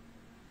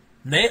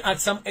naye at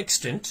some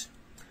extent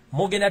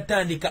mogenda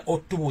tandika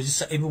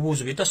otubuuzisa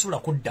ebibuuzo byetasobola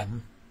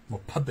kuddamu mu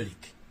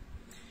public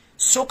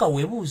soka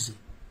webuuze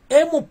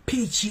MP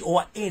ki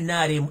owa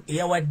NRM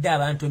eyawadde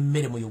abantu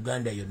emmere mu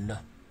Uganda yonna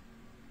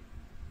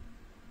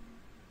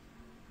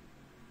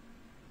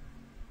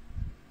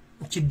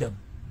kiddamu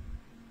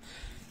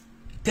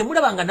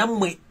temulabanga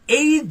nammwe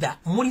either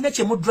mulina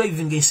kye mu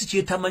driving ensi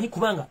kyetamanyi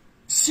kubanga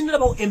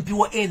sinalabawo MP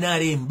wa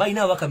NRM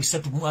balina ababaka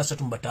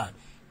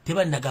 335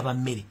 tebanagaba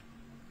mmere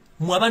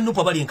mu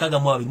abanupu abali enkaga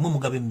mu abiri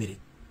mugaba emmere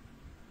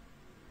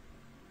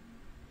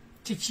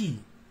kiki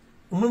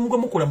omulimu gwe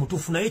mukola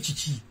mutuufu naye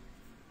kiki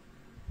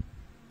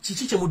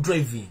kye mu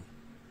driving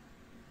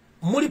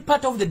muli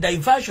part of the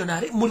diversion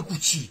are muli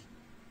kuki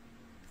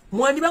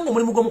mwandibanga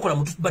omulimu gwe mukola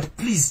mutuufu but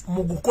please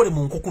mugukole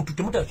mu nkukutu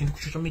temutaba kintu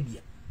ku social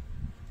media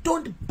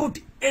don't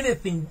put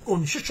anything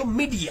on social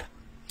media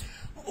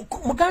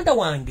muganda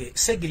wange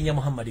Segirinya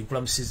Muhammad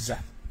nkulamusizza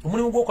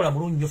omulimu gwokola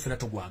mulungi nnyo ffena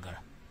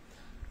tugwagala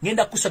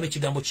ngenda kusaba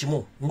ekigambo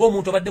kimu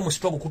ng'omuntu abadde mu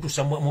struggle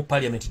kutuusa mu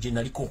parliament gye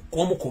naliko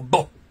omu ku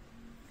bo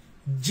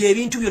gye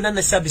ebintu byonna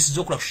ne services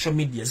z'okola ku social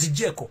media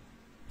zijjeeko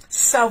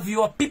serve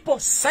your people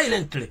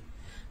silently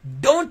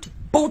don't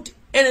put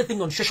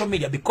anything on social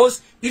media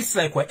because it's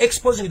like we're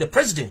exposing the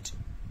president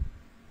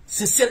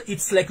sincerely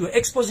it's like you're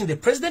exposing the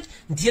president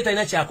nti ye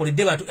talina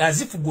kyakoledde bantu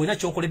as if gwena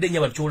kyokoledde nnyo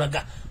abantu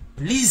kyolaga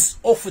please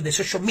off the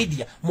social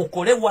media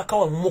mukole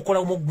wakawa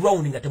mukola mu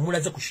ground nga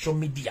temulaze ku social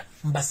media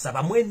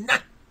mbasaba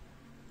mwena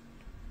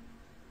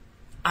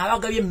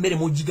abagabye mmere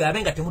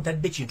mujigabe nga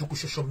temutadde kintu ku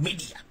social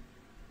media.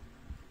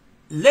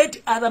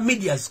 Let other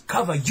medias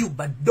cover you,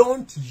 but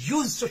don't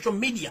use social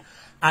media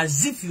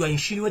as if you are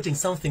insinuating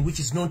something which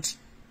is not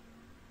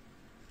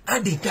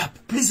adding up.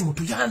 Please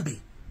mutuyambe.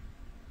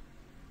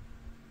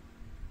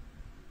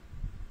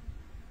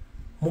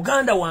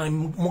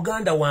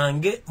 Muganda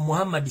wange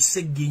Muhammad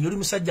Seggi nyoli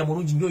musajja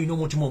mulungi nnyo ino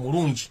mutima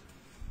omulungi.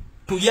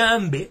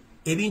 Tuyambe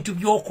ebintu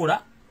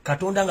byokola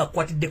Katonda nga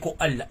kwatiddeko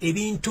Allah.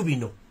 Ebintu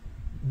bino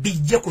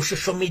bijje ku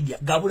social media.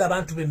 Gabula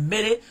abantu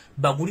bemmere,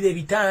 bagulire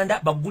ebitanda,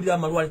 bagulire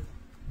amalwale.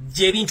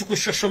 Je bintu ku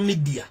social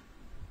media.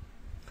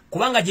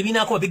 Kubanga je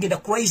binako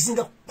bagenda raising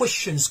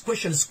questions.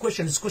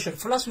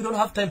 For us, we don't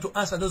have time to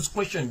answer those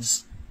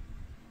questions.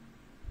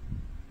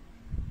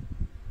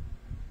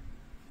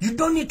 You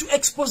don't need to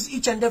expose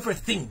each and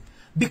everything.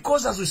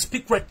 Because as we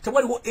speak right,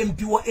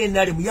 MP wa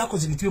NRM yako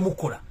zibitwe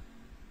mukola.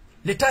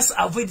 Let us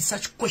avoid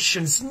such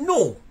questions.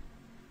 No.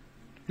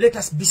 Let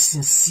us be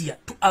sincere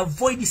to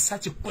avoid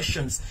such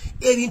questions.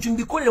 Ebintu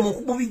mbikolere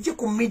mu bijje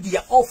ku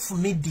media, off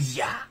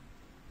media.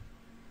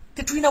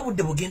 Tetulina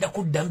budde bugenda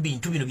kudda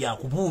bintu bino bya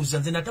kubuuza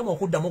nze natamu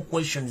okuddamu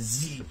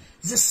questions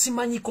ze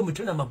simanyiko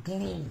mitona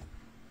magulu.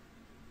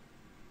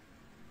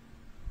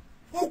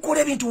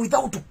 Mukole bintu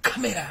without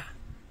camera.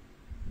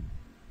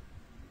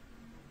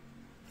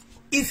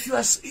 If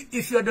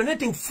you are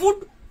donating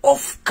food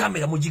off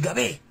camera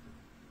mujigabe.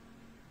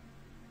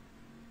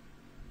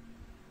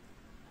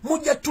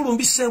 Mujja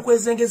tulumbisa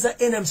enkwezengeza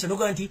NMC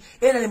noga nti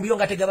NRM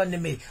yonga tegaba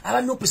nemmere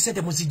aba no percent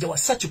muzijja wa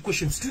such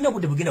questions tulina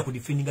budde bugenda ku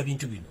defendinga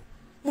bintu bino.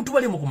 Muntu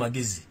bali mu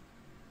kumagezi.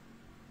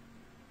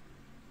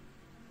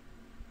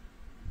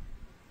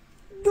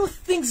 Do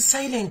things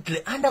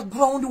silently,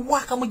 underground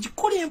waka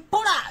mujikole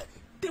mpola.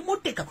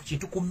 Temoteka ku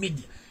kintu ku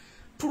media.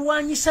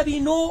 Tulwanyisa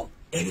bino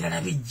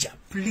ebirala bijja.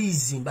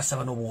 Please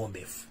mbasaba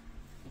n'obuwombeefu.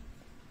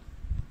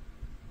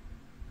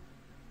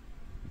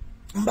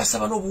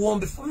 Mbasaba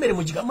n'obuwombeefu. Mmere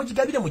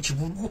mujigabire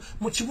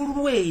mu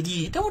kibululu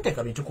eri.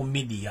 Temoteka bintu ku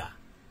media.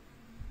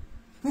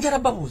 Njala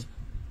babuzi.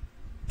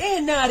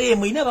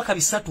 NRM ina baka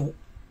bisatu.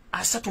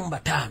 Asatu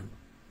mbatano.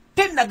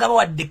 Tenda gaba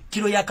wadde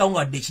kilo ya kawunga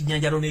wadde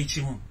kinyanjalo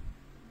n'ekimu.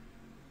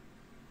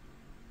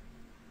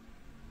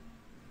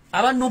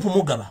 Abantu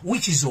mugaba,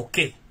 which is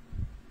okay.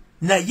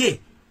 Naye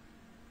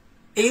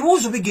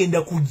ebibuuzo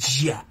bigenda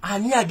kujja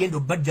ani agenda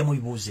obadda mu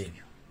bibuuzo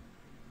ebyo.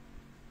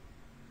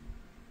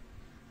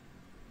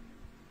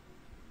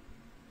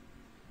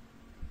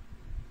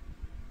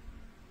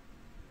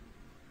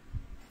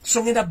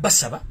 So ngenda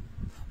basaba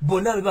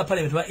bona beba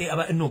pale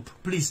aba no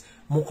please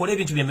mukole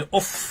ebintu byame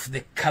off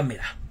the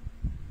camera.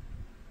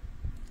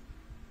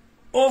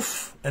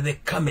 Off the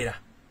camera.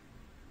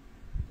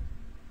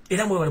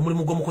 Era muri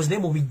mugomukozi ne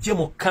mubijje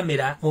mu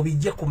camera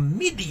mubijje ku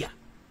media.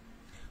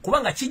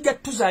 Kubanga kijja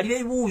tuzalira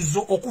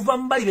ebibuuzo okuva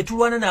mbali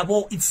betulwana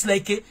nabo. It's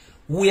like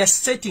we are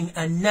setting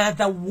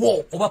another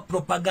war over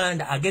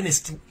propaganda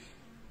against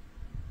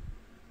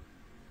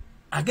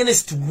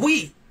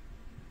we.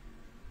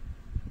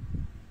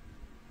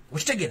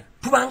 Uchitegera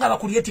tubanga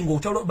abakuliyeting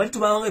utalo bali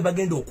tubanga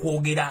bagenda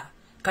okwogera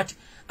kati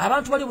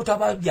abantu bali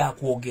butabajja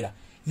kwogera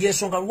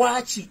yesonga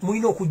lwaki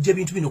mulina okujja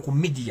bintu bino ku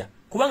media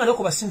kubanga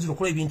leko basinzira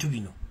okola ebintu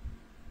bino.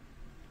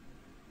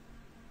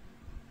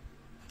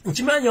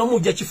 Nkimanya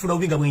omujja kifuna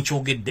obinga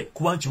bwenkyogedde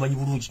kuba nkimanyi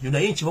bulungi nnyo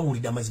naye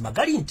nkibawulidde amazima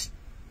gali nti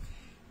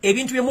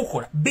ebintu bye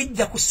mukola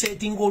bijja ku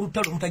setting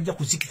olutalo mutajja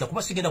kuzikita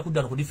kuba sigenda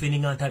kudda ku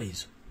defending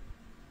antalezo.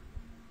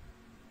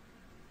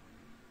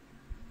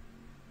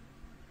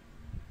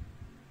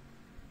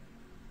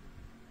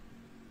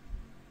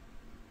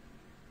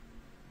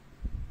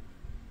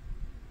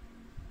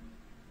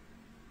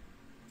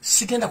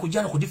 Sigenda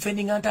kujana ku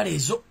defending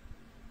antalezo.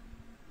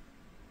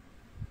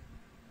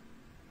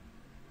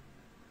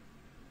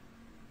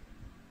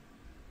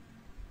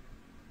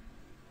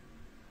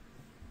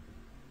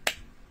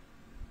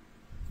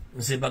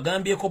 Nze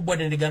bagambyeko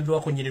bwadde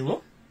ndigambirwako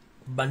Nyirirwo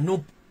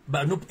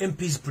Banup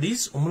MPs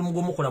please omulimu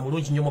gw'omukola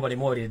mulungi nnyo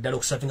balemu abalere ddala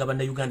okusatunga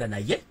bannayuganda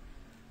naye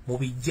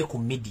mubijje ku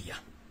media.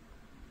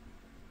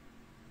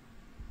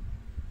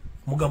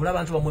 Mugabula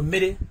abantu bamwe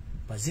emmere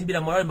bazimbira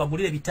amalwaliro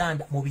bagulire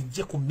ebitanda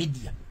mubijje ku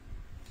media.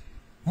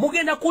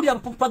 Mugenda kulya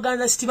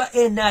propaganda sitiba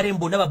NRM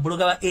bonna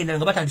babloga ba NRM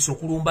nga batandise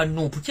okulumba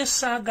Nuupu.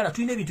 Kyesaagala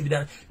tulina ebintu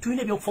birala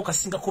tulina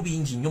ebyokufokasinga ko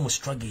bingi nnyo mu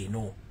struggle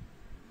eno.